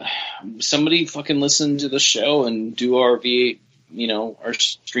 somebody fucking listen to the show and do our our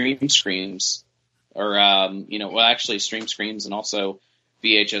stream screams, or actually stream screams and also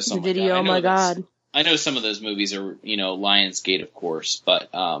VHS. The video. Oh my God! I know some of those movies are Lionsgate, of course, but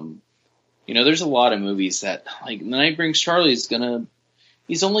there's a lot of movies that like The Night Brings Charlie is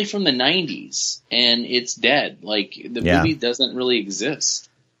he's only from the 90s and it's dead. Like the movie doesn't really exist,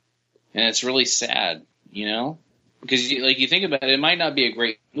 and it's really sad, Because you think about it, it might not be a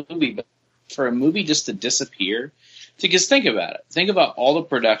great movie, but for a movie just to disappear, because think about it. Think about all the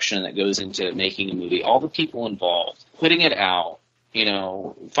production that goes into making a movie, all the people involved, putting it out,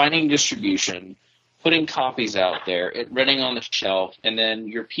 finding distribution, putting copies out there, it running on the shelf, and then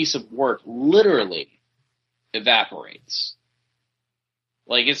your piece of work literally evaporates.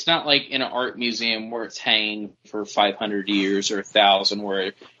 Like, it's not like in an art museum where it's hanging for 500 years or 1,000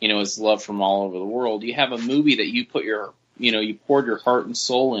 where, it's loved from all over the world. You have a movie that you put you poured your heart and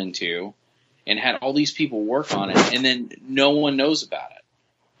soul into and had all these people work on it, and then no one knows about it.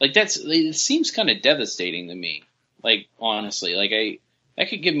 Like, it seems kind of devastating to me. Like, honestly, that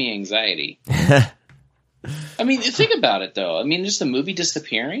could give me anxiety. I mean, think about it, though. I mean, just a movie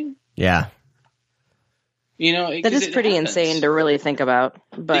disappearing? Yeah. That is pretty insane to really think about.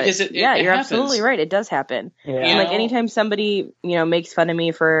 But you're absolutely right. It does happen. Yeah. And anytime somebody, makes fun of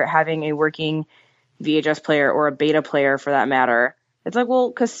me for having a working VHS player or a beta player for that matter, it's like, well,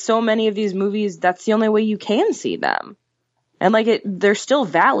 because so many of these movies, that's the only way you can see them. And they're still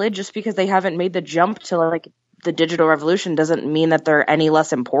valid. Just because they haven't made the jump to the digital revolution doesn't mean that they're any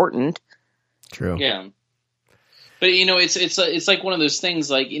less important. True. Yeah. But it's like one of those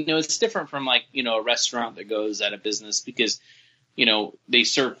things. It's different from a restaurant that goes out of business because they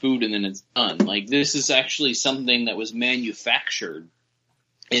serve food and then it's done. Like, this is actually something that was manufactured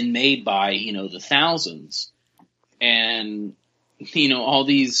and made by the thousands, and all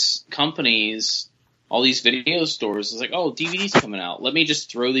these companies, all these video stores is like, oh, DVD's coming out. Let me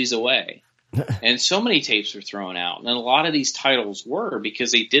just throw these away. And so many tapes were thrown out, and a lot of these titles were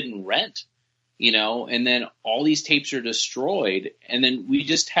because they didn't rent. And then all these tapes are destroyed, and then we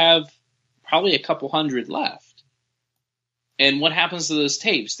just have probably a couple hundred left. And what happens to those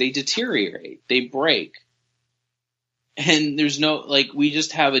tapes? They deteriorate. They break. And there's no, like, we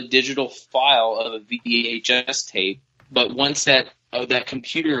just have a digital file of a VHS tape, but once that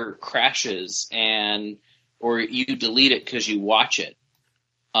computer crashes or you delete it because you watch it,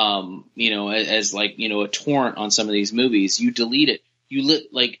 as like, a torrent on some of these movies, you delete it.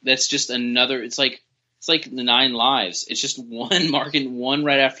 That's just another, it's like the 9 Lives. It's just one marking one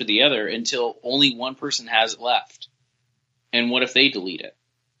right after the other until only one person has it left. And what if they delete it?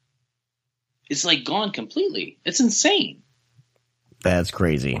 It's like gone completely. It's insane. That's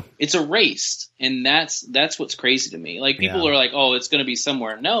crazy. It's erased, and that's what's crazy to me. Like, people are like, "Oh, it's going to be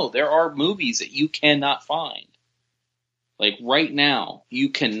somewhere." No, there are movies that you cannot find. Like right now, you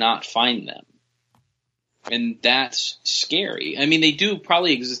cannot find them, and that's scary. I mean, they do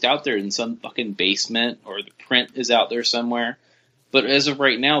probably exist out there in some fucking basement, or the print is out there somewhere. But as of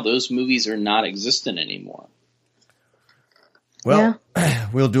right now, those movies are not existent anymore. Well,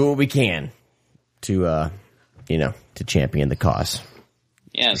 we'll do what we can to champion the cause.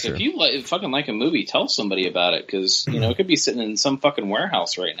 Yeah, so if you fucking like a movie, tell somebody about it, because, it could be sitting in some fucking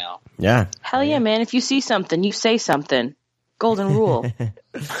warehouse right now. Yeah. Hell yeah, man. If you see something, you say something. Golden rule.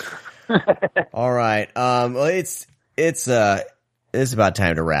 All right. Well, it's about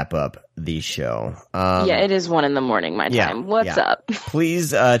time to wrap up the show. It is 1 a.m. my time. What's up?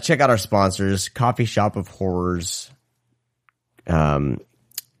 Please check out our sponsors, Coffee Shop of Horrors.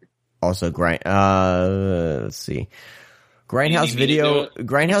 Also, let's see. Grindhouse Video.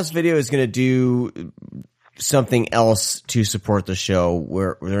 Grindhouse Video is going to do something else to support the show,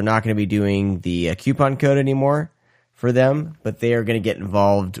 where they're not going to be doing the coupon code anymore for them, but they are going to get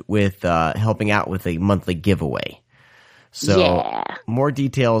involved with helping out with a monthly giveaway. So more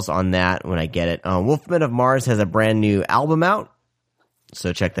details on that when I get it. Wolfman of Mars has a brand new album out,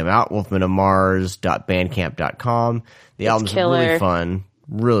 so check them out. wolfmanofmars.bandcamp.com. The album's really fun.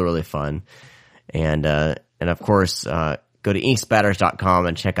 Really, really fun. And of course, go to inkspatters.com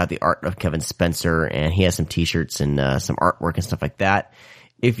and check out the art of Kevin Spencer. And he has some t-shirts and some artwork and stuff like that.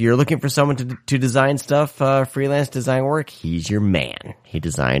 If you're looking for someone to design stuff, freelance design work, he's your man. He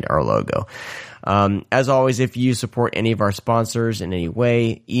designed our logo. As always, if you support any of our sponsors in any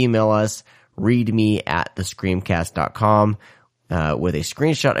way, email us, readme@thescreamcast.com, with a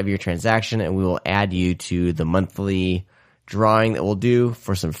screenshot of your transaction, and we will add you to the monthly drawing that we'll do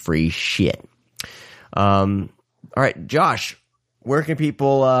for some free shit. All right, Josh, where can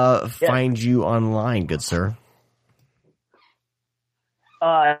people find you online, good sir?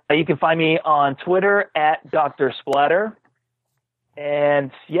 You can find me on Twitter at Dr. Splatter.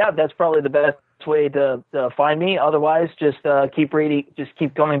 And that's probably the best way to find me. Otherwise, just keep reading, just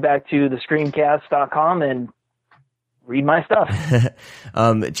keep coming back to thescreamcast.com and read my stuff.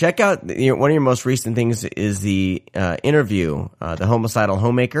 Check out one of your most recent things is the interview, the Homicidal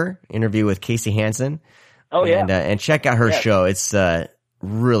Homemaker interview with Casey Hansen. Oh yeah, and check out her show. It's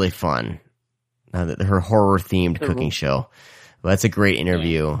really fun. Her horror themed cooking show. Well, that's a great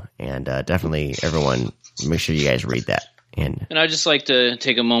interview, and definitely everyone make sure you guys read that. And I'd just like to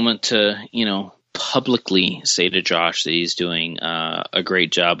take a moment to publicly say to Josh that he's doing a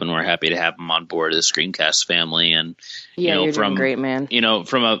great job, and we're happy to have him on board of the Screamcast family. And you're doing great, man.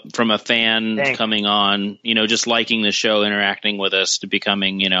 From a fan coming on, just liking the show, interacting with us, to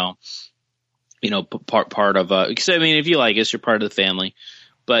becoming part of because if you like us, you're part of the family.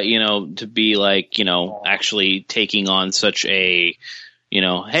 But to be like actually taking on such a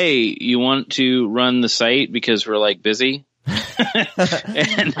hey, you want to run the site because we're like busy.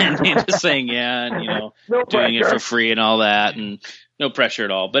 and just saying and no doing it for free and all that, and no pressure at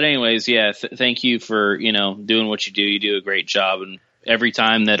all. But anyways, thank you for doing what you do. You do a great job, and every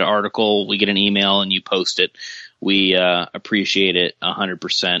time that article we get an email and you post it, we appreciate it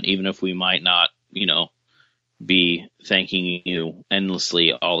 100%, even if we might not be thanking you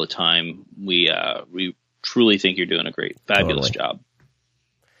endlessly all the time. We truly think you're doing a great, fabulous job.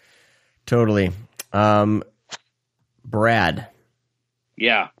 Totally. Brad.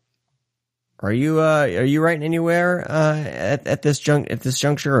 Yeah. Are you writing anywhere at this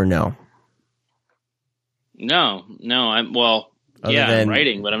juncture, or no? No. I'm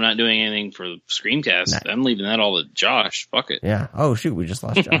writing, but I'm not doing anything for Screamcast. I'm leaving that all to Josh. Fuck it. Yeah. Oh shoot, we just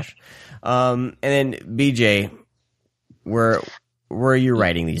lost Josh. And then BJ, where are you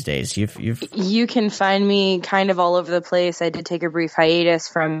writing these days? You can find me kind of all over the place. I did take a brief hiatus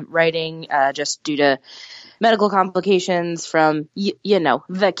from writing, just due to medical complications from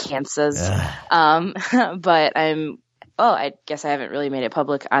the cancers. But I'm I guess I haven't really made it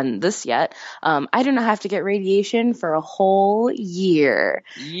public on this yet. I do not have to get radiation for a whole year.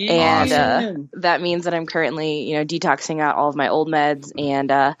 Yeah. And that means that I'm currently, detoxing out all of my old meds.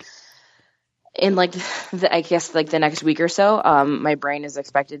 And in the next week or so, my brain is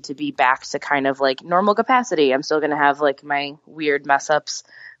expected to be back to kind of like normal capacity. I'm still going to have like my weird mess ups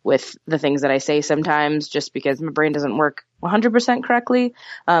with the things that I say sometimes, just because my brain doesn't work 100% correctly,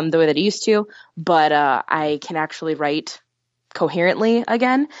 the way that it used to. But I can actually write coherently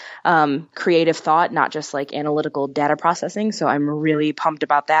again, creative thought, not just like analytical data processing. So I'm really pumped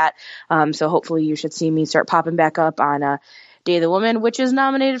about that. So hopefully you should see me start popping back up on Day of the Woman, which is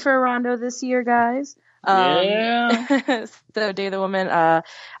nominated for a Rondo this year, guys. Yeah. So Day of the Woman,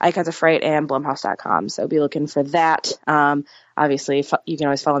 Icons of Fright, and Blumhouse.com. So be looking for that. Obviously, you can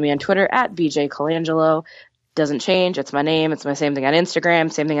always follow me on Twitter at BJ Colangelo. Doesn't change. It's my name. It's my same thing on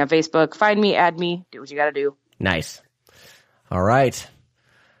Instagram, same thing on Facebook. Find me, add me, do what you got to do. Nice. All right,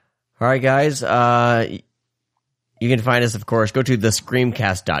 guys. You can find us, of course. Go to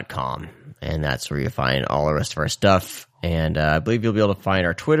thescreamcast.com, and that's where you find all the rest of our stuff. And I believe you'll be able to find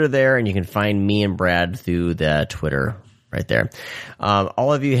our Twitter there, and you can find me and Brad through the Twitter right there.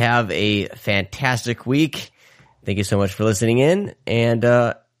 All of you have a fantastic week. Thank you so much for listening in. And,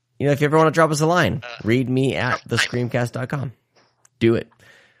 if you ever want to drop us a line, read me at thescreamcast.com. Do it.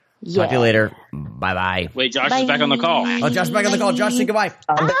 Yeah. Talk to you later. Bye-bye. Wait, Josh is back on the call. Oh, Josh is back on the call. Josh, say goodbye.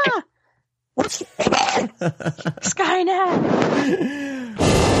 Skynet.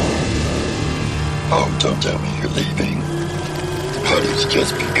 Oh, don't tell me you're leaving. The party's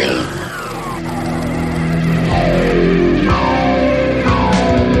just begun.